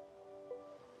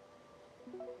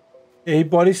 Yeah, he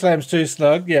body slams too,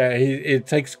 Slug. Yeah, it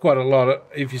takes quite a lot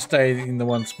if you stay in the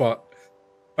one spot.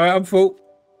 All right, I'm full.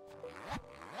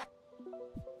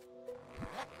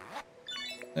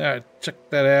 All right, check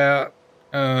that out.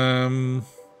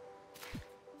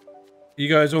 You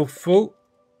guys all full?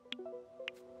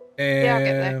 And Yeah, I'll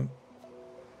get there.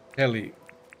 Kelly.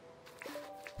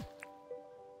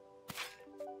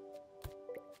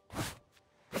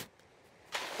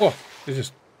 Oh, they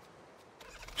just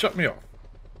shut me off.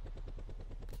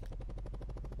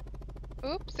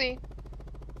 Oopsie.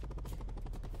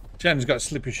 Shannon's got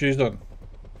slippery shoes on.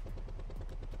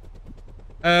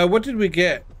 What did we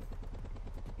get?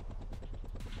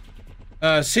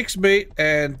 6 meat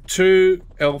and 2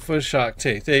 alpha shark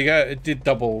teeth. There you go. It did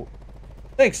double.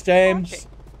 Thanks, James.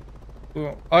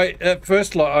 Okay. Well, at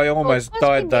first I almost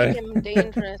died though. Made him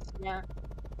dangerous, yeah.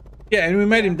 Yeah, and we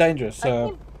made him dangerous. I So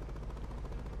think-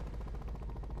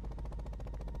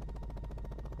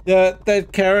 yeah,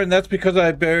 that Karen. That's because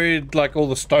I buried like all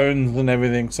the stones and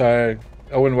everything. So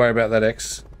I wouldn't worry about that,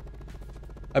 X.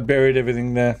 I buried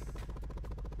everything there.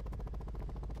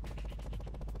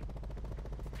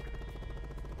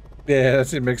 Yeah,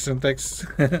 that's it, Mixon. Thanks.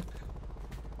 And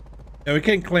we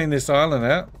can clean this island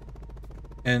out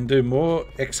and do more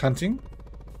X hunting,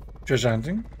 treasure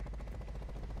hunting.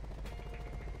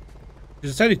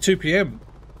 It's only 2 PM.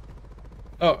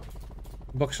 Oh,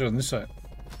 boxer on this side.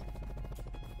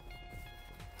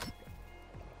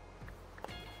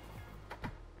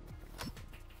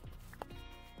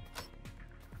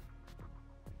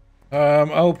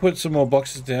 I'll put some more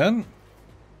boxes down.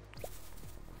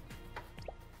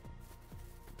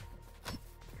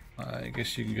 I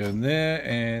guess you can go in there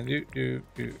and you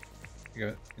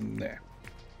go in there.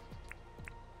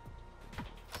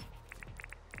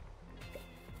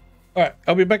 All right,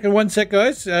 I'll be back in 1 sec,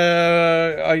 guys.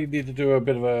 I need to do a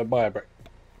bit of a bio break.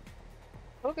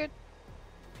 All good.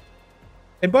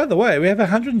 And by the way, we have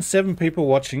 107 people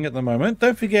watching at the moment.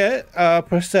 Don't forget,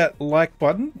 press that like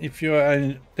button if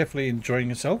you're definitely enjoying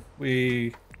yourself.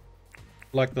 We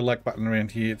like the like button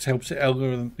around here. It helps the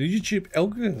algorithm, the YouTube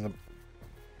algorithm.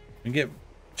 And get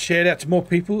shared out to more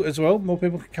people as well. More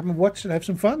people can come and watch and have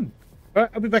some fun. All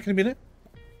right, I'll be back in a minute.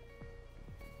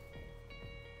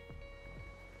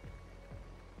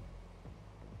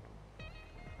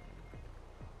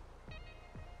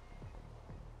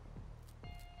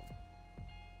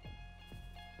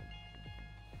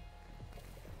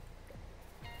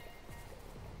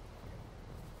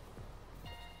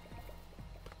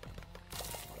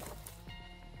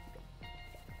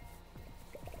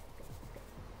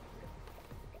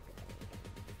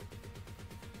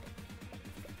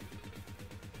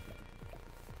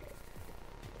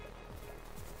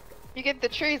 You get the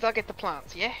trees, I'll get the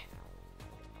plants, yeah?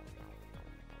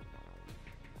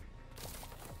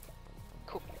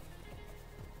 Cool.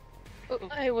 Uh-oh.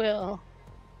 I will.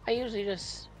 I usually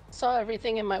just saw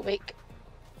everything in my wake.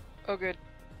 Oh, good.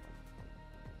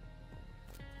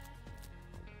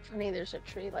 Funny, there's a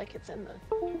tree like it's in the...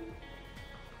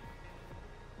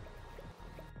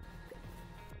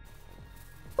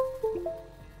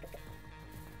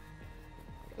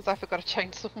 Because I forgot to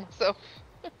chainsaw myself.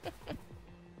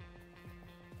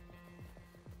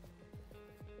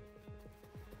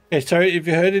 Okay, sorry if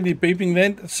you heard any beeping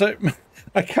then. So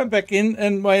I come back in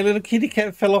and my little kitty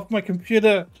cat fell off my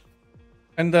computer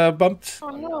and bumped Oh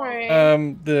no.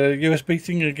 the USB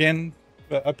thing again.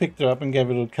 But I picked her up and gave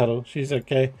her a little cuddle. She's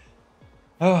okay.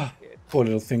 Oh, poor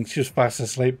little thing. She was fast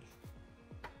asleep.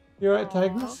 You alright,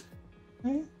 Tigers?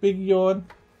 Hey, big yawn.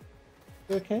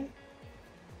 You okay?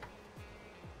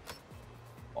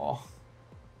 Oh,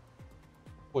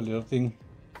 poor little thing.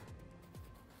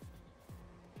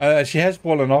 She has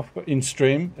fallen off in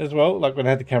stream as well, like when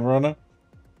I had the camera on her.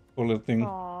 Poor little thing.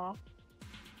 Aww.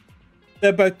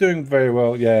 They're both doing very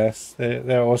well, yes.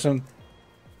 They're awesome.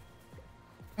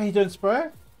 How you doing,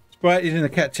 Sprite? Sprite is in the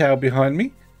cat tower behind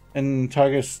me. And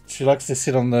Tiger, she likes to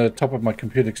sit on the top of my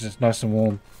computer because it's nice and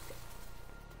warm.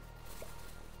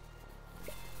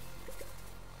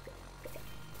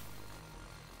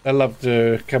 They love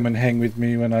to come and hang with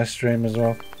me when I stream as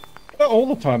well. Not all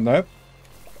the time though.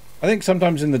 I think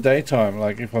sometimes in the daytime,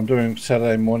 like if I'm doing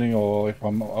Saturday morning or if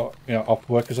I'm off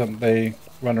work or something, they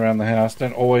run around the house.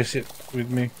 Don't always sit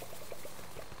with me.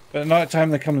 But at night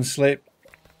time they come and sleep.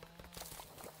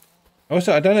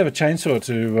 Also, I don't have a chainsaw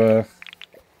to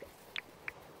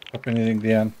chop anything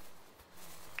down.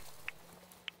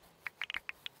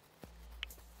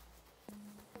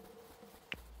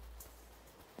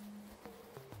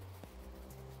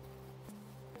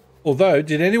 Although,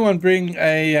 did anyone bring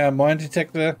a mine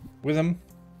detector with them?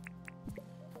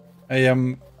 Yeah,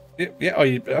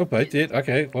 oh, both did.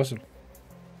 Okay, awesome.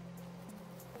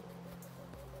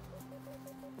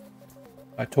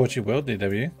 I taught you well,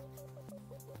 DW.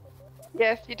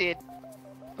 Yes, you did.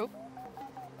 Oh.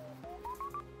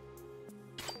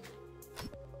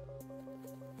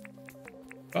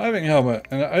 Diving helmet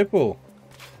and an opal.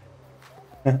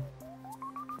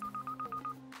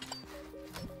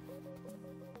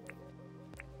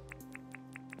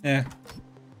 Yeah.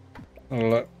 Not a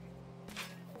lot.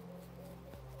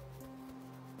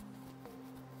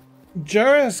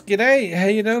 Joris, g'day. How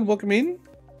you doing? Welcome in.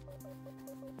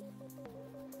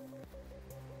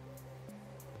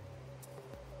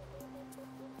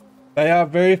 They are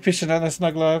very efficient on the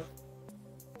Snug Live.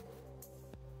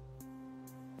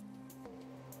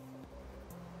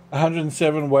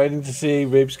 $107 waiting to see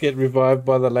Reeps get revived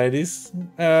by the ladies.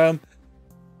 Should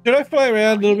I fly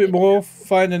around a little bit more?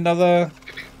 Find another...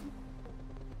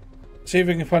 See if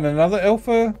we can find another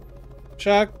alpha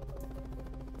shark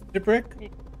shipwreck.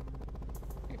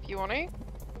 If you want to.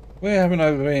 Where haven't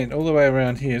I been? All the way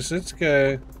around here. So let's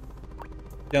go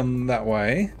down that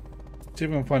way. See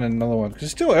if we can find another one. Because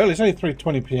it's still early. It's only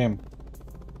 3:20 PM.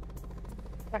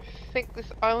 I think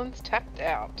this island's tapped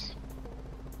out.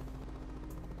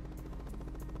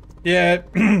 Yeah,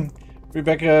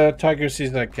 Rebecca Tigers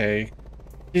is okay.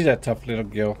 She's a tough little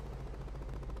girl.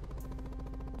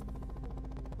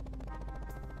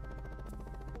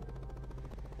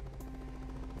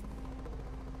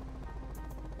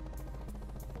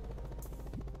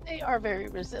 They are very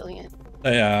resilient.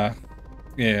 They are.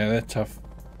 Yeah, they're tough.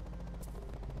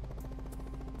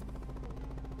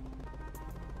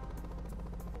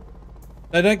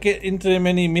 They don't get into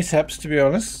many mishaps, to be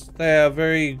honest. They are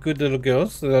very good little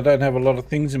girls. So I don't have a lot of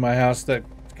things in my house that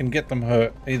can get them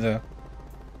hurt either.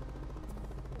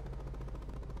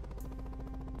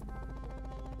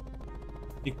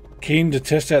 You keen to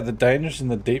test out the dangers in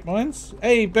the deep mines?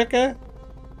 Hey, Becca.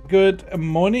 Good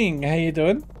morning. How you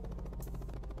doing?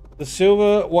 The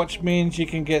silver watch means you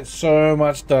can get so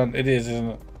much done. It is, isn't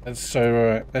it? That's so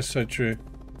right. That's so true.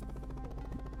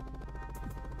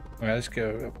 Alright, let's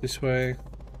go up this way.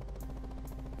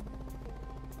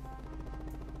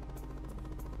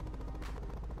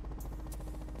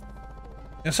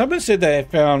 Now, someone said they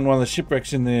found one of the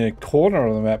shipwrecks in the corner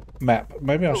of the map.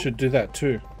 Maybe I should do that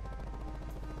too.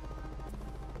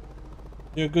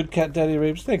 You're a good cat, Daddy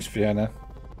Reeves. Thanks, Fiona.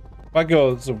 My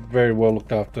girls are very well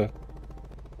looked after.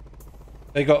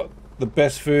 They got the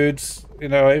best foods, you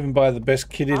know, I even buy the best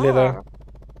kitty litter.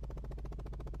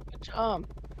 Good job.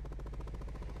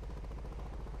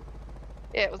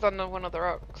 Yeah, it was under one of the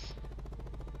rocks.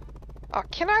 Oh,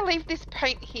 can I leave this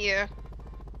paint here?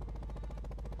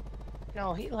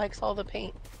 No, he likes all the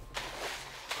paint.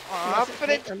 Aw, but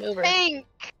it's remover. pink!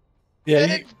 Yeah, But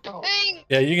you, it's pink!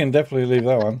 yeah, you can definitely leave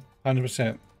that one.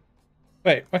 100%.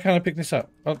 Wait, why can't I pick this up?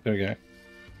 Oh, there we go.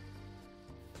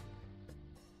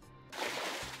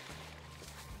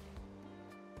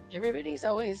 Everybody's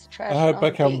always trashing I hope on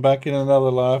I come pink. back in another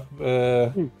life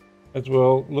as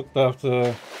well. Looked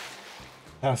after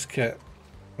house cat.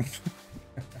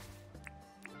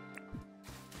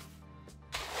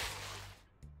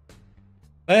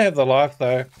 They have the life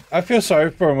though. I feel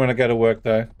sorry for them when I go to work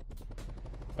though.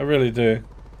 I really do.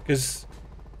 Because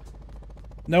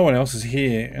no one else is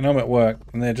here and I'm at work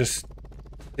and they just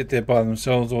sit there by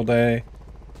themselves all day.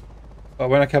 But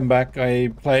when I come back, I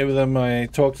play with them, I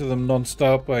talk to them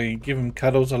non-stop, I give them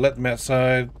cuddles, I let them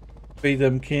outside, feed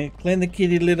them, clean the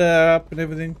kitty litter up and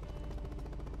everything.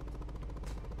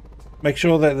 Make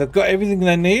sure that they've got everything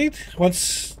they need.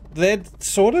 Once they're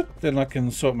sorted, then I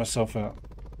can sort myself out.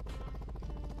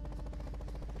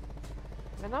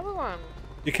 Another one.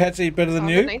 Your cats eat better than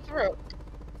you? Underneath the rope.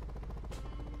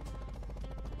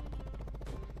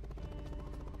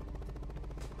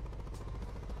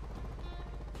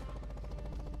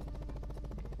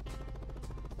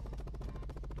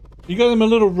 You got them a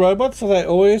little robot so they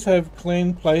always have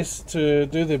clean place to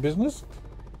do their business?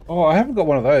 Oh, I haven't got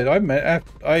one of those. I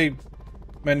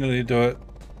manually do it.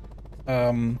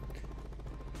 I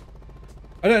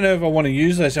don't know if I want to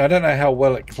use those. I don't know how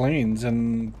well it cleans,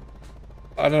 and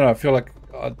I don't know. I feel like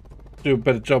I'd do a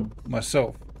better job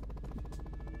myself.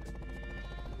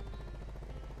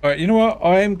 All right, you know what?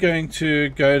 I am going to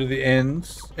go to the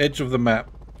edge of the map,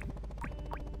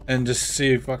 and just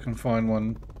see if I can find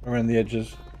one around the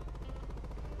edges.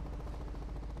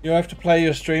 You have to play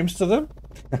your streams to them.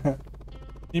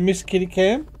 You miss Kitty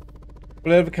Cam?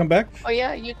 Will it ever come back? Oh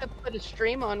yeah, you could put a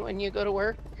stream on when you go to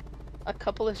work. A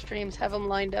couple of streams, have them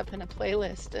lined up in a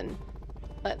playlist and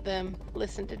let them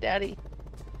listen to Daddy.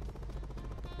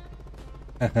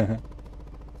 I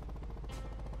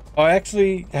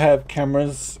actually have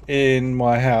cameras in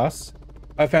my house.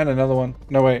 I found another one.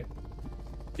 No, wait.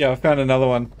 Yeah, I found another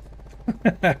one.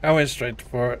 I went straight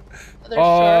for it. They're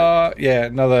sharp. Yeah,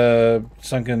 another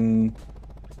sunken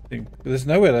thing. There's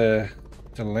nowhere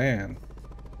to land.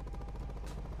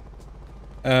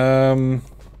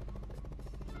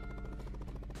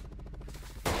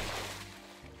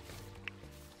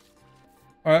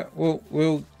 Alright,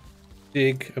 we'll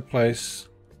dig a place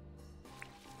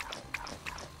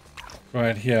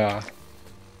right here.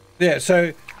 Yeah,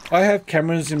 so I have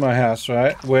cameras in my house,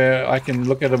 right, where I can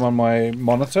look at them on my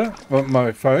monitor,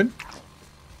 my phone.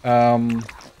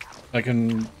 I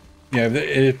can, you know,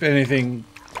 if anything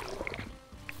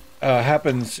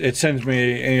happens, it sends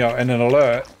me, you know, an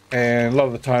alert, and a lot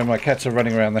of the time my cats are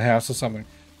running around the house or something.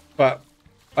 But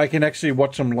I can actually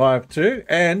watch them live too,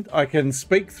 and I can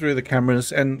speak through the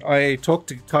cameras. And I talked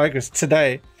to Tigress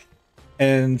today,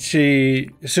 and she,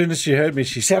 as soon as she heard me,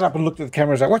 she sat up and looked at the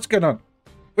cameras like, "What's going on?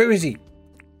 Where is he?"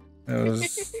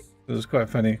 It was quite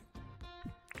funny.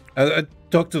 I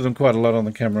talked to them quite a lot on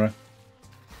the camera.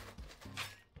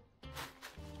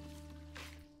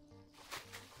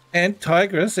 And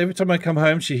Tigress, every time I come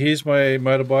home, she hears my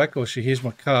motorbike or she hears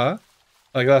my car.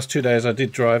 Like the last 2 days I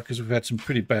did drive because we've had some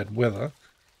pretty bad weather.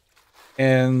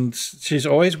 And she's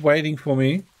always waiting for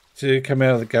me to come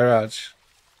out of the garage.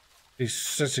 She's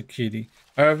such a cutie.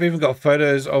 I've even got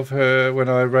photos of her when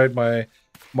I rode my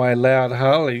loud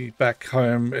Harley back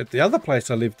home at the other place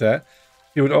I lived at.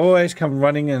 She would always come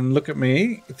running and look at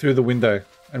me through the window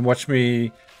and watch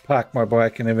me park my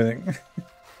bike and everything.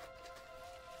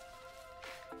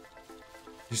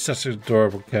 She's such an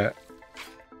adorable cat.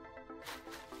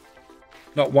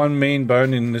 Not one mean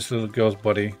bone in this little girl's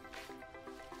body.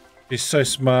 She's so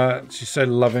smart. She's so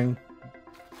loving.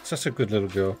 Such a good little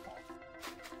girl.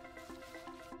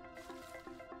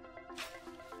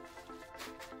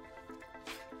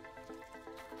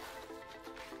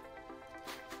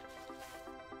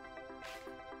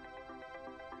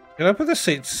 Can I put the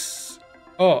seats?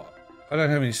 Oh, I don't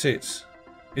have any seats.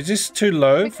 Is this too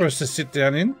low for us to sit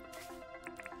down in?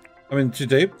 I mean, too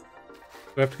deep? Do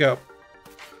I have to go up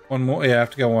one more? Yeah, I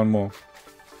have to go one more.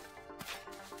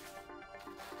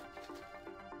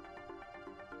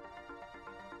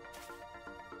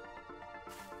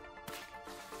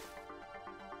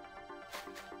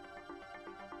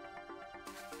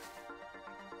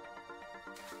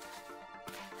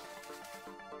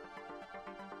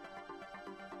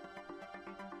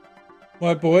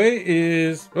 My boy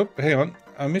is... Oh, hang on.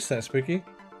 I missed that, Spooky.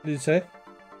 What did you say?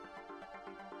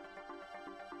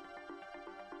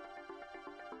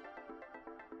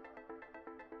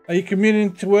 Are you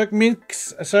commuting to work,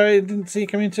 Minx? Sorry, I didn't see you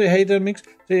coming to. How you doing, Minx?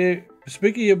 So,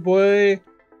 Spooky, your boy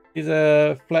He's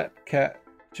a flat cat.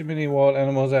 Too many wild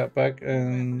animals out back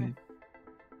and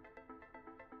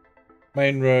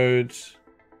main roads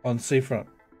on seafront.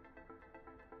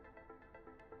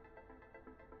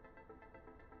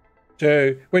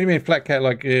 So, what do you mean flat cat?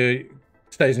 Like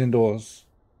stays indoors,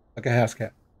 like a house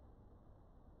cat?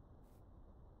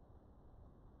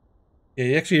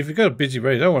 Yeah, actually, if you've got a busy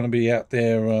road, you don't want to be out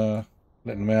there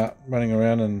letting them out, running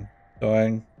around and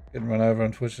dying, getting run over,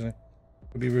 unfortunately.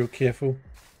 We'll be real careful.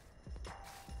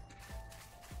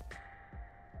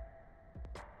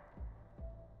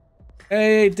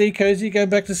 Hey, D Cozy, going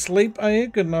back to sleep, are you?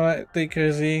 Good night, D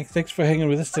Cozy. Thanks for hanging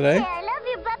with us today. Okay, I love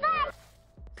you. Bye-bye.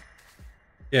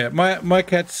 Yeah, my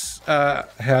cats are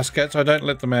house cats. I don't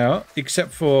let them out,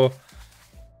 except for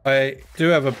I do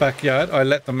have a backyard. I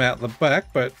let them out the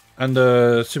back, but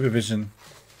under supervision.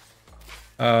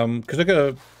 Because I've got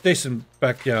a decent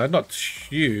backyard, not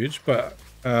huge, but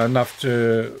enough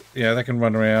to, yeah, they can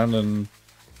run around and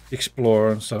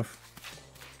explore and stuff.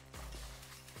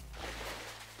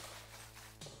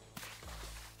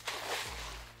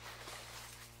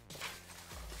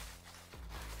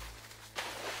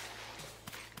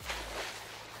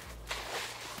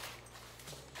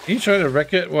 Can you try to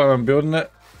wreck it while I'm building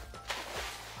it?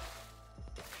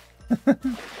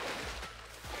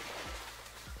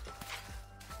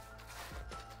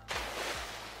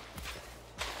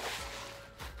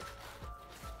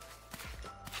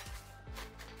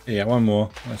 Yeah, one more.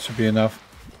 That should be enough.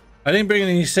 I didn't bring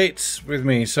any seats with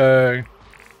me, so...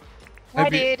 I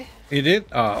did. You did?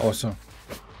 Ah, awesome.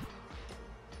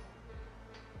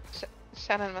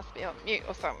 Shannon must be on mute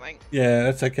or something. Yeah,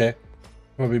 that's okay.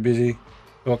 Probably busy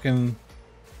talking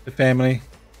to family.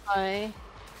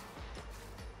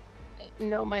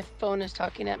 No, my phone is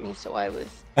talking at me, so I was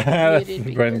That's muted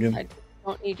because Brendan. I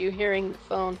don't need you hearing the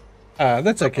phone. Ah,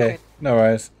 that's okay. No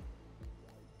worries.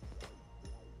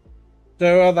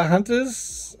 So are the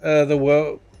hunters the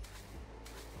world?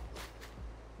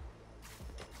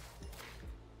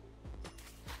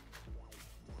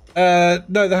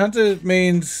 No, the hunter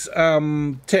means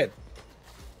Ted.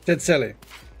 Ted Sally.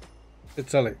 Ted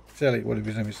Sally. Sally, whatever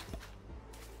his name is.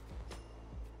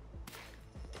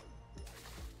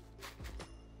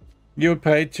 You would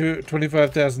pay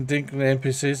 25,000 dink and the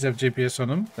NPCs have GPS on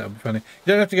them. That would be funny.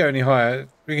 You don't have to go any higher.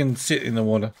 We can sit in the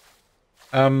water.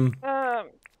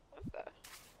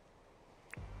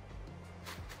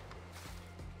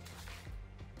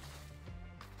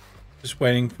 Just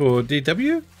waiting for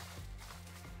DW.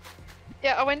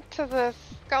 Yeah, I went to the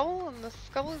skull and the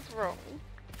skull is wrong.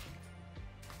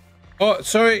 Oh,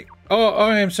 sorry. Oh,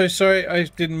 I am so sorry. I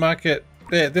didn't mark it.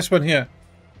 There, this one here.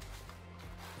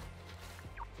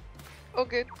 All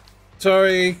good.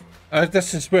 Sorry.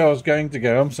 That's just where I was going to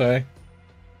go. I'm sorry.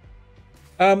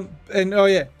 And oh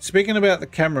yeah, speaking about the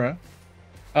camera,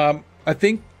 I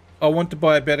think I want to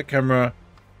buy a better camera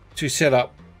to set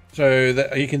up so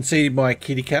that you can see my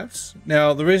kitty cats.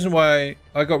 Now, the reason why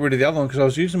I got rid of the other one because I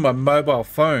was using my mobile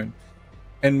phone,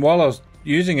 and while I was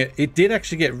using it, it did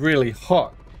actually get really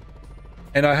hot,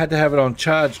 and I had to have it on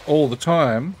charge all the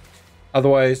time,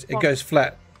 otherwise it goes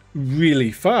flat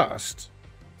really fast,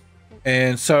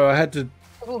 and so I had to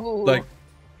like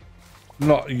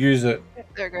not use it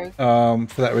There it goes.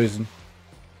 for that reason.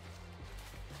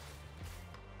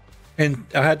 And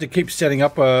I had to keep setting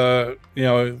up you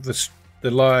know, the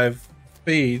live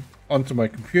feed onto my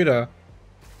computer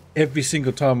every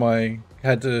single time I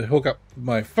had to hook up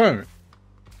my phone,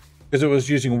 because it was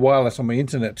using wireless on my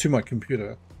internet to my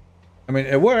computer. I mean,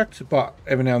 it worked, but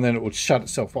every now and then it would shut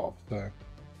itself off. So,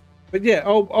 but yeah,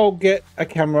 I'll get a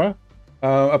camera,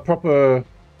 a proper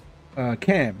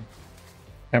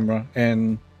camera,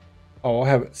 and I'll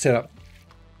have it set up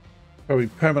probably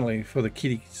permanently for the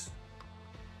kitties.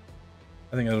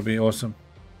 I think that'll be awesome.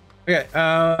 Okay,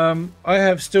 I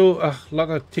have still a lot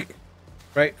of tick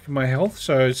rate for my health,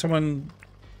 so someone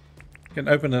can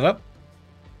open it up.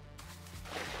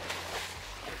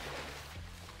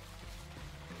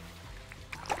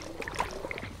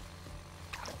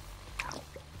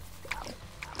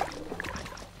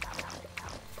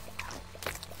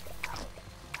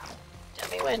 Tell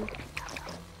me when.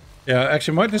 Yeah,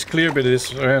 actually, I might just clear a bit of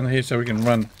this around here so we can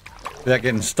run without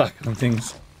getting stuck on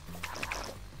things.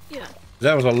 Yeah.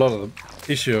 That was a lot of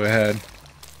the issue I had.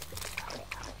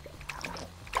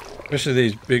 Especially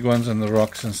these big ones and the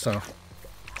rocks and stuff.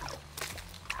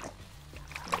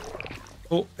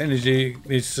 Oh, energy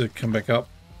needs to come back up.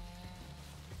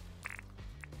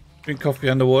 Drink coffee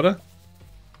underwater.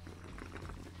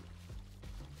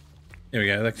 There we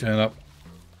go, that's going up.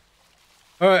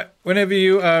 Alright, whenever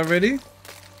you are ready.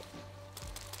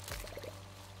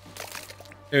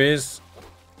 There he is.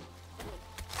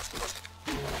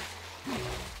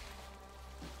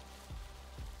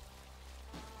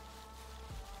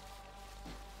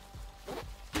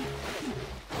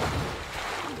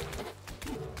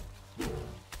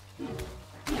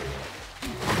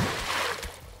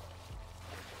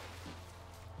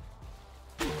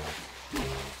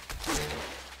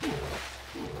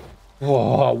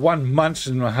 Oh, 1 month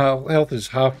and my health is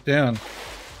half down.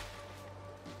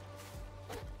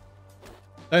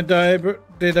 Don't die,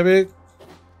 DW.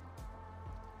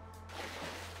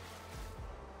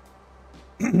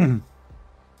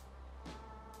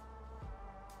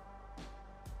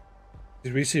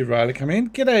 Did we see Riley come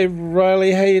in? G'day,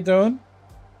 Riley. How you doing?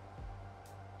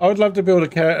 I would love to build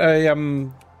a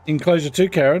enclosure too,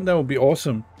 Karen. That would be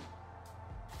awesome.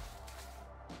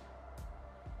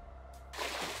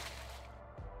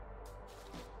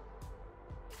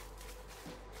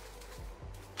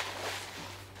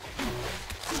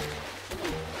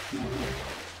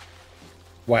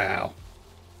 Wow.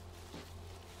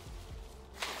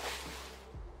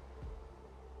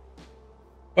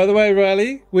 By the way,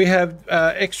 Riley, we have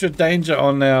extra danger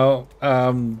on our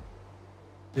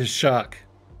this shark.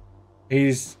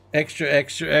 He's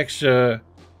extra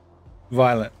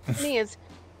violent. The thing is,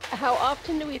 how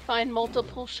often do we find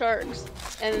multiple sharks?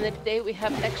 And the day we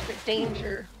have extra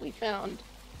danger, we found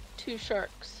 2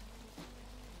 sharks.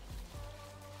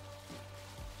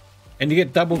 And you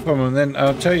get double from him. Then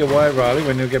I'll tell you why, Riley,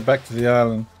 when you get back to the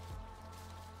island.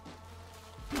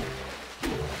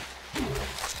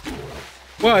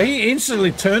 Well, he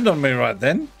instantly turned on me right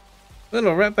then.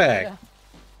 Little ratbag. Yeah.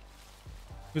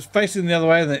 Was facing the other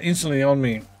way and then instantly on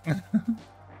me.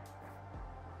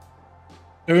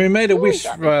 So we made a wish,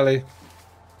 Riley.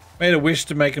 Made a wish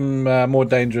to make him more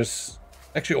dangerous.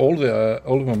 Actually, all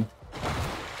of them.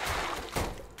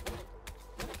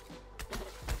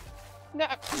 No.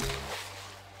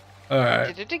 All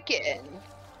right. Did it again.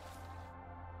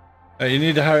 You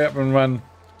need to hurry up and run.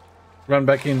 Run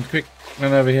back in quick.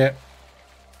 Run over here.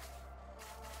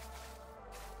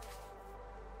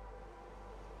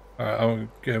 Alright, I'll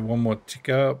go one more tick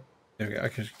up. There we go.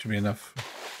 Okay, should be enough.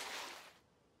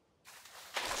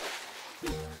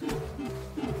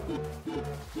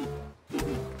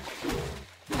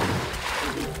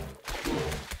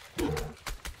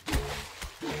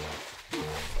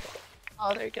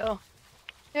 Oh, there you go.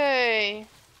 Yay.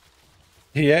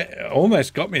 Yeah,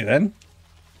 almost got me then.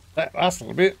 That last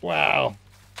little bit. Wow.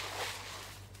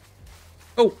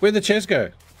 Oh, where'd the chairs go?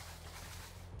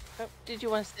 Oh, did you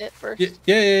want to sit first?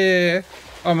 Yeah.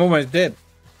 I'm almost dead.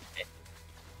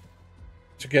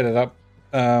 To get it up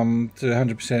to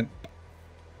 100%.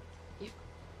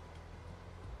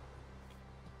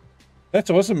 That's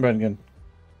awesome, Brendan.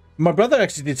 My brother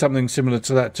actually did something similar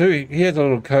to that too. He had a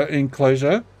little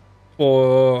enclosure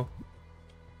for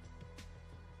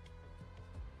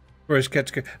his cat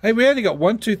to go. Hey, we only got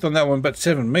 1 tooth on that one, but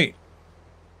 7 meat.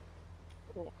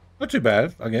 Not too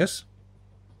bad, I guess.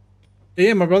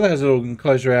 Yeah, my brother has a little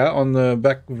enclosure out on the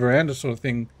back veranda sort of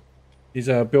thing. He's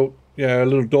built, a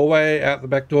little doorway out the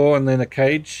back door and then a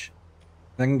cage.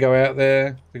 They can go out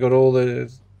there. They got all the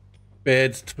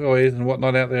beds, toys and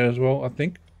whatnot out there as well, I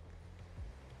think.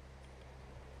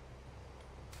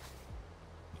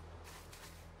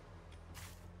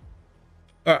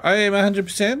 I am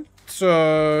 100%,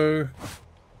 so...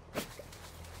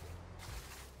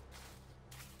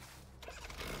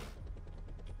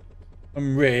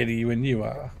 I'm ready when you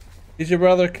are. Is your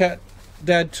brother a cat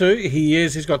dad too? He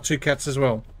is. He's got 2 cats as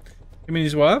well. Him and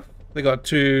his wife. They got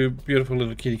 2 beautiful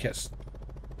little kitty cats.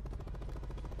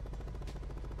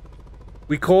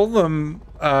 We call them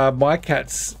my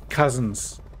cats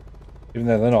cousins, even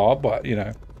though they're not. But you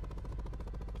know,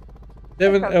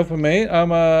 7 for me.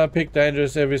 I'm pick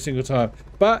dangerous every single time.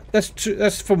 But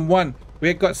that's from 1.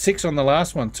 We got 6 on the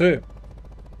last one too.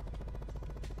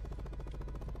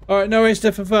 Alright, no worries,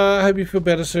 Steph. I hope you feel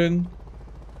better soon.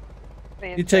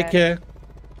 You take care.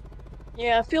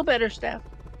 Yeah, feel better, Steph.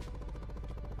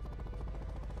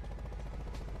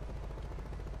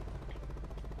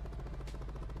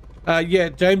 Yeah,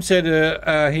 James said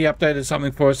he updated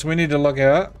something for us, so we need to log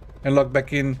out and log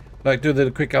back in, like do the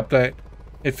quick update.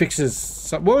 It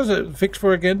fixes... What was it fixed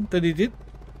for again that he did?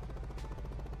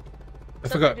 I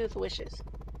forgot. To do with the wishes.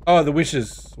 Oh, the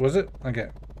wishes, was it? Okay.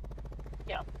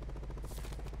 Yeah.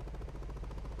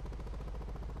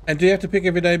 And do you have to pick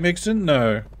every day, Mixon?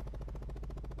 No.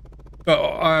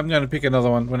 Oh, I'm going to pick another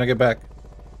one when I get back.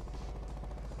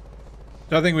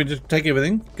 So I think we just take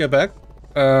everything, go back,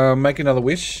 make another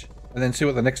wish, and then see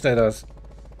what the next day does.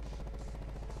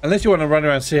 Unless you want to run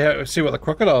around and see what the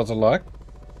crocodiles are like,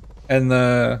 and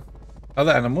the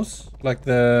other animals, like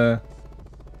the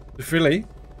frilly.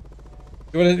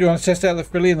 You want to test out the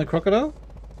frilly and the crocodile?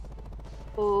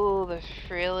 Ooh, the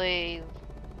frilly.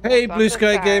 Hey, Blue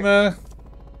Sky Gamer.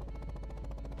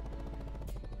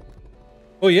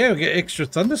 Oh yeah, we get extra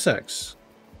thunder sacks.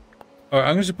 Alright,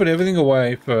 I'm going to put everything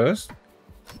away first.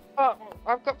 Oh,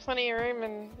 I've got plenty of room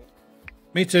and...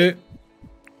 Me too.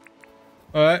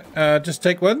 All right, just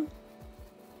take one.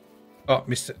 Oh,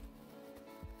 missed it.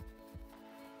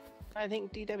 I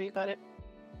think DW got it.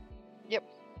 Yep.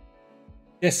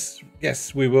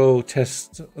 Yes, we will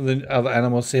test the other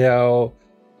animals, see how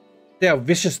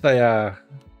vicious they are.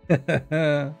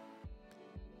 How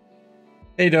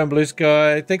you doing, Blue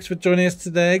Sky? Thanks for joining us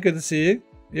today. Good to see you.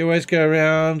 You always go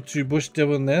around to Bush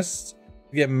Devil Nest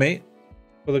to get meat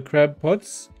for the crab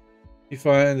pots. You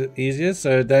find it easier,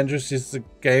 so Dangerous is the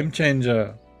game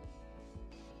changer.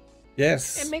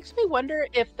 Yes. It makes me wonder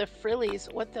if the frillies,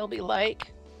 what they'll be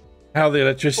like. How the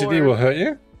electricity will hurt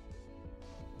you?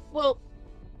 Well,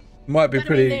 might be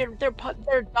pretty. I mean,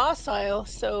 they're docile,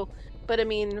 so. But I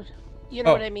mean, you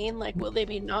know what I mean? Like, will they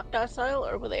be not docile,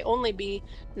 or will they only be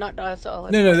not docile?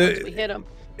 No, once we hit them.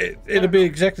 It'll be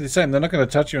exactly the same. They're not going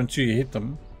to touch you until you hit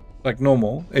them, like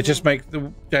normal. It just makes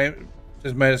the game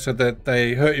just made it so that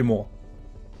they hurt you more.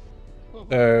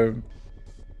 So,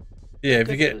 yeah, if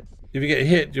you get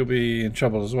hit, you'll be in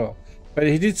trouble as well. But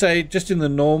he did say just in the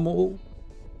normal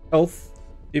health,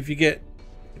 if you get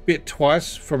bit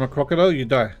twice from a crocodile, you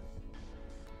die.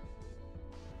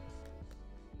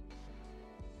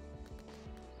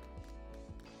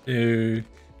 So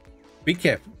be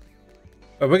careful.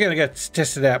 But we're going to go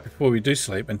test it out before we do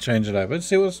sleep and change it over and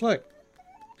see what it's like.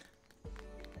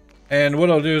 And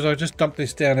what I'll do is I'll just dump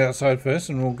this down outside first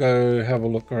and we'll go have a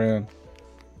look around.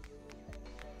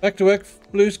 Back to work,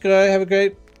 Blue Sky. Have a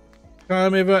great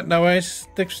time, everyone. No worries.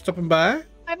 Thanks for stopping by.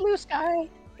 Bye, Blue Sky.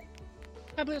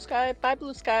 Bye, Blue Sky. Bye,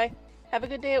 Blue Sky. Have a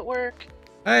good day at work.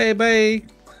 Hey, bye.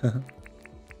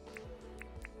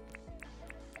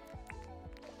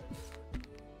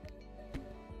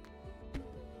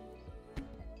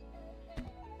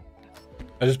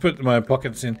 I just put my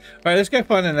pockets in. All right, let's go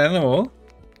find an animal.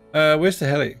 Where's the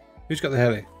heli? Who's got the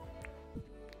heli?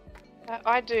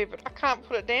 I do, but I can't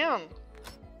put it down.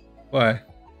 Why?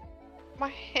 My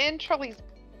hand trolley's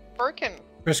broken.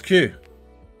 Press Q.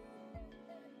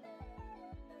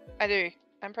 I do.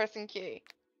 I'm pressing Q.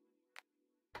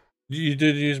 You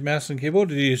did use mouse and keyboard?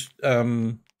 Did you use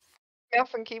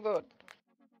mouse and keyboard?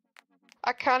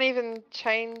 I can't even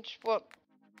change what.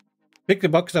 Pick the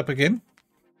box up again.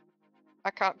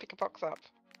 I can't pick a box up.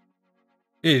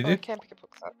 Yeah, you did. I can pick a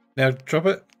box up. Now drop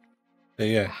it. There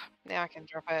you go. Now I can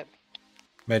drop it.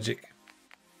 Magic.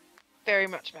 Very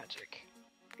much magic.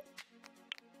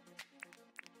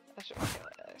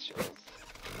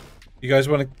 You guys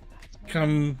want to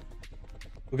come?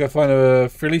 We'll go find a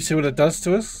frilly, see what it does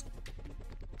to us.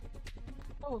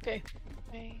 Oh, okay.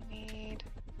 I need.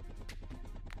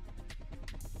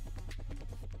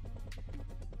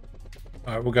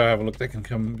 Alright, we'll go have a look. They can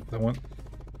come if they want.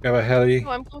 Go a heli.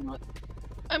 No, I'm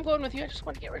going with you. I just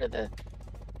want to get rid of the.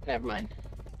 Never mind.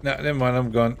 No, never mind. I'm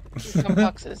gone. Some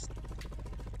boxes.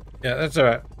 Yeah, that's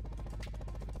alright.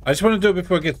 I just want to do it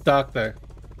before it gets dark, though.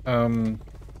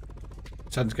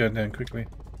 Sun's going down quickly.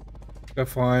 Go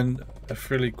find a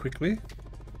frilly quickly.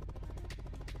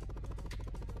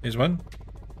 Here's one.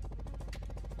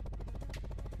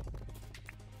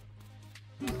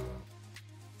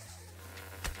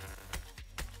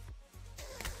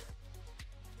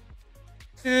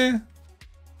 Yeah.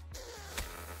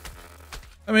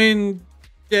 I mean,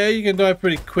 yeah, you can die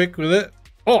pretty quick with it.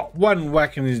 Oh, one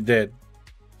whack and he's dead.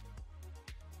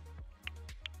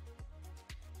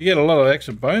 You get a lot of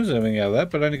extra bones and everything out of that,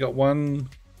 but only got one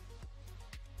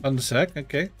undersack.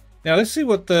 Okay. Now let's see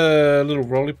what the little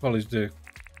roly-polies do.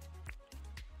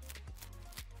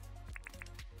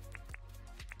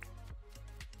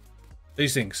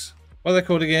 These things. What are they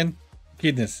called again?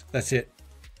 Echidnas. That's it.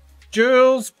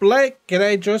 Jules Blake.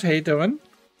 G'day, Jules. How you doing?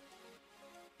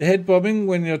 The head bobbing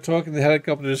when you're talking to the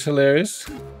helicopter is hilarious.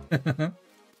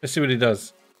 Let's see what he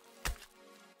does.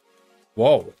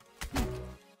 Whoa.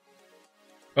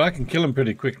 But I can kill him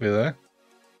pretty quickly, though.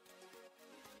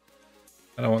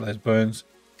 I don't want those bones.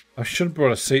 I should have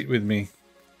brought a seat with me.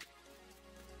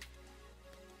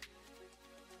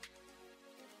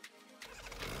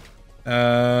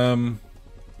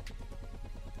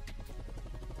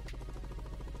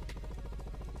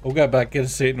 We'll go back, get a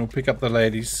seat, and we'll pick up the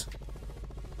ladies.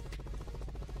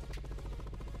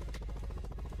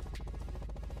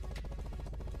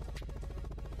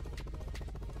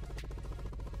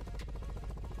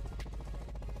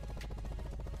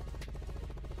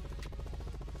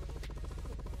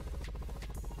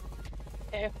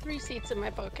 I have 3 seats in my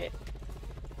pocket.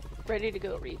 Ready to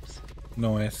go, Reeves.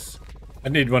 Nice. I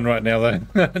need one right now, though.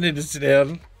 I need to sit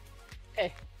down.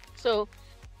 Okay, so...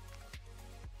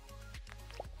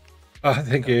 Oh,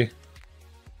 thank you.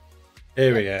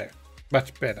 Here we go.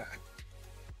 Much better.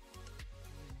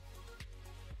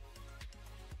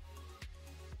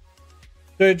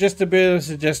 So just a bit of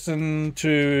suggestion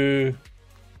to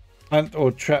hunt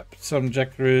or trap some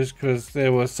jackaroos because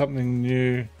there was something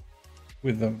new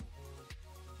with them.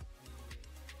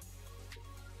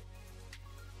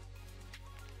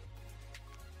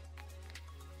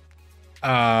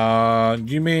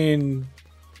 You mean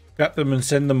trap them and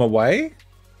send them away?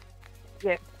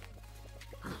 Yeah.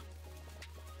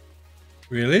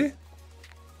 Really?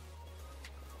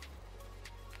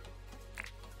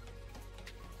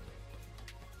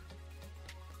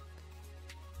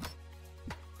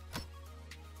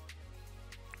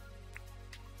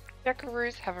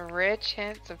 Jackaroos have a rare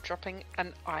chance of dropping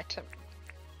an item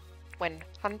when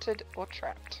hunted or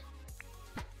trapped.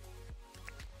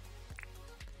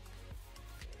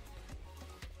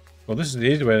 Well, this is the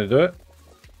easy way to do it.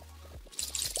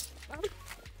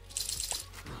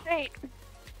 Great.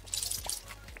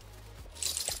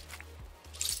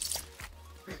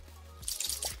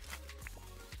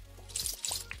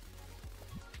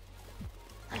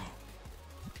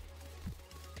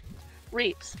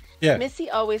 Reaps. Yeah. Missy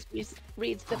always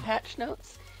reads the patch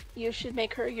notes. You should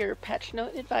make her your patch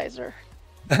note advisor.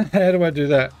 How do I do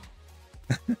that?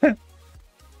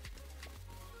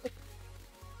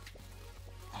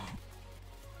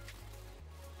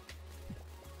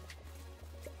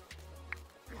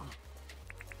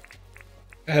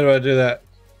 How do I do that?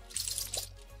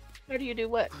 How do you do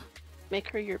what? Make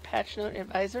her your patch note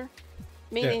advisor?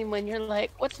 Meaning when you're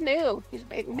like, what's new? He's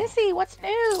like, Missy, what's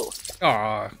new?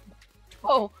 Ah.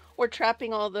 Oh, we're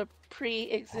trapping all the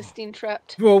pre-existing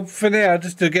trapped. Well, for now,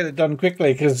 just to get it done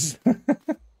quickly, because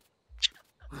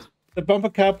the bumper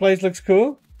car place looks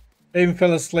cool. I even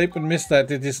fell asleep and missed that.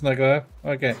 Did you, Snuggler?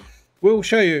 Okay. We'll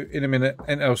show you in a minute,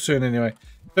 and soon anyway.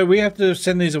 So we have to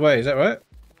send these away, is that right?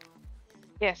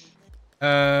 Yes. We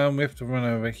have to run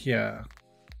over here.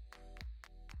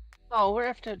 Oh, we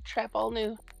have to trap all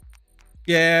new.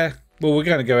 Yeah. Well, we're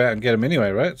going to go out and get them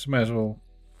anyway, right? So might as well.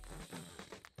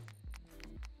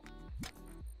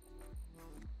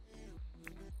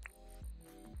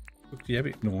 Look, yeah,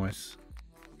 bit nice.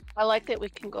 I like that we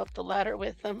can go up the ladder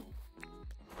with them.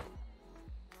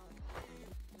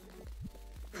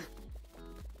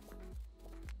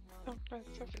 Oh,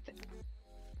 that's everything.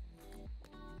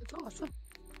 It's awesome.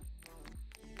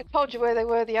 I told you where they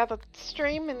were the other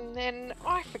stream, and then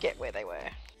I forget where they were.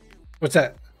 What's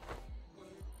that?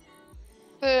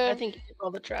 I The think you did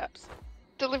all the traps.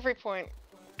 delivery point.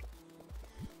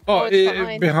 Oh,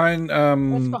 it's behind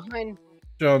What's behind?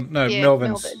 John, no, Yeah,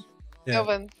 Melvin's. Melvin. Yeah.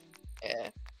 Melvin. Yeah.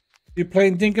 You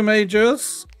playing DINKUM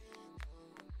Angels?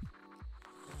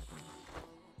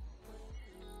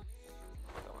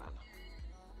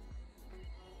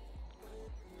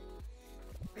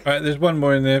 Alright, there's one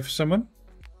more in there for someone.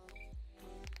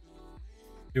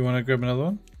 You want to grab another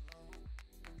one?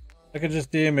 I can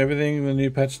just DM everything, the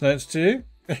new patch notes to you.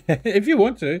 If you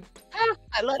want to. Ah,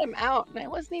 I let him out, and I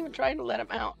wasn't even trying to let him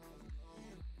out.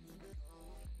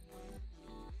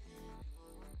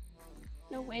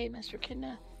 No way, Mr.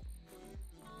 Kidna.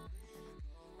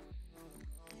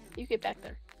 You get back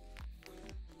there.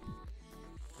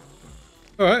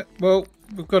 Alright, well,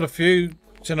 we've got a few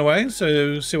sent away, so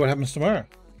we'll see what happens tomorrow.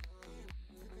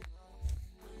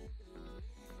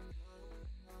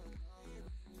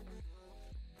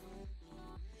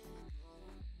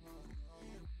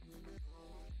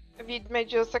 Have you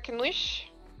made your second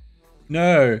wish?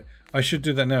 No, I should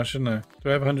do that now, shouldn't I? Do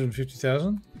I have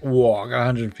 150,000? Whoa, I got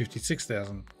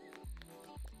 156,000.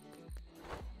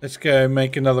 Let's go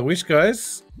make another wish,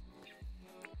 guys.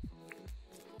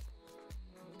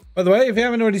 By the way, if you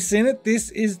haven't already seen it, this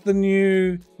is the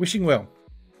new wishing well.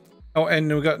 Oh,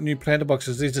 and we've got new planter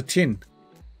boxes. These are tin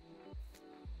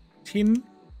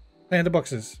planter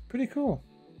boxes. Pretty cool.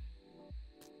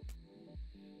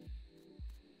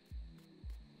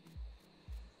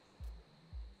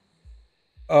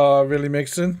 Oh, really,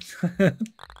 Mixon?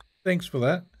 Thanks for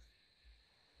that.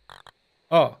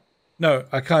 Oh, no,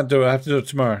 I can't do it. I have to do it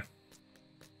tomorrow.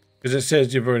 Because it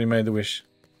says you've already made the wish.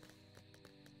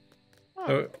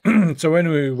 Oh. So, so when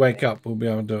we wake up, we'll be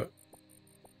able to do it.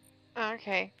 Oh,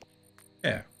 okay.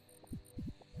 Yeah.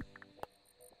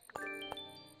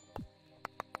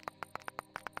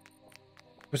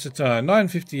 What's the time?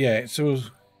 9:58. So we'll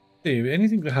see.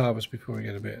 Anything to harvest before we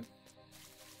go to bed?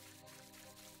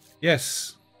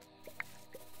 Yes.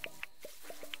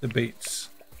 The beets.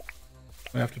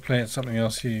 We have to plant something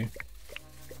else here.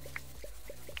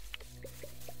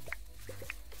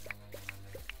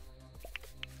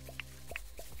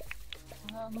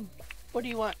 What do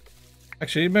you want?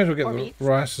 Actually, you may as well get Or the beets?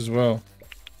 rice as well.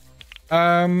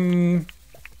 I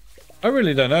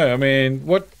really don't know. I mean,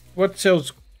 what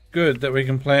sells good that we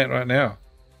can plant right now?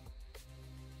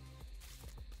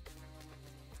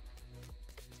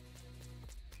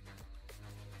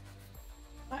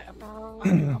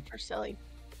 Not for selling.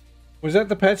 Was that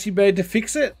the patch you made to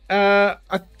fix it? I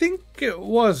think it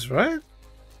was, right?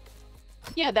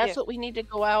 Yeah, that's Yeah. what we need to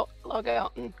go out, log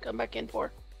out, and come back in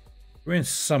for. We're in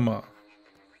summer.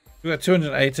 We got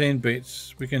 218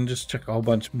 beats. We can just chuck a whole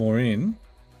bunch more in.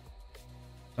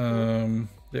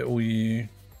 They're all year.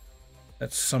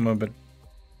 That's summer, but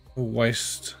all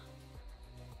waste.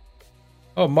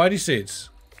 Oh, mighty seeds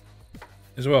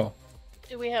as well.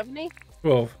 Do we have any?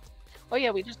 12. Oh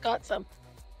yeah, we just got some.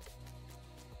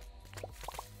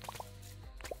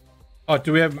 Oh,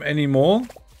 do we have any more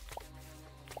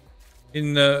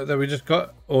in that we just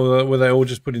got, or were they all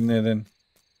just put in there then?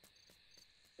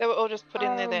 They were all just put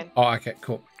in there then. Oh, okay,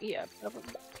 cool. Yeah, probably.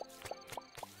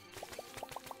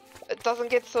 It doesn't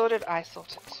get sorted, I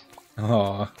sort it.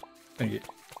 Oh, thank you.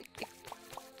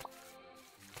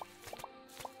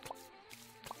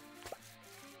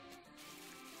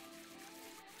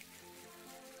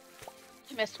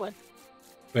 I missed one.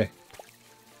 Where?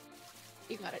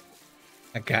 You got it.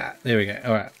 I got. There we go.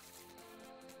 All right.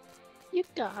 You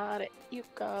got it. You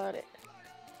got it.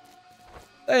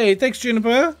 Hey, thanks,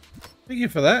 Juniper. Thank you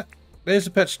for that. There's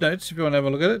the patch notes if you want to have a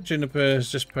look at it. Juniper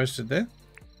has just posted there.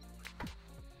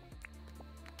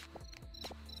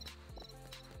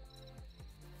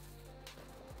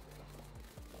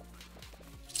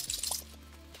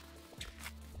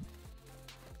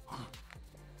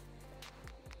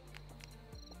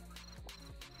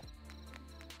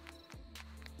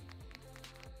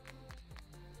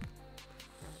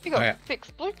 You got Okay.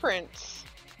 6 blueprints.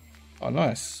 Oh,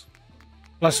 nice.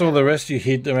 Plus all the rest you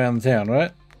hid around town,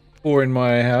 right? Or in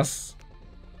my house.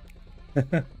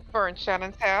 4 in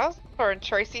Shannon's house, 4 in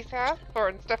Tracy's house, 4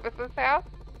 in Stephis's house.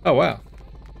 Oh, wow.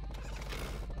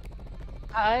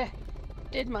 I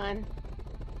did mine.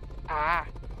 Ah.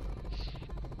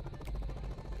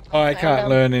 I can't them,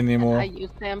 learn and anymore. I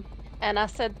used them, and I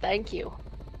said thank you.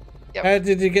 Yep. How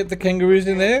did you get the kangaroos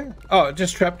in there? Oh,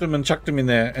 just trapped them and chucked them in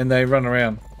there, and they run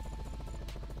around.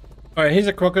 All right, here's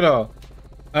a crocodile.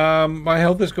 My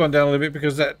health has gone down a little bit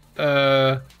because that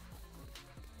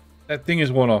thing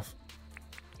is worn off.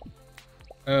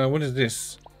 What is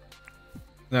this?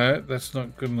 No, that's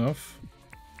not good enough.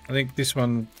 I think this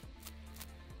one.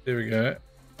 There we go.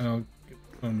 I'll get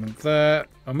on with that.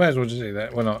 I may as well just eat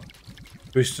that. Why not?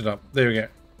 Boost it up. There we go.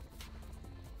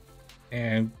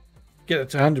 And get it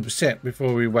to 100%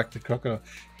 before we whack the crocodile.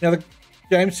 Now the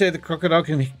game said the crocodile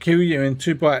can kill you in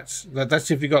 2 bites.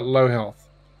 That's if you got low health,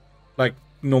 like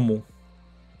normal.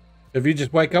 If you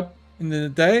just wake up in the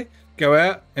day, go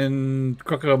out, and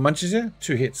crocodile munches you,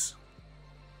 2 hits.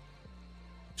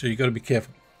 So you got to be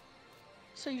careful.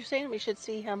 So you're saying we should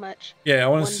see how much Yeah, I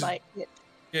want one to. bite hit?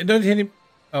 Yeah, don't hit him.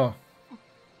 Oh,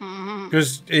 Mm-hmm.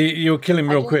 because you'll kill him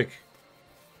real just- quick.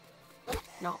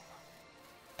 No,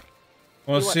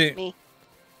 I want he to see. wants me.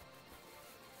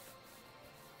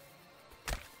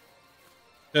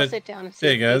 I'll sit down and see.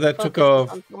 there you if go, he that took focuses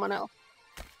off. on someone else.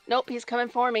 Nope, he's coming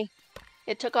for me.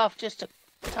 It took off just a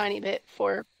tiny bit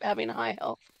for having a high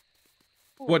health.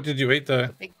 What did you eat though?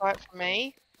 Big bite for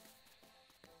me.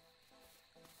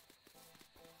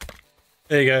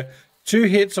 There you go. 2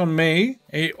 hits on me.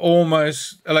 He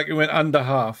almost, like, it went under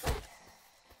half.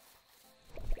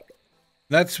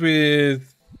 That's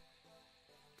with.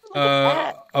 Look at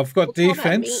that. I've got Look at all that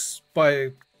defense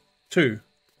by 2.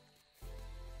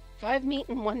 5 meat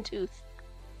and 1 tooth.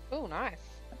 Oh, nice.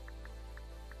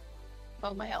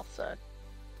 Oh, my health sucked.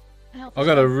 I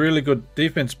got a really good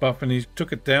defense buff, and he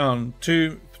took it down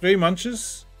 3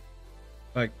 munches.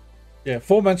 Like, yeah,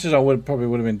 4 munches. I probably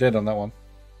would have been dead on that one.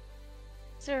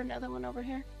 Is there another one over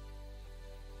here?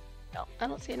 No, I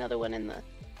don't see another one in the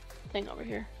thing over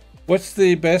here. What's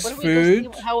the best What do we go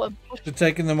food see how a bush to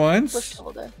take in the mines?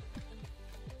 devil does?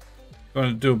 You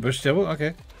want to do a bush devil?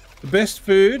 Okay. The best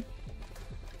food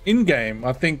in game,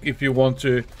 I think, if you want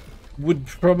to, would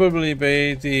probably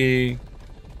be the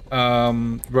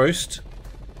roast,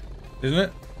 isn't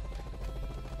it?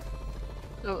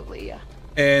 Probably, yeah.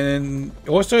 And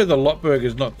also the lot burger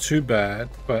is not too bad,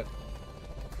 but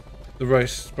the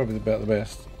roast is probably about the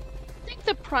best. I think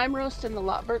the prime roast and the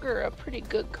lot burger are a pretty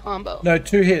good combo. No,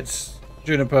 2 hits,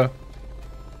 Juniper.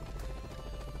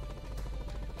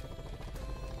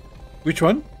 Which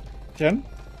one, Jen?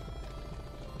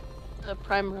 The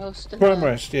prime roast and Prime the,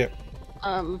 roast, yeah.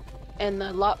 and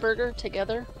the lot burger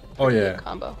together. Oh Pretty yeah, good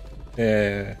combo.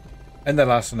 yeah. And that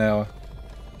lasts an hour.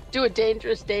 Do a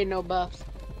dangerous day, no buffs.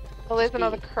 Well, there's Speed.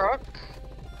 another croc.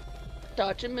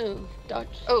 Dodge and move. Dodge.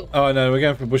 Oh, Oh no, we're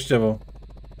going for bush devil.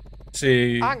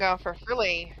 See. I'm going for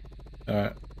Philly. All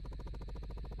right.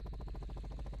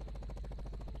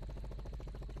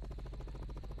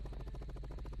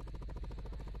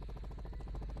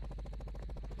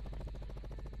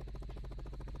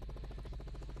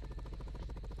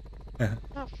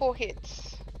 Oh, 4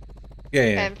 hits. Yeah,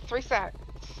 yeah. And 3 sacks.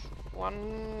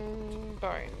 1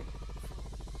 bone.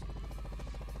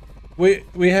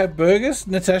 We have burgers,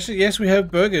 Natasha. Yes, we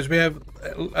have burgers. We have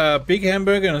a big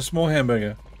hamburger and a small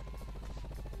hamburger.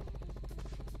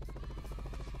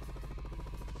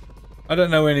 I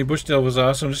don't know where any bush delvers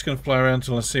are, so I'm just going to fly around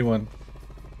until I see one.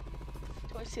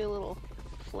 Do I see a little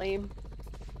flame?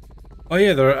 Oh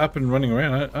yeah, they're up and running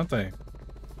around, aren't they?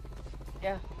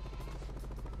 Yeah.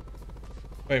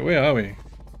 Wait, where are we?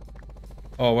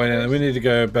 Oh wait, we need to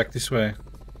go back this way.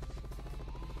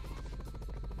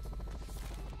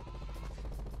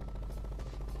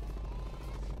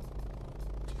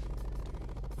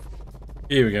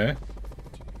 Here we go.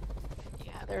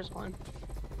 Yeah, there's one.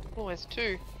 Oh, there's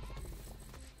 2.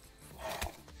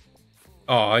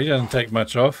 Oh, he doesn't take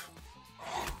much off.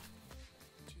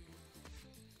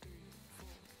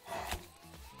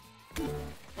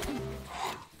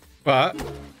 But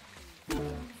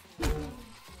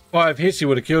 5 hits, he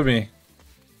would have killed me.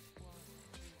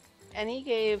 And he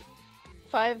gave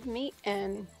 5 meat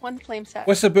and 1 flame sack.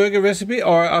 What's the burger recipe?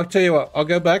 Or I'll tell you what, I'll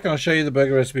go back and I'll show you the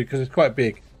burger recipe because it's quite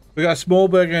big. We got a small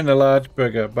burger and a large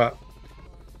burger, but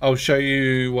I'll show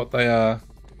you what they are.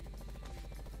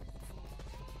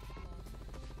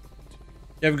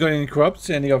 You haven't got any crops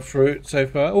and you got fruit so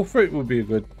far. Oh, fruit would be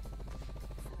good.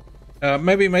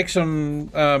 Maybe make some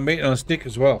meat on a stick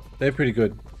as well. They're pretty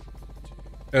good.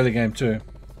 Early game too.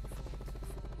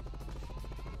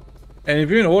 And if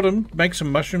you're in autumn, make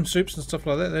some mushroom soups and stuff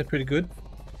like that. They're pretty good.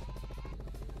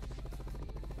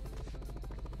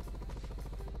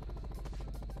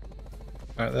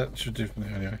 Alright, that should do for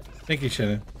now anyway. Thank you,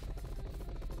 Shannon.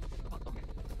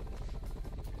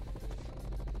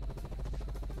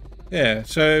 Yeah,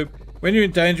 so when you're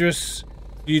in dangerous,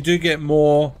 you do get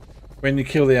more when you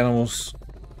kill the animals.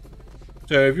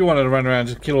 So if you wanted to run around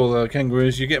to kill all the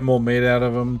kangaroos, you get more meat out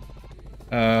of them.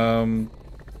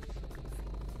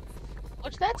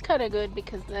 Which that's kind of good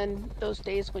because then those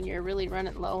days when you're really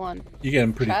running low on, you get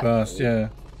them pretty fast, yeah.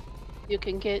 you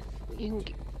can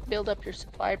build up your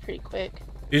supply pretty quick.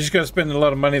 You just got to spend a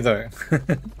lot of money though.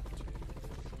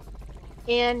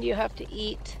 And you have to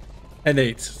eat And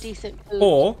eat. decent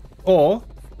food. Or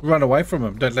run away from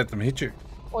them. Don't let them hit you.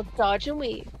 Or dodge and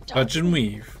weave. Dodge and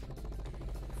weave.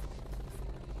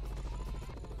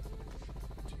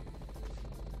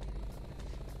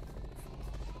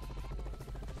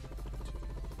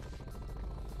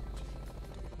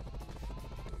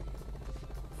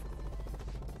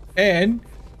 And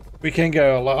we can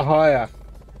go a lot higher.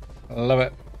 I love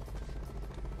it.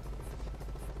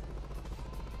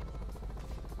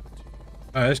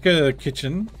 Alright, let's go to the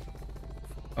kitchen.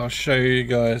 I'll show you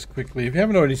guys quickly if you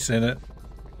haven't already seen it.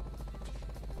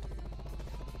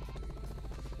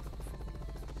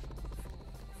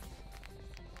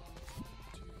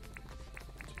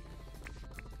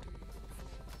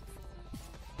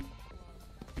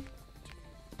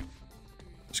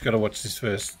 Just gotta watch this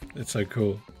first. It's so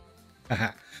cool.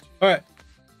 Alright.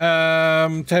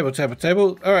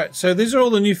 Table. Alright, so these are all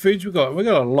the new foods we got. We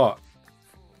got a lot.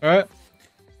 Alright.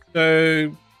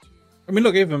 So, I mean,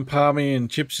 look, even palmy and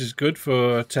chips is good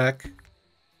for attack.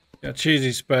 Got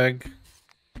cheesy spag.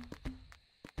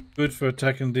 Good for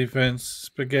attack and defense.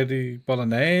 Spaghetti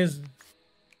bolognese.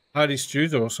 Hearty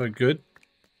stews are also good.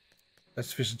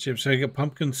 That's fish and chips. So you got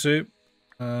pumpkin soup.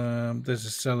 There's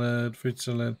a salad, fruit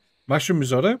salad. Mushroom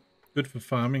risotto. Good for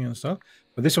farming and stuff.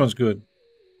 But this one's good.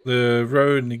 The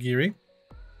roe nigiri.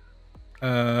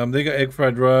 They got egg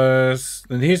fried rice.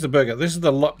 And here's the burger. This is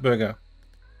the lot burger.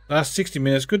 Last 60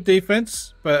 minutes. Good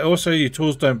defense, but also your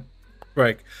tools don't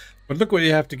break. But look what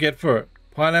you have to get for it.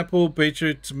 Pineapple,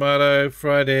 beetroot, tomato,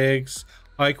 fried eggs,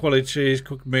 high quality cheese,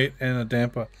 cooked meat, and a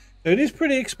damper. So it is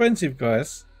pretty expensive,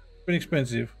 guys. Pretty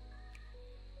expensive.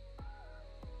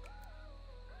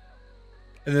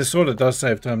 And this sort of does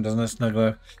save time, doesn't it,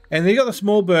 Snuggle? And you got the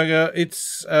small burger.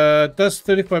 It's does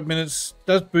 35 minutes,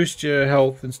 does boost your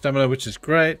health and stamina, which is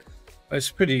great. It's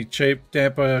pretty cheap.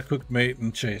 Damper, cooked meat,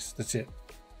 and cheese. That's it.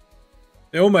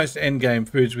 They're almost end game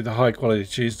foods with a high quality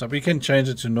cheese stuff. You can change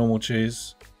it to normal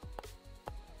cheese.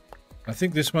 I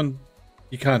think this one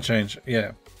you can't change.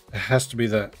 Yeah, it has to be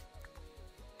that.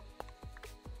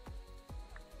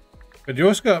 But you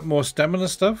also got more stamina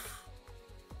stuff.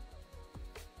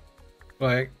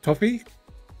 Like toffee.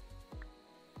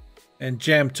 And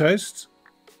jam toast.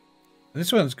 And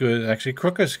this one's good actually.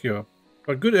 Croco skewer.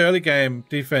 But good early game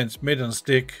defense, meat on a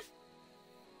stick.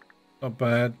 Not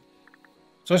bad.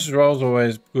 Sausage roll's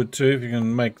always good too if you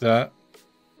can make that.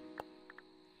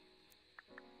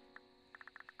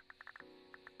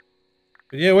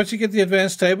 But yeah, once you get the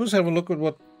advanced tables, have a look at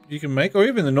what you can make, or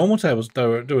even the normal tables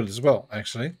do it as well,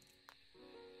 actually.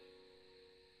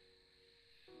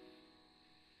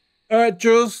 All right,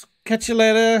 Jules, catch you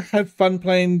later. Have fun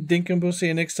playing Dinkum. We'll see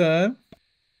you next time.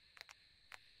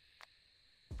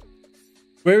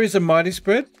 Where is the mighty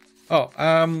spread? Oh,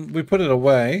 we put it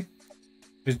away.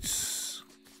 It's,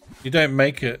 you don't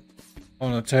make it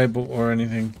on a table or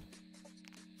anything.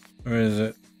 Where is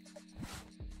it?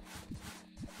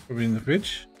 Probably in the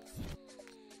fridge.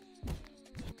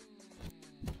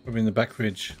 Probably in the back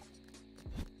fridge.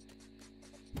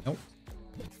 Nope.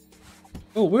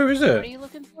 Oh, where is it? What are you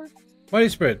looking for? Mighty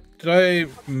spread. Did I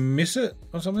miss it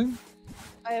or something?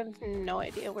 I have no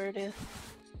idea where it is.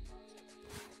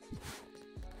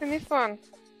 In this one.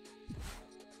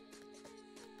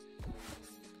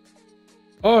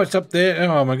 Oh, it's up there.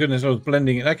 Oh my goodness, I was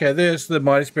blending it. Okay, there's the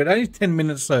mighty spread. Only 10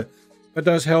 minutes though. It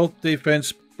does health, defense,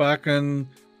 sparking,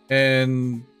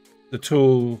 and the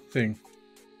tool thing.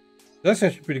 That's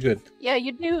actually pretty good. Yeah,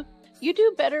 you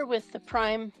do better with the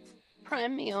prime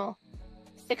meal,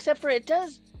 except for it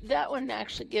does, that one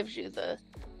actually gives you the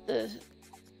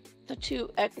two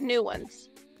new ones.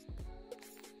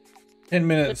 10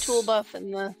 minutes. The tool buff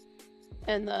and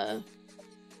the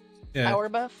power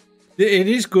buff. It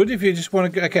is good if you just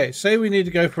want to go. Okay, say we need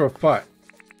to go for a fight.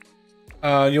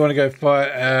 You want to go fight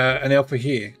an alpha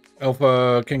here,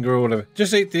 alpha kangaroo or whatever.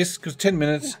 Just eat this because 10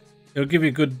 minutes, it'll give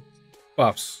you good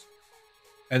buffs.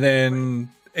 And then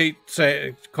eat,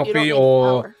 say, coffee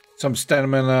or some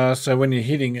stamina. So when you're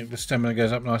hitting it, the stamina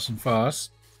goes up nice and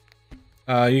fast.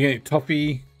 You can eat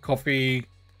toffee, coffee,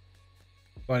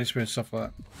 body spray, stuff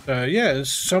like that. So yeah,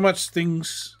 there's so much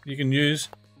things you can use.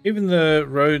 Even the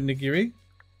roe nigiri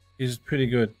is pretty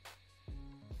good.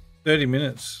 30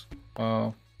 minutes.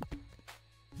 Wow.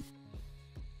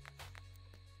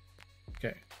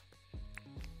 Okay.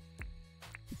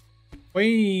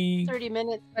 Whee! 30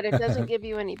 minutes, but it doesn't give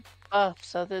you any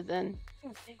buffs other than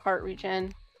heart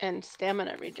regen and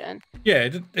stamina regen. Yeah,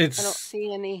 it's. I don't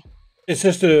see any. It's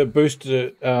just a boost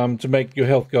to make your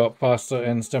health go up faster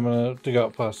and stamina to go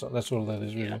up faster. That's all that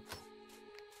is, really.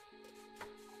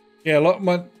 Yeah, a lot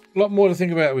more to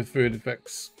think about with food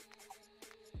effects.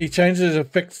 He changes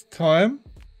effects time,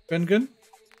 Bengen.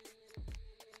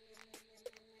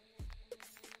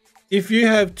 If you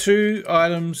have 2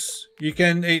 items, you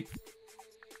can eat,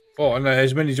 oh no,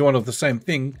 as many as you want of the same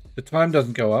thing. The time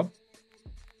doesn't go up,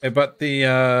 but the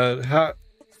heart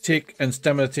tick and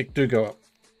stamina tick do go up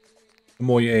the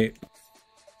more you eat.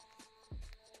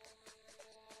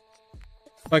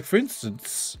 Like for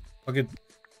instance, I could,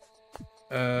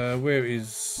 where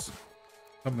is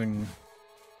something?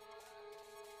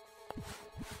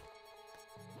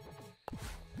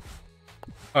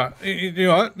 You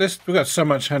know what? We've got so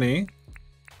much honey.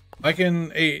 I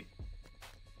can eat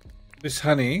this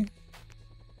honey.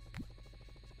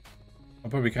 I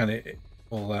probably can't eat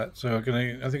all that, so I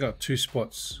think I got 2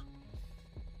 spots.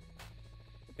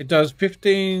 It does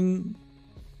 15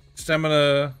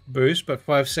 stamina boost, but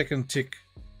 5-second tick.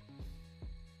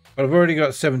 But I've already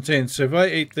got 17, so if I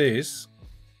eat this,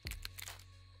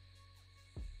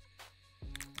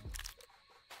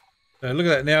 so look at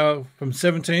that now, from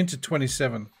 17 to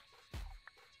 27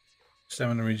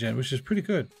 stamina regen, which is pretty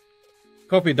good.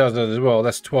 Coffee does that as well.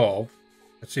 That's 12.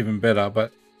 That's even better.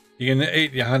 But you can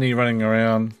eat your honey running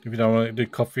around if you don't want to do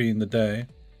coffee in the day.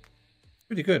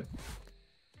 Pretty good.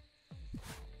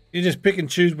 You just pick and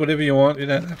choose whatever you want. You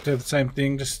don't have to have the same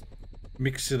thing. Just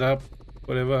mix it up,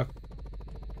 whatever.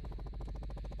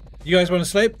 You guys want to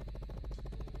sleep?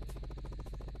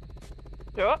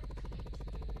 Sure.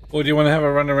 Or do you want to have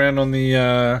a run around on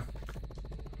the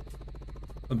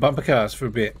bumper cars for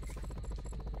a bit?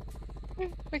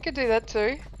 We could do that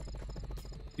too.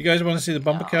 You guys want to see the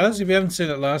bumper cars? If you haven't seen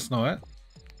it last night.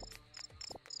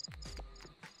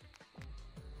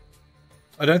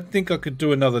 I don't think I could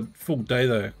do another full day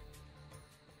though.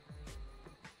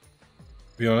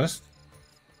 To be honest.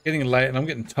 Getting late and I'm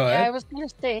getting tired. Yeah, I was going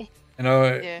to say. And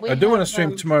I do want to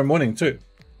stream tomorrow morning too.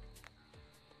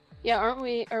 Yeah, are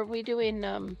we doing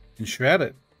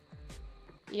Enshrouded.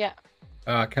 Yeah.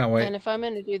 I can't wait. And if I'm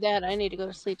going to do that, I need to go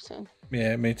to sleep soon.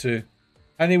 Yeah, me too.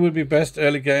 Honey would be best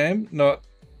early game, not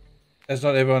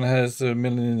everyone has a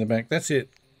million in the bank. That's it.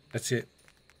 That's it.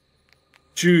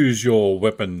 Choose your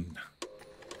weapon.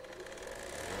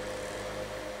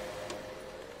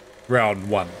 Round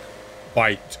 1.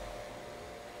 Fight.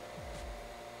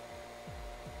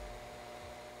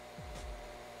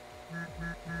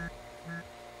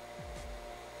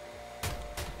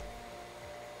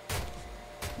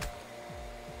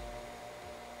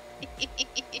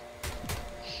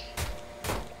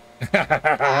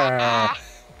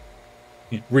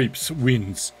 Reaps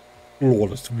wins.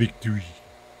 Flawless victory.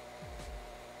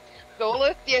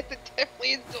 Flawless? Yes, it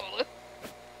definitely is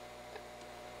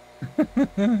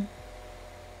flawless.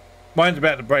 Mine's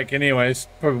about to break anyways.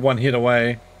 Probably one hit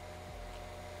away.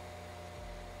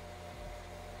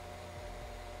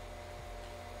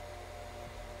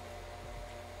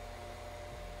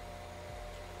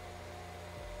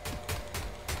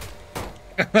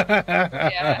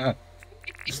 Yeah.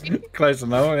 Close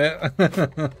enough, yeah.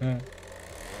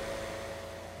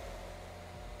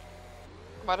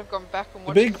 Might have gone back and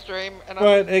watched big the stream and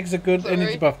Right, eggs are good. Sorry.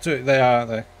 Energy buff too. They are,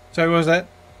 they. So what was that?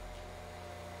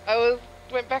 I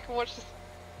went back and watched the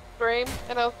stream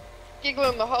and I was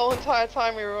giggling the whole entire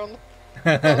time we were on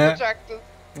the tractors.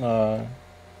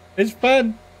 It's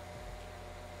fun.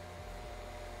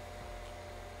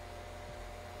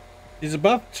 Is it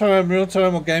buff time, real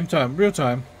time, or game time? Real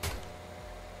time.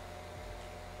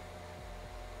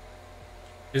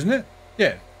 Isn't it?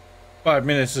 Yeah. 5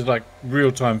 minutes is like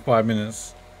real time 5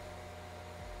 minutes.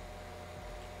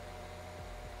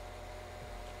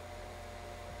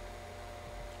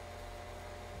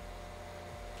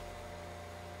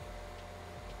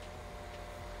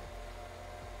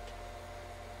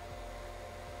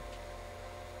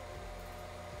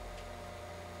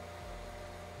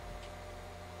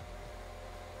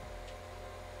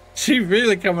 She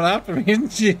really coming after me,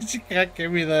 isn't she? She can't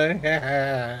get me though.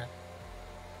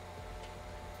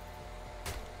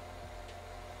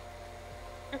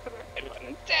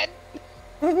 Dead.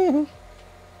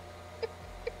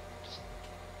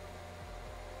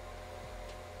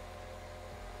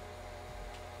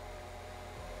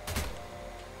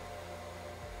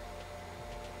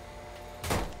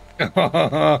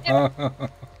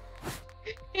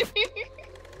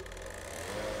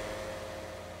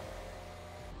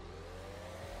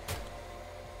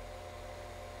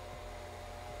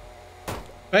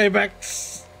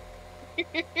 Paybacks.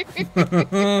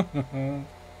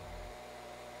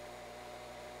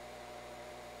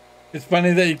 It's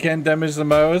funny that you can damage the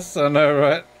mowers. I know,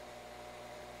 right? As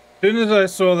soon as I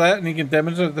saw that and you can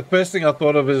damage it, the first thing I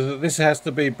thought of is that this has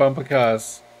to be bumper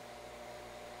cars.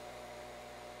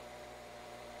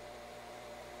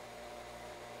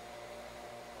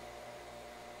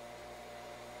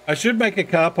 I should make a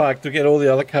car park to get all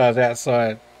the other cars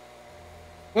outside.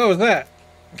 What was that?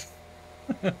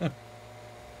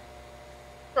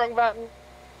 Wrong button.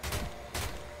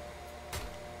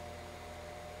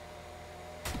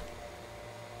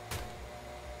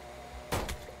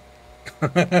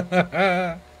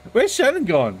 Where's Shannon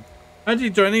gone? Aren't you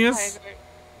joining us?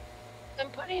 I'm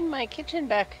putting my kitchen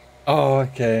back. Oh,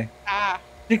 okay. Ah.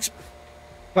 6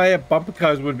 player bumper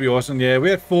cars would be awesome. Yeah, we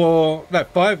had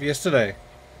 5 yesterday.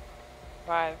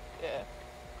 5, yeah.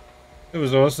 It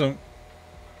was awesome.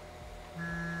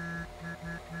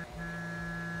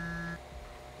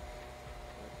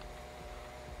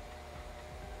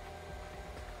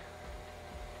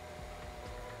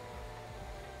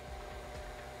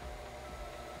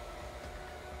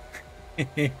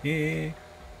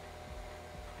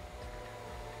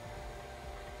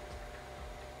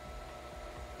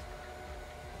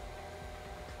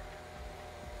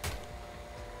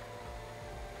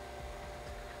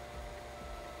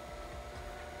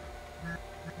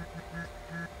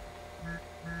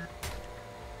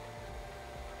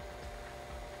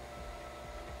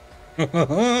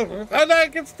 Oh no, I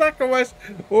get stuck almost.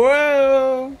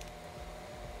 Whoa.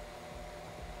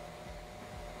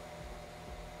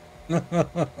 Get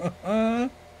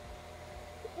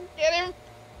him!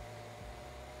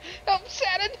 Help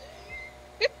Shannon!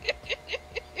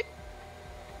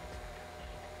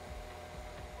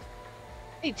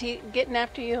 Hey, getting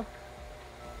after you.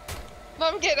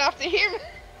 I'm getting after him!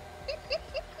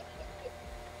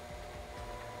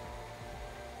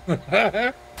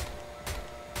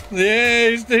 Yeah,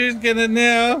 he's getting it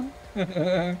now.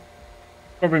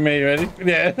 Probably me, ready?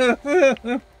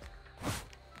 Yeah.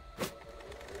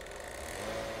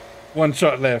 One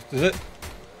shot left, is it?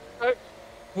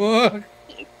 What?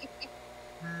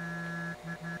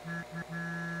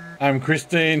 I'm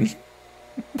Christine.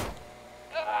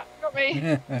 Got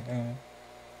me!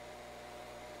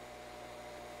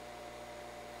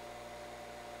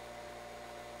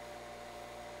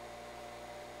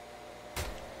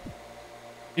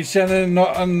 Is Shannon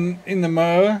not in the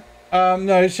mower?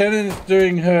 No, Shannon is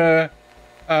doing her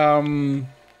I'll be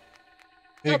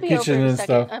over kitchen in a and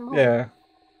second. stuff. I'm home. Yeah.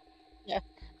 Yeah,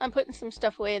 I'm putting some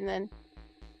stuff away and then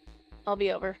I'll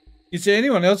be over. Is there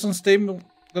anyone else on Steam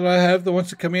that I have that wants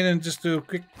to come in and just do a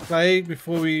quick play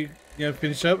before we,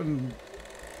 finish up and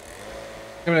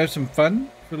come and have some fun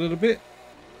for a little bit?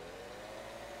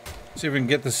 See if we can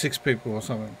get the 6 people or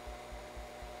something.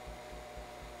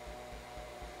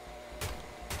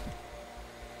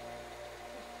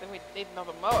 we need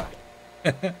another mower.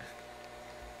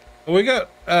 We got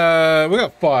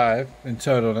 5 in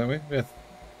total, don't we? We have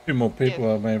 2 more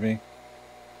people, maybe.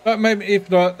 But maybe if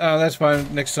not, that's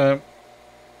fine. Next time.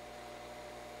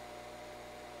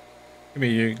 Give me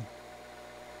you.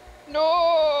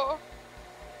 No.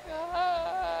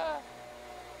 Ah.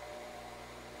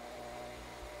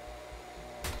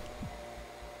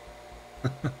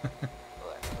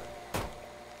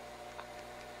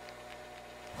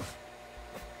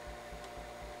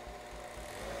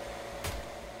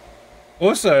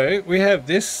 Also, we have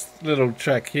this little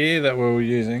track here that we were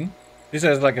using. This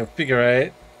has like a figure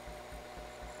 8.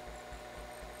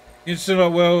 You still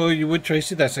not well, you would,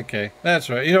 Tracy? That's okay. That's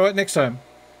right. You know what? Next time.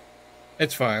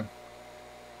 It's fine.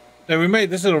 So we made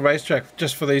this little racetrack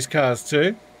just for these cars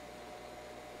too.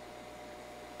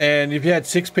 And if you had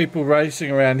 6 people racing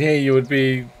around here, you would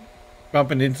be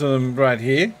bumping into them right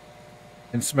here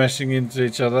and smashing into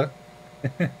each other.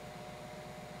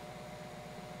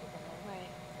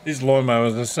 These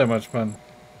lawnmowers are so much fun.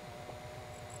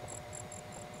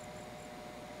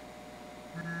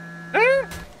 Ah!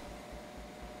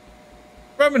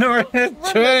 Romanor has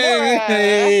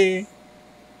trained!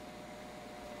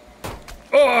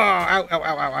 Oh! Ow, ow, ow,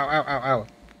 ow, ow, ow, ow, ow.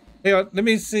 Hang on, let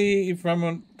me see if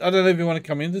Ramon... I don't know if you want to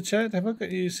come in the chat. Have I got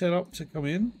you set up to come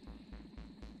in?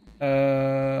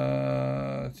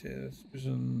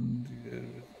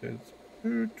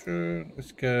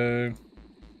 Let's go.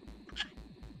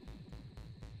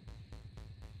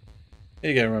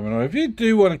 There you go, Romanor. If you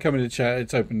do want to come in the chat,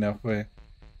 it's open now for you.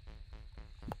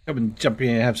 Come and jump in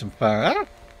and have some fun.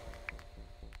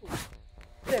 Ah!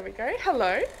 There we go.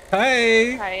 Hello.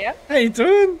 Hey! Hiya. How you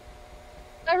doing?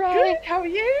 All right. Good. How are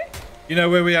you? You know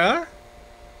where we are?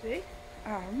 See?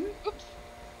 Oops.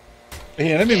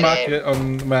 Here, let me mark it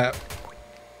on the map.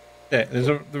 Yeah, there's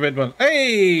the red one.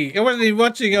 Hey! I wasn't even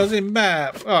watching, I was in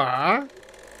map. Aww.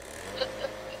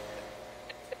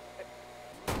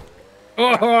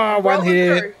 Oh, one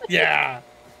hit. Yeah.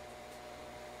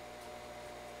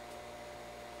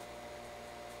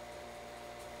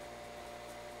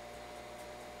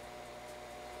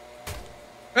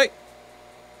 Hey.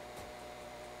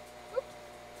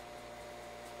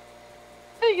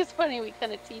 I think it's funny we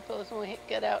kind of T-pose when we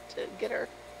get out to get her.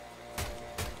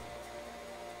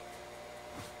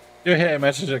 Your hair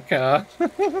matches your car.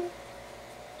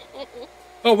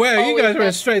 Oh, wow, you guys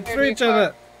went straight through each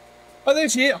other. Oh,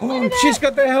 there's she. Oh, she's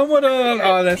got the helmet on.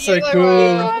 Oh, that's so cool.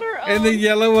 And the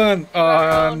yellow one.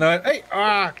 Oh, no. Hey,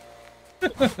 ah. All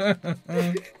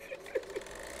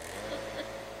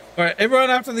right, everyone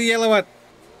after the yellow one.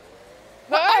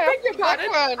 No, I beg your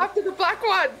pardon. After the black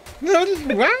one. No,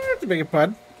 what? I beg your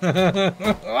pardon.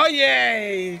 Oh,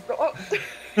 yay. Oh.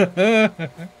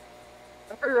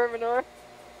 Romanor.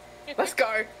 Let's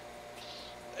go.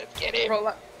 Let's get him. Roll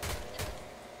up.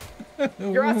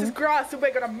 Your ass is grass and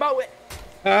we're gonna mow it.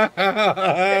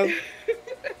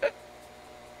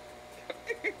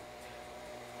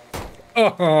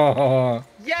 Oh.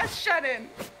 Yes, Shannon.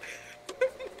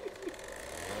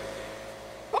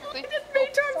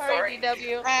 Sorry,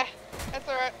 DW. Ah, that's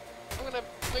alright. I'm gonna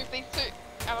move these 2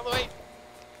 out of the way.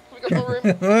 We got more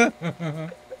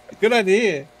room. Good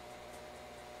idea.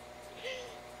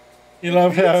 You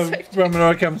love how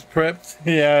Romanor comes prepped?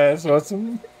 Yeah, that's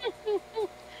awesome.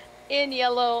 In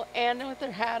yellow and with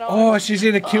her hat on. Oh, she's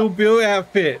in a Kill Bill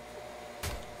outfit.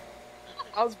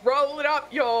 I was rolling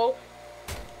up, y'all.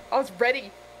 I was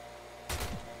ready.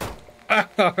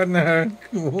 Oh, no.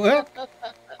 What?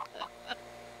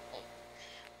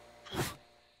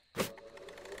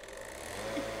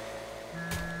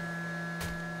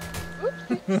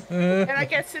 And I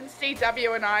guess since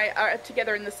DW and I are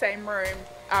together in the same room,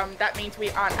 that means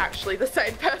we aren't actually the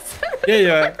same person. Yeah,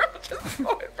 yeah. We're all just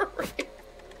overrated.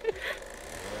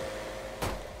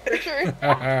 True.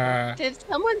 Did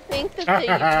someone think that you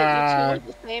two were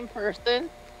the same person?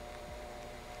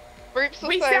 Group's the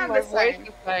We same, sound my the voice same.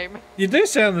 the same. You do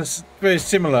sound very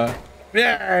similar.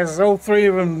 Yes, all 3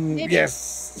 of them. Maybe-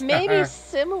 Yes. Maybe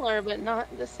similar, but not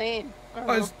the same.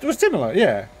 Oh, it was similar,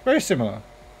 yeah. Very similar.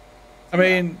 I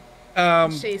mean,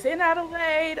 She's in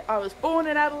Adelaide. I was born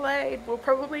in Adelaide. We're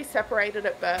probably separated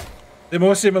at birth. they're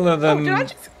more similar Oh, than did I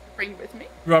just bring with me?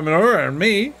 Romanor and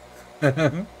me.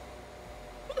 Yeah,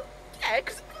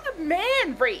 because I'm a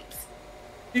man, Reeps.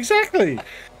 Exactly. I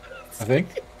think.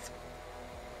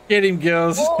 Get him,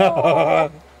 girls. Oh.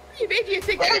 What do you mean you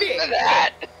think of me?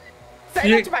 That. Say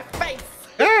that to my face.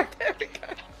 Ah, There we go.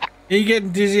 are you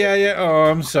getting dizzy, are you? Oh,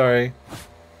 I'm sorry.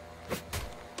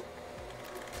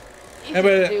 Easy How about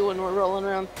to it? do when we're rolling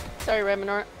around. Sorry,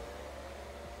 Reminor.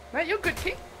 No, you're good,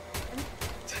 King.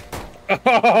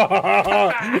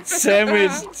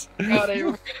 Sandwiched. Got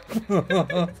him.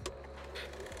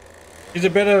 Is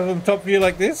it better from top view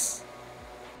like this?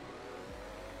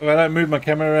 If I don't move my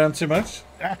camera around too much?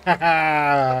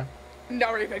 Not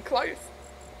even close.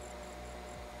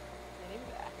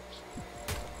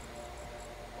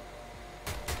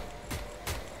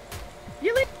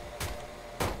 You leave.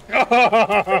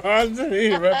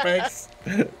 Repex.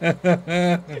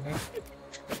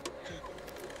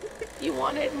 You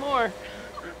wanted more.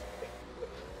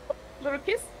 Little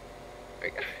kiss.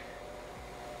 There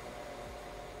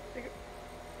we go.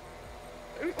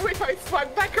 We both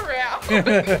swung back around.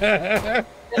 I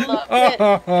love it. I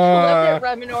love that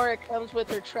Raminora comes with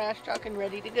her trash talk and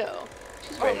ready to go.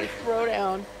 She's ready to throw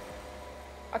down.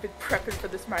 I've been prepping for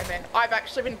this moment. I've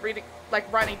actually been reading,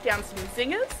 like, writing down some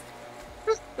zingers.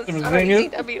 Sorry,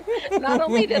 DW. Not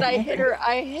only did I hit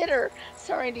her.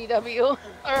 Sorry, DW.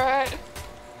 Alright.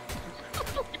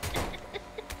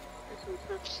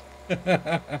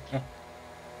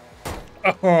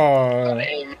 Oh.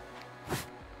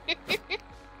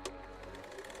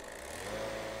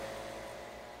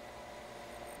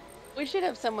 We should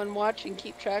have someone watch and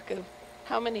keep track of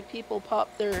how many people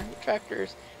pop their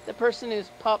tractors. The person who's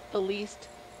popped the least,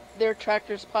 their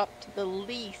tractors popped the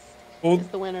least is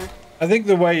the winner. I think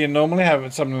the way you normally have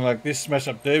it, something like this smash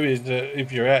up derby, is that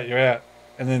if you're out, you're out,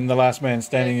 and then the last man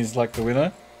standing is like the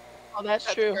winner. Oh,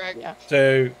 that's true. Correct. Yeah.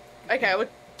 So. Okay, well,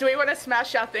 do we want to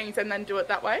smash our things and then do it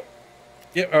that way?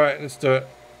 Yep. All right, let's do it,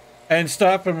 and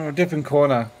start from a different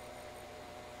corner.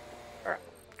 All right.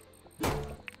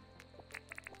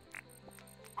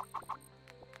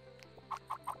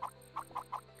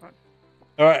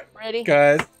 All right, Ready?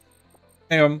 guys.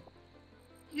 Hang on.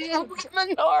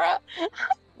 Menorah.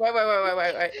 Wait.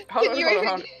 Hold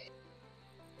on.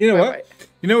 You know what? Wait.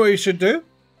 You know what you should do?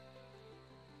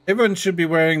 Everyone should be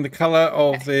wearing the color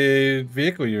of the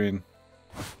vehicle you're in.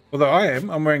 Although I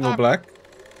am. I'm wearing all black.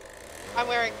 I'm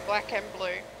wearing black and blue.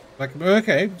 Like,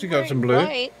 okay, you got some blue.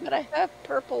 White, but I have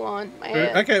purple on my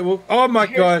head. Okay, well, oh my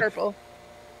Here's god. Purple.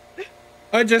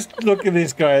 I just, look at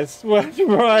this, guys. What,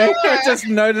 right? I just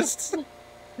noticed.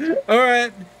 All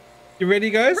right. You ready,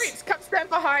 guys? Rich, come stand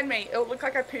behind me. It'll look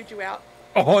like I pooed you out.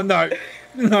 Oh, no.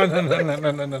 No.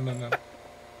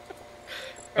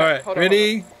 All right, hold on,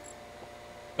 ready?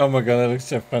 Oh my god, that looks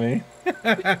so funny.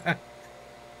 All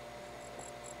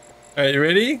right, you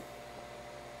ready?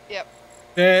 Yep.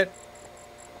 Set.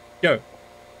 Go.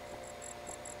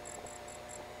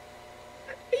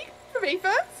 For me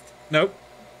first? Nope.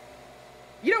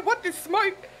 You don't want this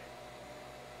smoke.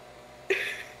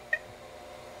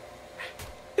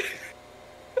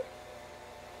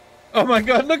 Oh my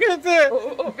god, look at that.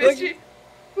 Oh, missed you.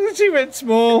 She went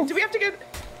small. Do we have to go...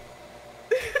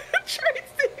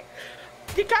 Tracy.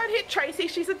 You can't hit Tracy.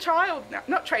 She's a child. No,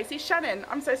 not Tracy. Shannon.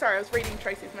 I'm so sorry. I was reading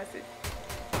Tracy's message.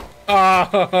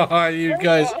 Oh, you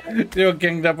guys, you're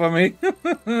ganged up on me. All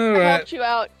I right. helped you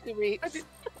out, Reeks.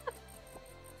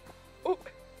 Oh.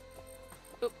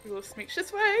 Oh, you will smooch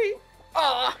this way.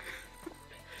 Oh.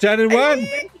 Shannon won.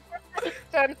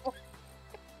 The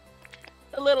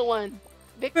little one.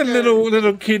 The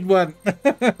little kid one.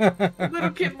 Little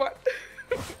kid one.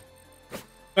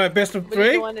 All right, best of When you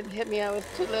three. wanted to hit me, I was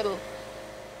too little.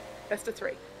 Best of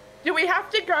three. Do we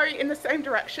have to go in the same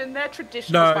direction? They're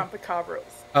traditional No. bumper car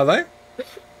rules. Are they?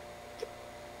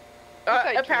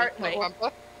 Apparently.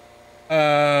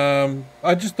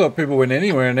 I just thought people went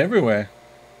anywhere and everywhere.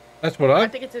 That's what I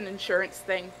think it's an insurance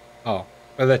thing. Oh,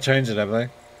 well, they changed it, have they?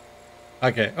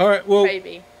 Okay. All right. Well,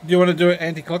 Maybe. do you want to do it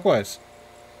anti-clockwise?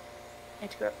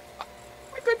 We're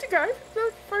good to go.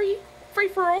 Free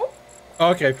for all.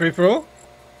 Okay, free for all.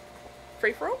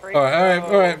 Free for all.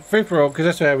 All right, free for all, because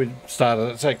that's how we started.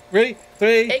 It's like ready,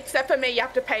 3, Except for me, you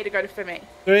have to pay to go to for me.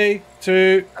 3,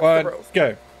 2, That's 1, the rules.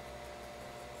 go.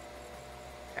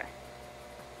 Okay.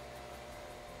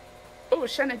 Oh,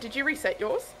 Shannon, did you reset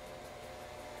yours?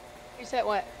 You said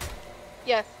what?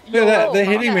 Yes. Look at that. Oh, They're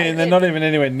hitting me, yeah, and they're not even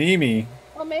anywhere near me.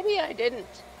 Well, maybe I didn't.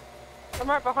 I'm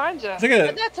right behind you. Look at But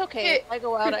it. that's okay. If I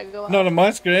go out, I go out. Not on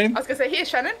my screen. I was gonna say, here,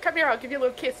 Shannon, come here. I'll give you a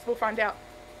little kiss. We'll find out.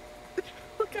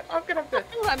 Look, I'm gonna have to.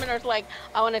 Lemoners like,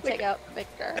 I want to take out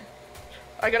Victor.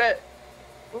 I gotta.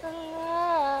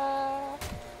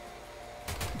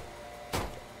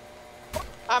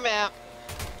 I'm out.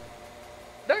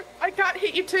 No, I can't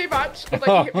hit you too much. I'll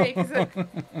let you hit me. 'Cause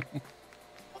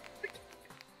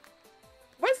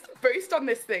where's the boost on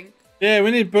this thing? Yeah,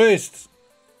 we need boost.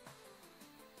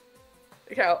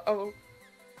 Okay, I'll...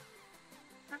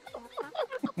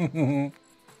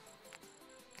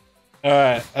 All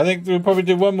right, I think we'll probably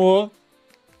do one more.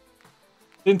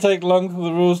 Didn't take long for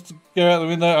the rules to go out the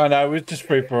window. I know, it was just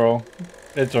free for all.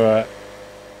 It's alright.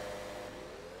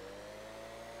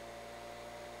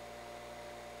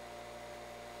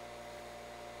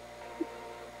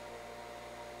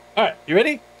 Alright, you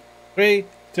ready? 3,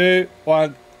 2,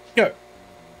 1, go.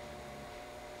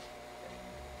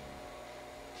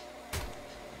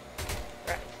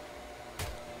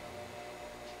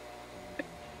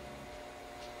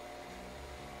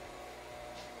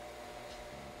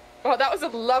 Oh, that was a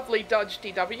lovely dodge,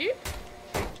 DW.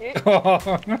 Break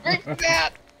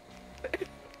that!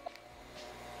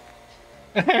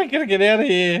 I gotta get out of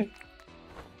here.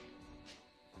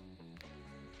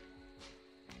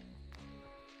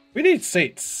 We need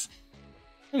seats.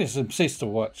 We need some seats to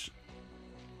watch.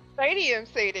 Stadium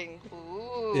seating.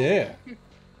 Ooh. Yeah.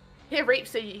 Here,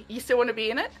 Reaps, you still want to be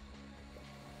in it?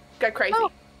 Go crazy. Oh.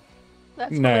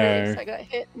 That's No. hilarious. I got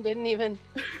hit and didn't even.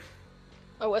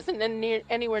 I wasn't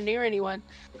anywhere near anyone.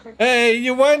 Hey,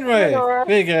 you won, Ray. Nora.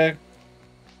 There you go.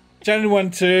 Johnny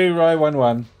 1-2, Ray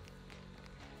 1-1.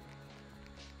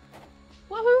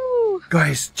 Woohoo!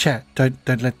 Guys, chat. Don't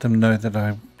let them know that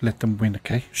I let them win.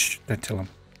 Okay? Shh. Don't tell them.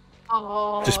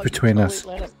 Oh, Just you between totally us.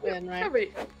 Let us win, right?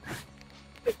 Hurry.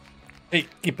 Hey,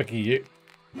 get back here, you.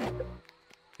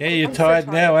 Yeah, you're I'm so tired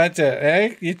tired. now, aren't you?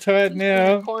 Hey, you're tired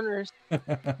now. Corners.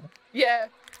 Yeah.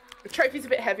 The trophy's a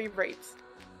bit heavy, Reaps.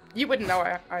 You wouldn't know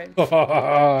I...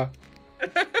 Here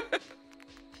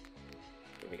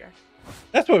we go.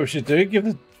 That's what we should do. Give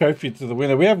the trophy to the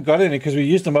winner. We haven't got any because we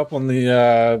used them up on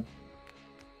the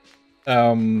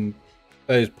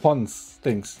those ponds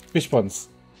things, fish ponds.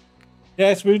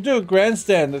 Yes, we'll do a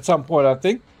grandstand at some point. I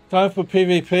think. Time for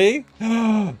PvP.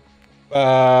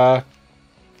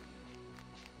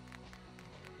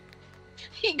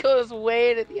 He goes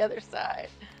way to the other side.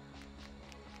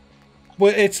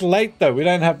 Well, it's late though. We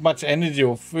don't have much energy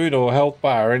or food or health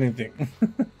bar or anything.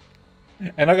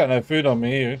 And I got no food on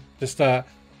me here to start.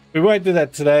 We won't do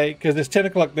that today because it's 10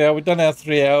 o'clock now. We've done our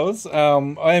 3 hours.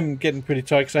 I am getting pretty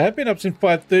tired because I have been up since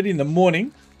 5:30 in the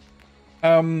morning.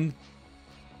 I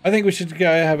think we should go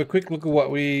have a quick look at what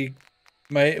we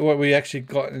actually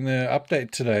got in the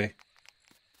update today.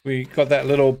 We got that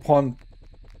little pond.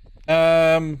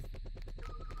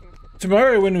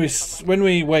 Tomorrow when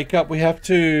we wake up, we have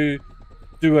to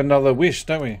do another wish,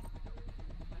 don't we?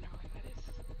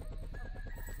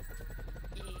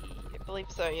 I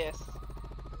believe so, yes.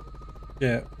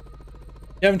 Yeah.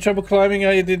 You having trouble climbing,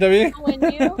 are you, DW?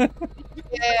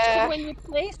 Yeah.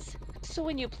 So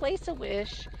when you place a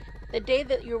wish, the day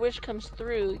that your wish comes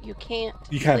through, you can't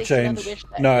place change. another wish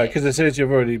that No, day. because it says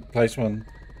you've already placed one.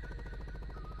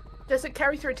 Does it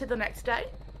carry through to the next day?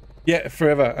 Yeah,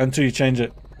 forever until you change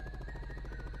it.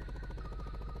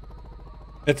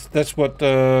 That's what.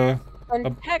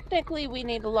 And technically, we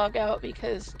need to log out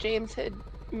because James had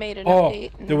made an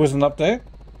update. And there was an update.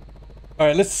 All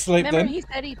right, let's sleep remember, then. he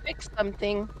said he fixed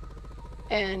something,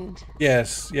 and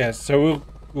Yes. So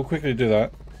we'll quickly do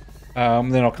that.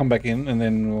 Then I'll come back in and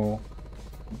then we'll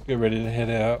get ready to head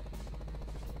out.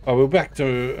 Oh, we're back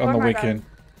to on the my weekend.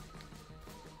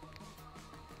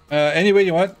 Anywhere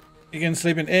you want. You can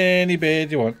sleep in any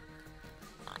bed you want.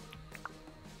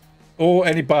 Or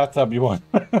any bathtub you want.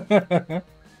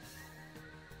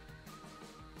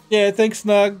 Yeah, thanks,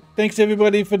 Snug. Thanks,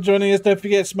 everybody, for joining us. Don't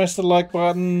forget, smash the like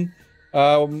button.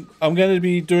 I'm going to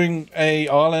be doing a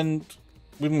island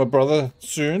with my brother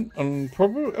soon. I'm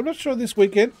not sure this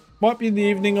weekend. Might be in the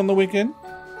evening on the weekend.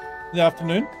 In the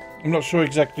afternoon. I'm not sure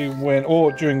exactly when,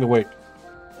 or during the week.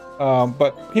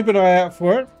 But keep an eye out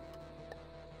for it.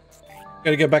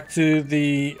 Got to go back to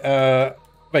the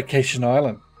vacation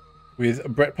island with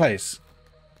Brett Place.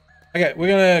 Okay, we're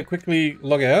gonna quickly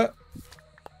log out.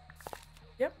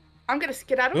 Yep. I'm going to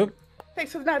skedaddle. Oop.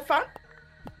 Thanks for the night fun.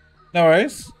 No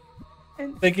worries.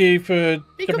 And Thank you for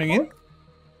Be jumping good in. boy.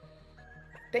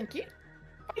 Thank you.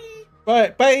 Bye.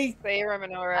 Bye. Bye. See you,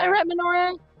 Ramonora. I read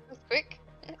Menorah. That's quick.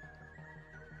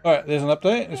 All right, there's an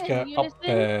update. Let's Yeah, go Unison.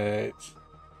 update.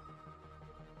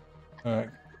 All right,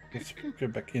 let's go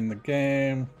back in the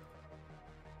game.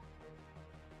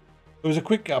 It was a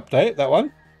quick update, that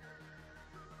one.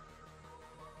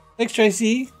 Thanks,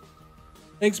 Tracy.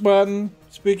 Thanks, Martin,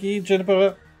 Spooky,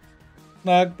 Jennifer,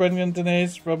 Snug, Brendan,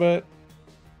 Denise, Robert.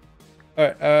 All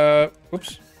right,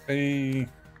 whoops. A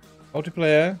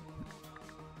multiplayer.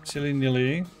 Silly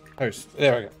nilly. Host.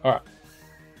 There we go. All right.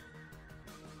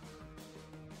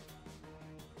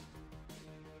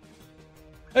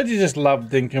 Don't you just love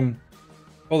Dinkum?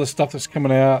 All the stuff that's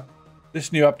coming out.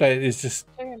 This new update is just,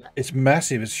 Very much. it's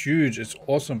massive, it's huge, it's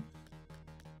awesome.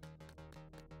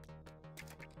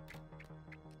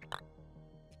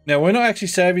 Now, we're not actually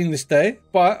saving this day,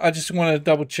 but I just want to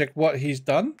double check what he's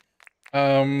done.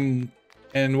 And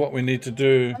what we need to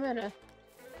do. I'm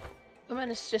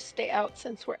gonna just stay out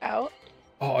since we're out.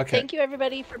 Oh, okay. Thank you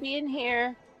everybody for being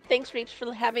here. Thanks, Reeps,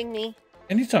 for having me.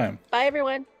 Anytime. Bye,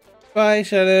 everyone. Bye,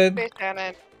 Shannon. Bye,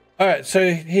 Shannon. All right,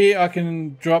 so here I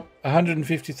can drop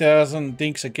 150,000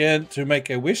 dinks again to make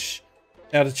a wish.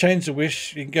 Now to change the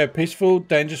wish, you can go peaceful,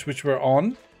 dangerous, which we're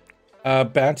on,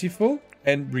 bountiful,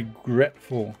 and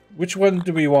regretful. Which one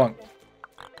do we want?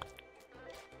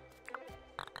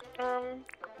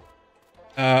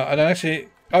 I don't actually.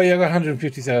 Oh yeah, I got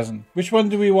 150,000. Which one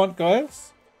do we want,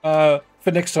 guys? For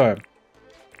next time.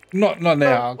 Not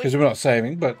now, because we're not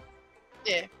saving, but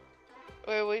yeah.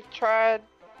 Well, we've tried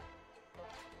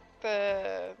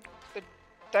the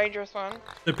dangerous one.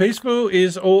 The peaceful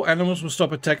is all animals will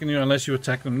stop attacking you unless you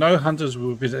attack them. No hunters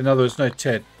will visit. In other words, no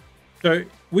Ted. So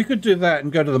we could do that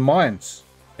and go to the mines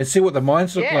and see what the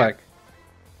mines look like.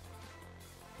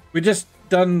 We just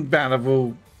done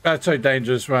bountiful. That's so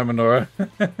dangerous, Ramonora.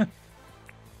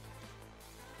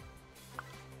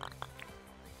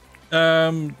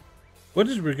 What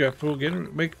is regretful again?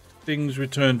 Make things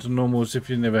return to normal as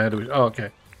if you never had a wish. Oh, okay.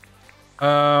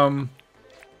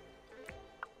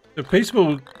 The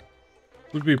peaceful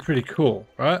would be pretty cool,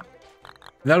 right?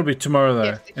 That'll be tomorrow though.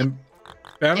 Yes, and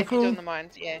bountiful. If you're doing the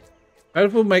mines, yeah.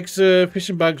 Bountiful makes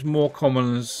fishing bugs more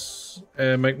common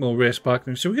and make more rare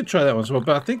sparkling. So we could try that one as well.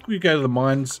 But I think we go to the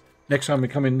mines next time we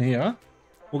come in here.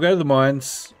 We'll go to the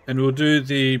mines and we'll do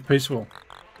the peaceful.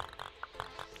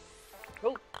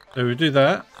 Cool. So we do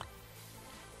that.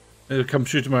 It'll come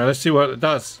through tomorrow. Let's see what it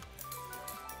does.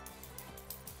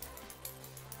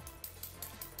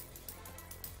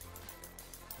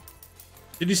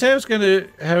 Did you say I was going to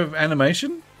have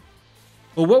animation?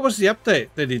 Well, what was the update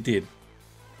that he did?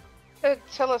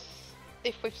 Tell us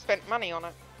if we've spent money on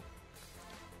it.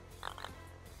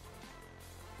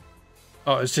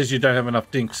 Oh, it says you don't have enough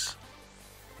dinks.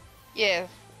 Yeah.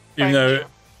 Even though it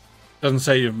doesn't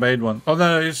say you've made one. Oh,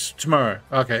 no, it's tomorrow.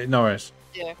 Okay, no worries.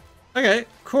 Yeah. Okay,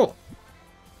 cool.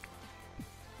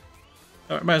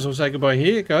 All right, might as well say goodbye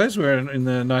here, guys. We're in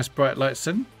the nice bright light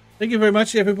setting. Thank you very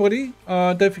much, everybody.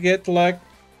 Don't forget to like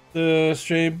the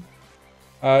stream.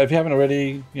 If you haven't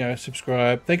already,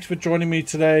 subscribe. Thanks for joining me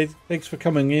today. Thanks for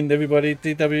coming in, everybody.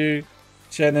 DW,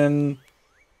 Shannon,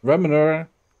 Ramonora.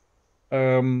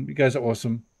 You guys are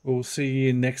awesome. We'll see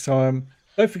you next time.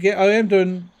 Don't forget, I am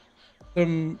doing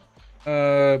some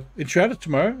Enshrouded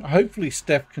tomorrow. Hopefully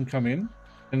Steph can come in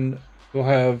and we'll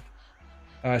have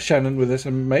Shannon with us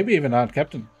and maybe even Aunt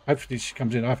Captain. Hopefully she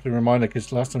comes in. I have to remind her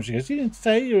because last time she goes, you didn't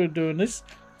say you were doing this.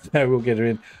 So we'll get her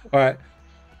in. All right.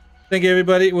 Thank you,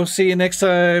 everybody. We'll see you next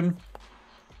time.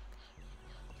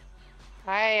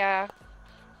 Bye.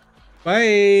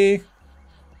 Bye.